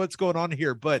 What's going on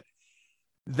here?" But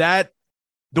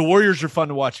the Warriors are fun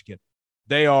to watch again.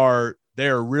 They are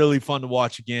really fun to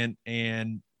watch again,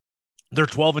 and they're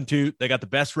 12-2. They got the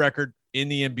best record in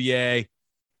the NBA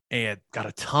and got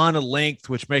a ton of length,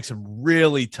 which makes them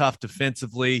really tough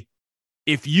defensively.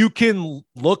 If you can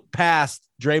look past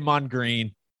Draymond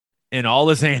Green and all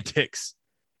his antics,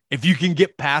 if you can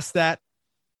get past that,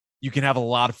 you can have a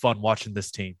lot of fun watching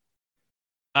this team.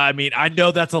 I mean, I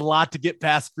know that's a lot to get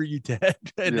past for you, Ted,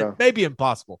 and it may be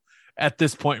impossible at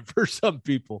this point for some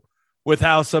people with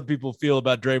how some people feel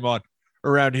about Draymond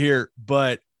around here,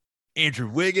 but Andrew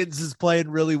Wiggins is playing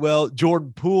really well.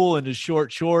 Jordan Poole in his short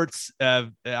shorts.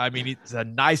 I mean, it's a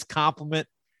nice compliment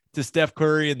to Steph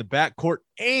Curry in the backcourt.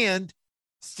 And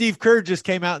Steve Kerr just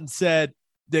came out and said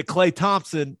that Klay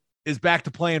Thompson is back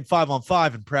to playing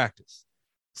 5-on-5 in practice.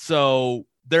 So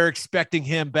they're expecting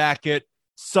him back at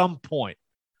some point.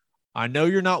 I know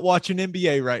you're not watching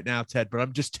NBA right now, Ted, but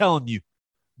I'm just telling you,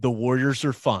 the Warriors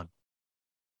are fun.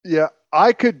 Yeah,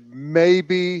 I could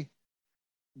maybe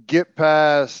get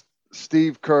past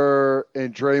Steve Kerr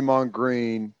and Draymond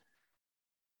Green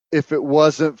if it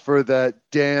wasn't for that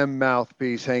damn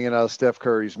mouthpiece hanging out of Steph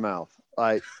Curry's mouth.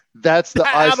 That's the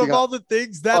out icing of all the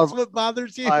things, that's what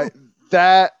bothers you.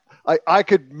 I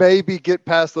could maybe get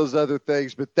past those other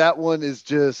things, but that one is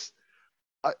just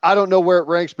I don't know where it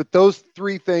ranks, but those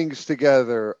three things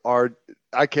together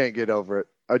I can't get over it.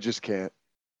 I just can't.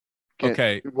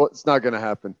 Okay. It's not going to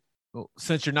happen. Well,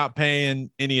 since you're not paying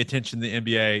any attention to the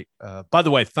NBA, by the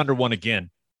way, Thunder won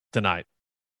again tonight,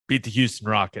 beat the Houston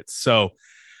Rockets. So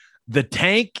the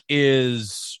tank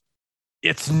it's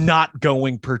not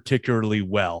going particularly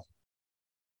well.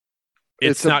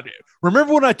 It's not.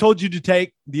 Remember when I told you to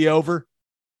take the over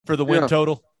for the win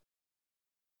total?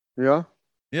 Yeah.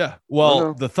 Yeah.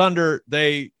 Well, the Thunder,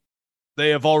 they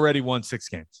have already won 6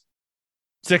 games,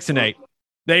 6 and 8.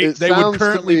 They would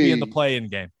currently be in the play-in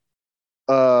game.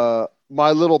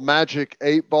 My little magic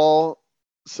 8 ball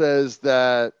says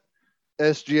that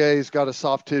SGA's got a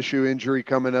soft tissue injury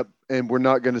coming up, and we're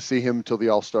not going to see him until the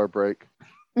All-Star break.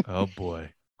 Oh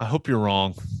boy, I hope you're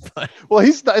wrong. Well,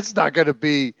 it's not going to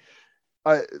be.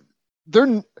 Are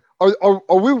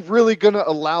we really going to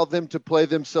allow them to play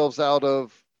themselves out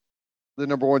of the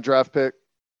number 1 draft pick?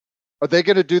 Are they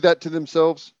going to do that to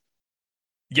themselves?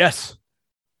 Yes.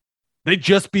 They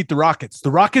just beat the Rockets. The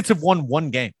Rockets have won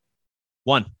 1 game.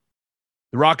 1.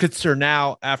 The Rockets are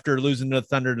now, after losing to the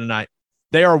Thunder tonight,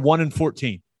 they are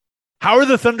 1-14. How are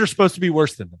the Thunder supposed to be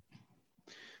worse than them?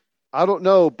 I don't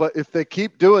know, but if they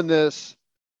keep doing this,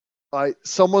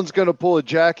 someone's going to pull a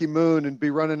Jackie Moon and be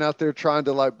running out there trying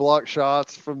to block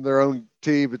shots from their own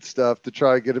team and stuff to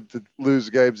try to get them to lose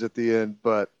games at the end.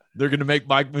 But they're going to make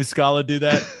Mike Muscala do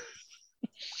that.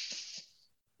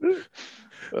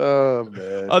 Oh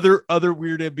man! Other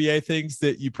weird NBA things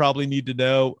that you probably need to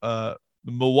know: the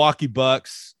Milwaukee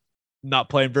Bucks not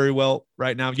playing very well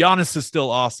right now. Giannis is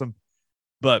still awesome,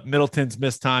 but Middleton's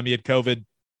missed time. He had COVID.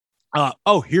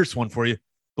 Here's one for you: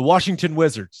 the Washington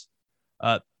Wizards.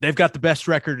 They've got the best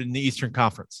record in the Eastern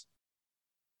Conference,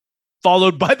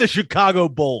 followed by the Chicago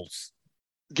Bulls.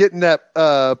 Getting that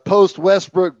post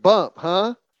Westbrook bump,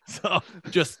 huh? So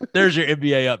there's your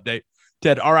NBA update,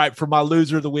 Ted. All right, for my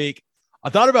loser of the week, I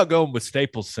thought about going with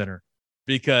Staples Center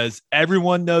because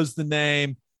everyone knows the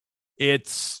name.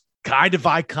 It's kind of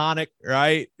iconic,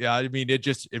 right? Yeah, I mean, it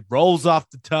rolls off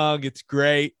the tongue. It's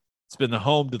great. It's been the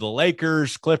home to the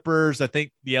Lakers, Clippers. I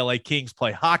think the LA Kings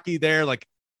play hockey there. Like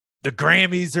the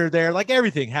Grammys are there. Like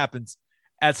everything happens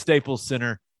at Staples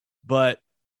Center, but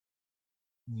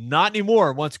not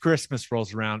anymore once Christmas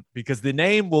rolls around because the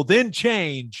name will then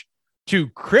change to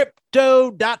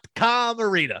Crypto.com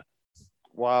Arena.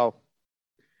 Wow.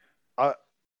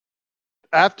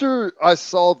 After I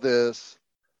saw this,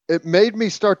 it made me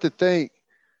start to think,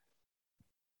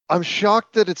 I'm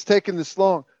shocked that it's taken this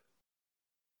long.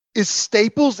 Is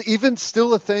Staples even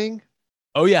still a thing?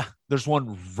 Oh, yeah. There's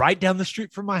one right down the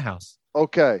street from my house.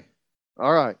 Okay.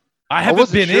 All right. I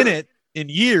haven't been in it in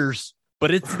years,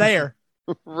 but it's there.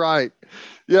 Right.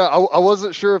 Yeah. I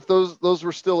wasn't sure if those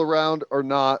were still around or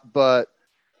not, but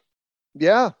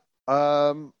yeah.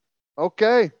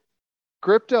 Okay.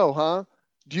 Crypto, huh?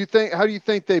 How do you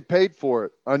think they paid for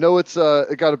it? I know it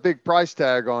got a big price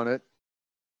tag on it.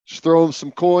 Just throw them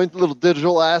some coins, little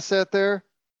digital asset there.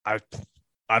 I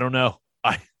don't know.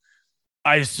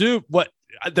 I assume what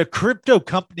the crypto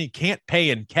company can't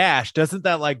pay in cash. Doesn't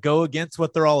that like go against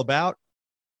what they're all about?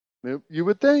 You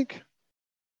would think.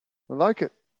 I like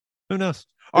it. Who knows?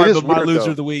 All right, but my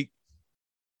loser of the week,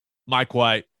 Mike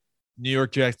White, New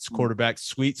York Jets quarterback.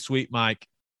 Sweet Mike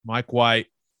White.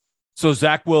 So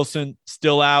Zach Wilson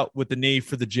still out with the knee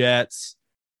for the Jets.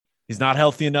 He's not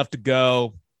healthy enough to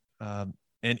go.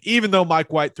 And even though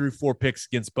Mike White threw 4 picks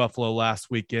against Buffalo last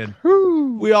weekend,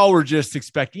 we all were just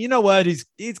expecting, you know what?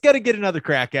 He's got to get another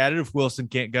crack at it if Wilson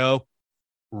can't go.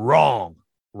 Wrong.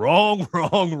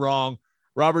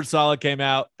 Robert Saleh came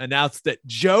out, announced that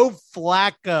Joe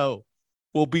Flacco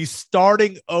will be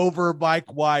starting over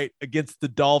Mike White against the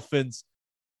Dolphins.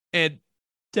 And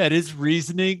that his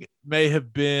reasoning may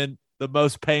have been the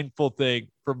most painful thing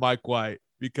for Mike White,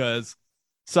 because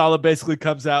Saleh basically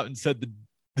comes out and said the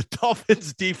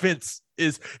Dolphins defense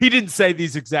he didn't say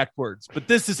these exact words, but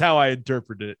this is how I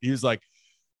interpreted it. He was like,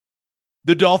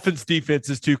 the Dolphins defense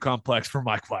is too complex for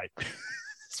Mike White.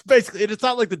 It's basically, it's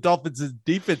not like the Dolphins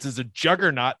defense is a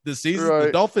juggernaut this season. Right.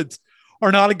 The Dolphins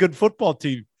are not a good football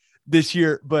team this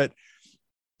year, but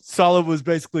Saleh was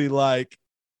basically like,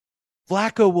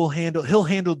 Flacco he'll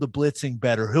handle the blitzing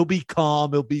better. He'll be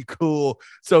calm. He'll be cool.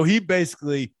 So he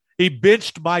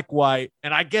benched Mike White,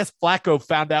 and I guess Flacco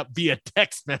found out via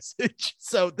text message.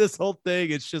 So this whole thing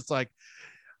is just like,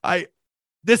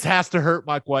 this has to hurt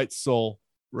Mike White's soul,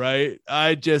 right?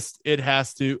 It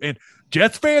has to. And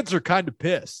Jets fans are kind of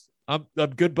pissed. I'm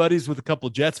good buddies with a couple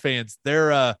of Jets fans.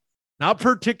 They're not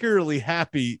particularly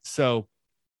happy. So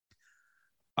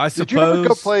I suppose. Did you ever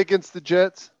go play against the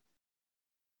Jets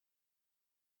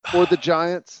or the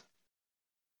Giants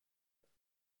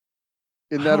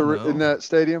in that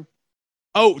stadium?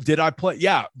 Oh, did I play?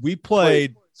 Yeah, we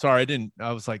played. Sorry, I didn't.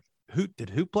 I was like, who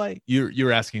play? You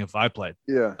were asking if I played.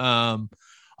 Yeah.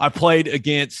 I played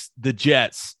against the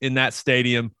Jets in that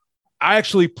stadium. I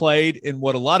actually played in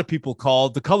what a lot of people call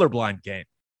the colorblind game.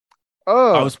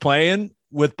 Oh. I was playing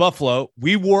with Buffalo.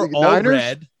 We wore all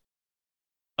red.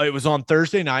 It was on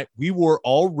Thursday night. We wore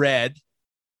all red,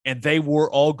 and they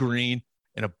wore all green.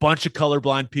 And a bunch of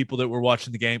colorblind people that were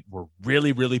watching the game were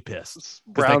really, really pissed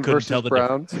because they couldn't tell the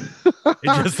difference.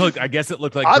 It just looked. I guess it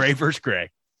looked like gray versus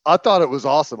gray. I thought it was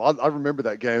awesome. I remember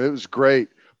that game. It was great.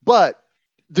 But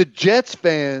the Jets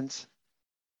fans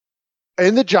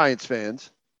and the Giants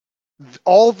fans,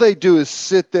 all they do is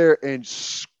sit there and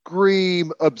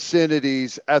scream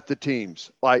obscenities at the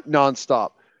teams like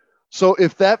nonstop. So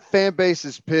if that fan base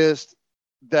is pissed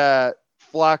that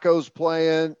Flacco's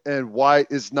playing and White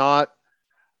is not,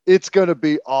 it's going to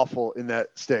be awful in that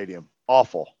stadium.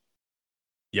 Awful.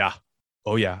 Yeah.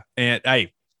 Oh, yeah. And,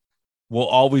 hey, we'll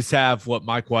always have what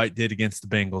Mike White did against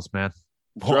the Bengals, man.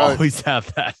 We'll always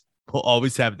have that. We'll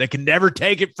always have it. They can never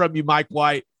take it from you, Mike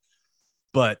White.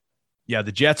 But, yeah,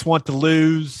 the Jets want to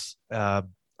lose. I'm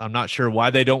not sure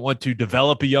why they don't want to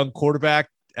develop a young quarterback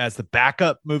as the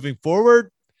backup moving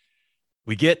forward.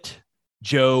 We get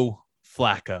Joe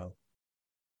Flacco.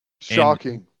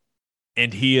 Shocking.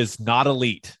 And he is not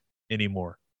elite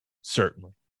anymore,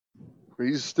 certainly.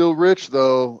 He's still rich,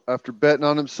 though, after betting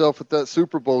on himself with that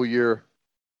Super Bowl year.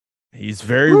 He's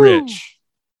very rich.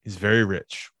 He's very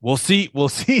rich. We'll see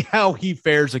how he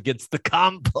fares against the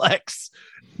complex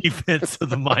defense of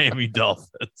the Miami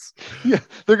Dolphins. Yeah,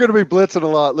 they're going to be blitzing a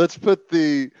lot. Let's put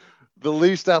the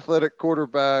least athletic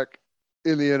quarterback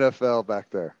in the NFL back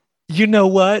there. You know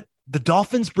what? The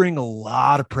Dolphins bring a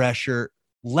lot of pressure.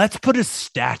 Let's put a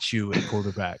statue at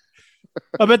quarterback.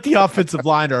 I bet the offensive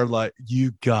line are like,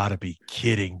 you gotta be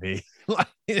kidding me.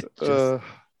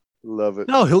 Love it.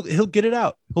 No, he'll get it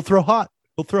out. He'll throw hot.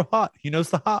 He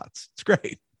knows the hots. It's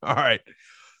great. All right.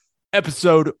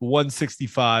 Episode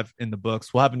 165 in the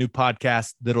books. We'll have a new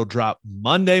podcast that'll drop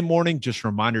Monday morning. Just a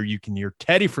reminder, you can hear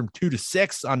Teddy from 2 to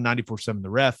 6 on 94.7 The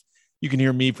Ref. You can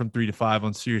hear me from 3 to 5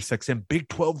 on SiriusXM Big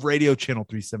 12 Radio Channel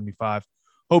 375.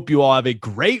 Hope you all have a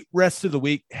great rest of the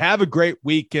week. Have a great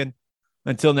weekend.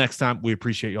 Until next time, we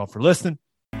appreciate you all for listening.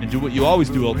 And do what you always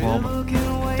do, Oklahoma.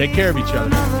 Take care of each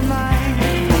other.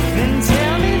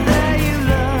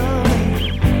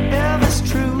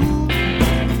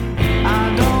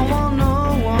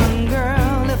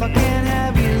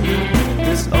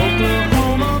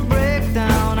 Oklahoma breakdown.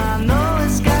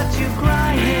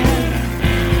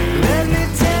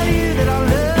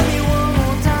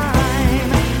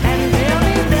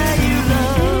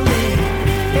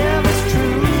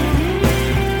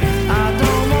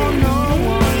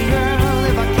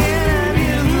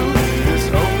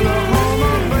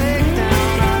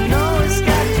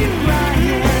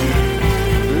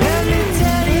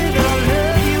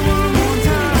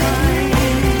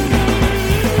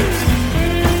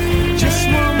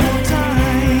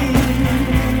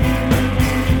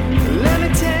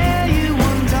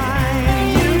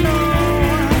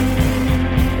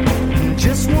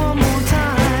 just one more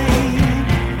time.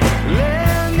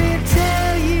 Let me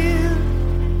tell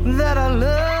you that I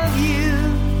love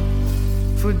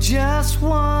you for just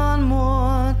one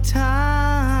more time.